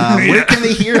listening. Where can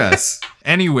they hear us?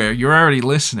 Anywhere, you're already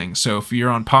listening. So if you're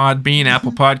on Podbean,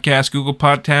 Apple Podcasts, Google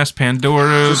Podcasts,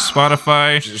 Pandora,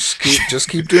 Spotify, Just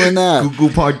keep doing that. Google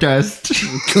Podcast.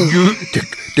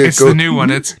 it's the new one.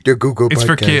 It's Google it's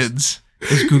for Podcast. kids.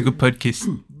 It's Google Podcast.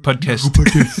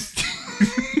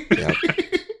 Yep.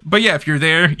 But yeah, if you're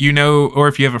there, you know, or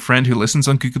if you have a friend who listens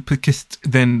on Google Podcast,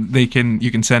 then you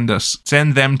can send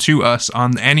them to us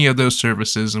on any of those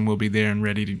services, and we'll be there and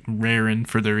ready to raring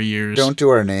for their ears. Don't do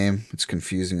our name. It's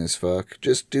confusing as fuck.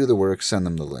 Just do the work. Send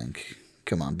them the link.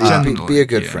 Come on. Be Send them the a link,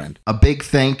 good yeah. friend. A big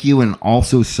thank you and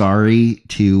also sorry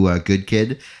to Good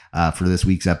Kid. for this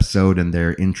week's episode and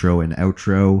their intro and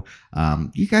outro.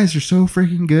 You guys are so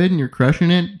freaking good and you're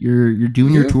crushing it. You're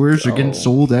doing your tours. You're getting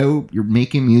sold out. You're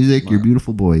making music. You're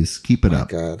beautiful boys. Keep it up.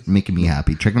 God. Making me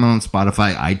happy. Check them out on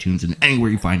Spotify, iTunes, and anywhere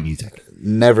you find music.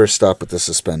 Never stop with the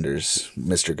suspenders,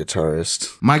 Mr.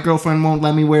 Guitarist. My girlfriend won't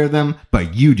let me wear them,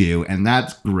 but you do, and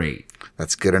that's great.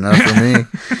 That's good enough for me.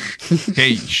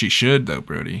 Hey, she should though,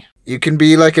 Brody. You can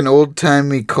be like an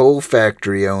old-timey coal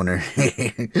factory owner.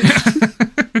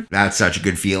 That's such a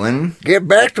good feeling. Get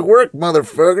back to work,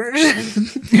 motherfuckers.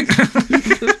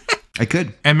 I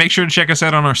could. And make sure to check us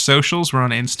out on our socials. We're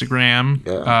on Instagram,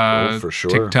 for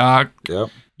sure. TikTok, Yep.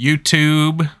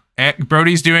 YouTube.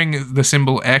 Brody's doing the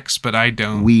symbol X, but I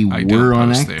don't. I don't We're on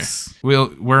post X. there.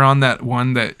 We're on that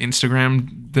one that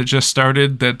Instagram that just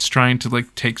started that's trying to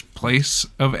like take place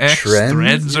of X,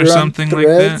 Threads or You're on something like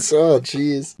Threads? that. Oh,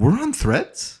 jeez. We're on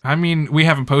Threads? I mean, we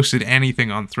haven't posted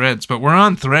anything on Threads, but we're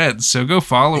on Threads, so go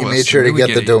follow us. You made sure to Really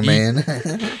get the domain.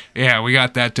 Yeah, we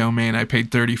got that domain. I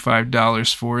paid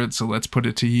 $35 for it, so let's put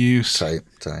it to use. Tight.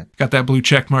 Got that blue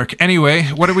check mark. Anyway,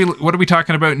 what are we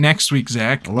talking about next week,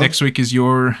 Zach? Next week is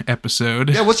your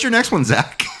episode. Yeah, what's your next one,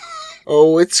 Zach?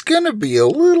 Oh, it's gonna be a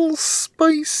little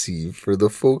spicy for the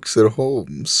folks at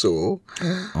home, so...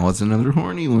 Oh, it's another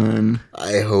horny one.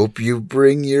 I hope you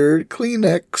bring your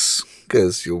Kleenex,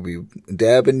 because you'll be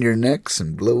dabbing your necks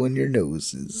and blowing your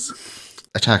noses.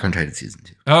 Attack on Titan Season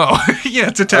 2. Oh, yeah,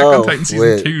 it's Attack on Titan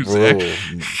Season 2, Zach.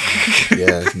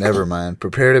 Yeah, never mind.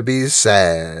 Prepare to be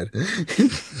sad.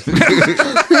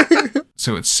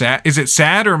 So it's sad. Is it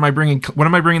sad, or what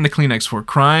am I bringing the Kleenex for?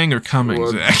 Crying or coming,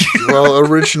 Zach? Well,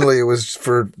 originally it was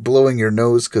for blowing your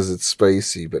nose because it's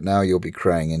spicy, but now you'll be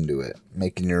crying into it,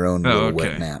 making your own little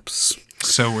wet naps.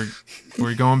 So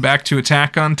we're going back to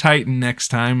Attack on Titan next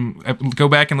time. Go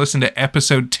back and listen to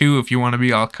episode 2 if you want to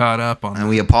be all caught up on. And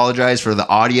we apologize for the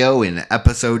audio in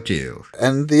episode 2.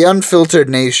 And the unfiltered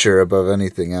nature above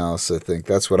anything else, I think.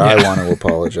 That's what I want to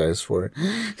apologize for.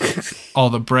 All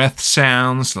the breath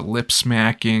sounds, the lip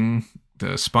smacking,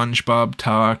 the SpongeBob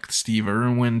talk, the Steve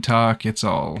Irwin talk. It's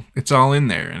all in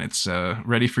there, and it's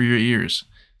ready for your ears.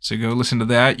 So go listen to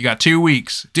that. You got 2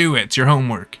 weeks. Do it. It's your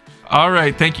homework. All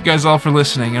right, thank you guys all for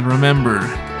listening, and remember,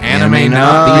 anime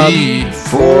not be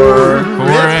for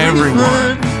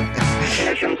everyone.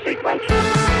 Mission sequence.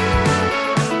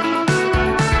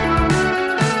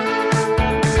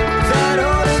 That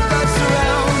orbit that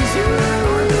surrounds you.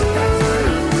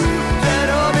 That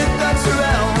orbit that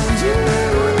surrounds you.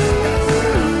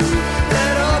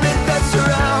 That orbit that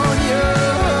surrounds you.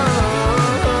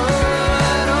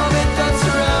 That orbit that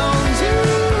surrounds you.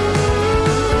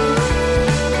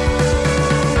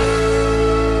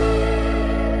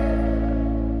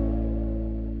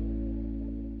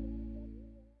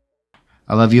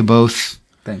 I love you both.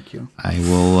 Thank you. I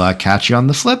will catch you on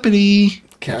the flippity.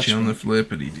 Catch you on the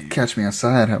flippity, dude. Catch me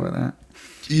outside. How about that?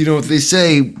 You know what they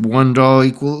say, $1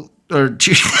 equal or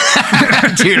 $2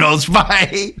 $2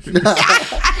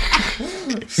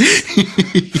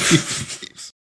 buy.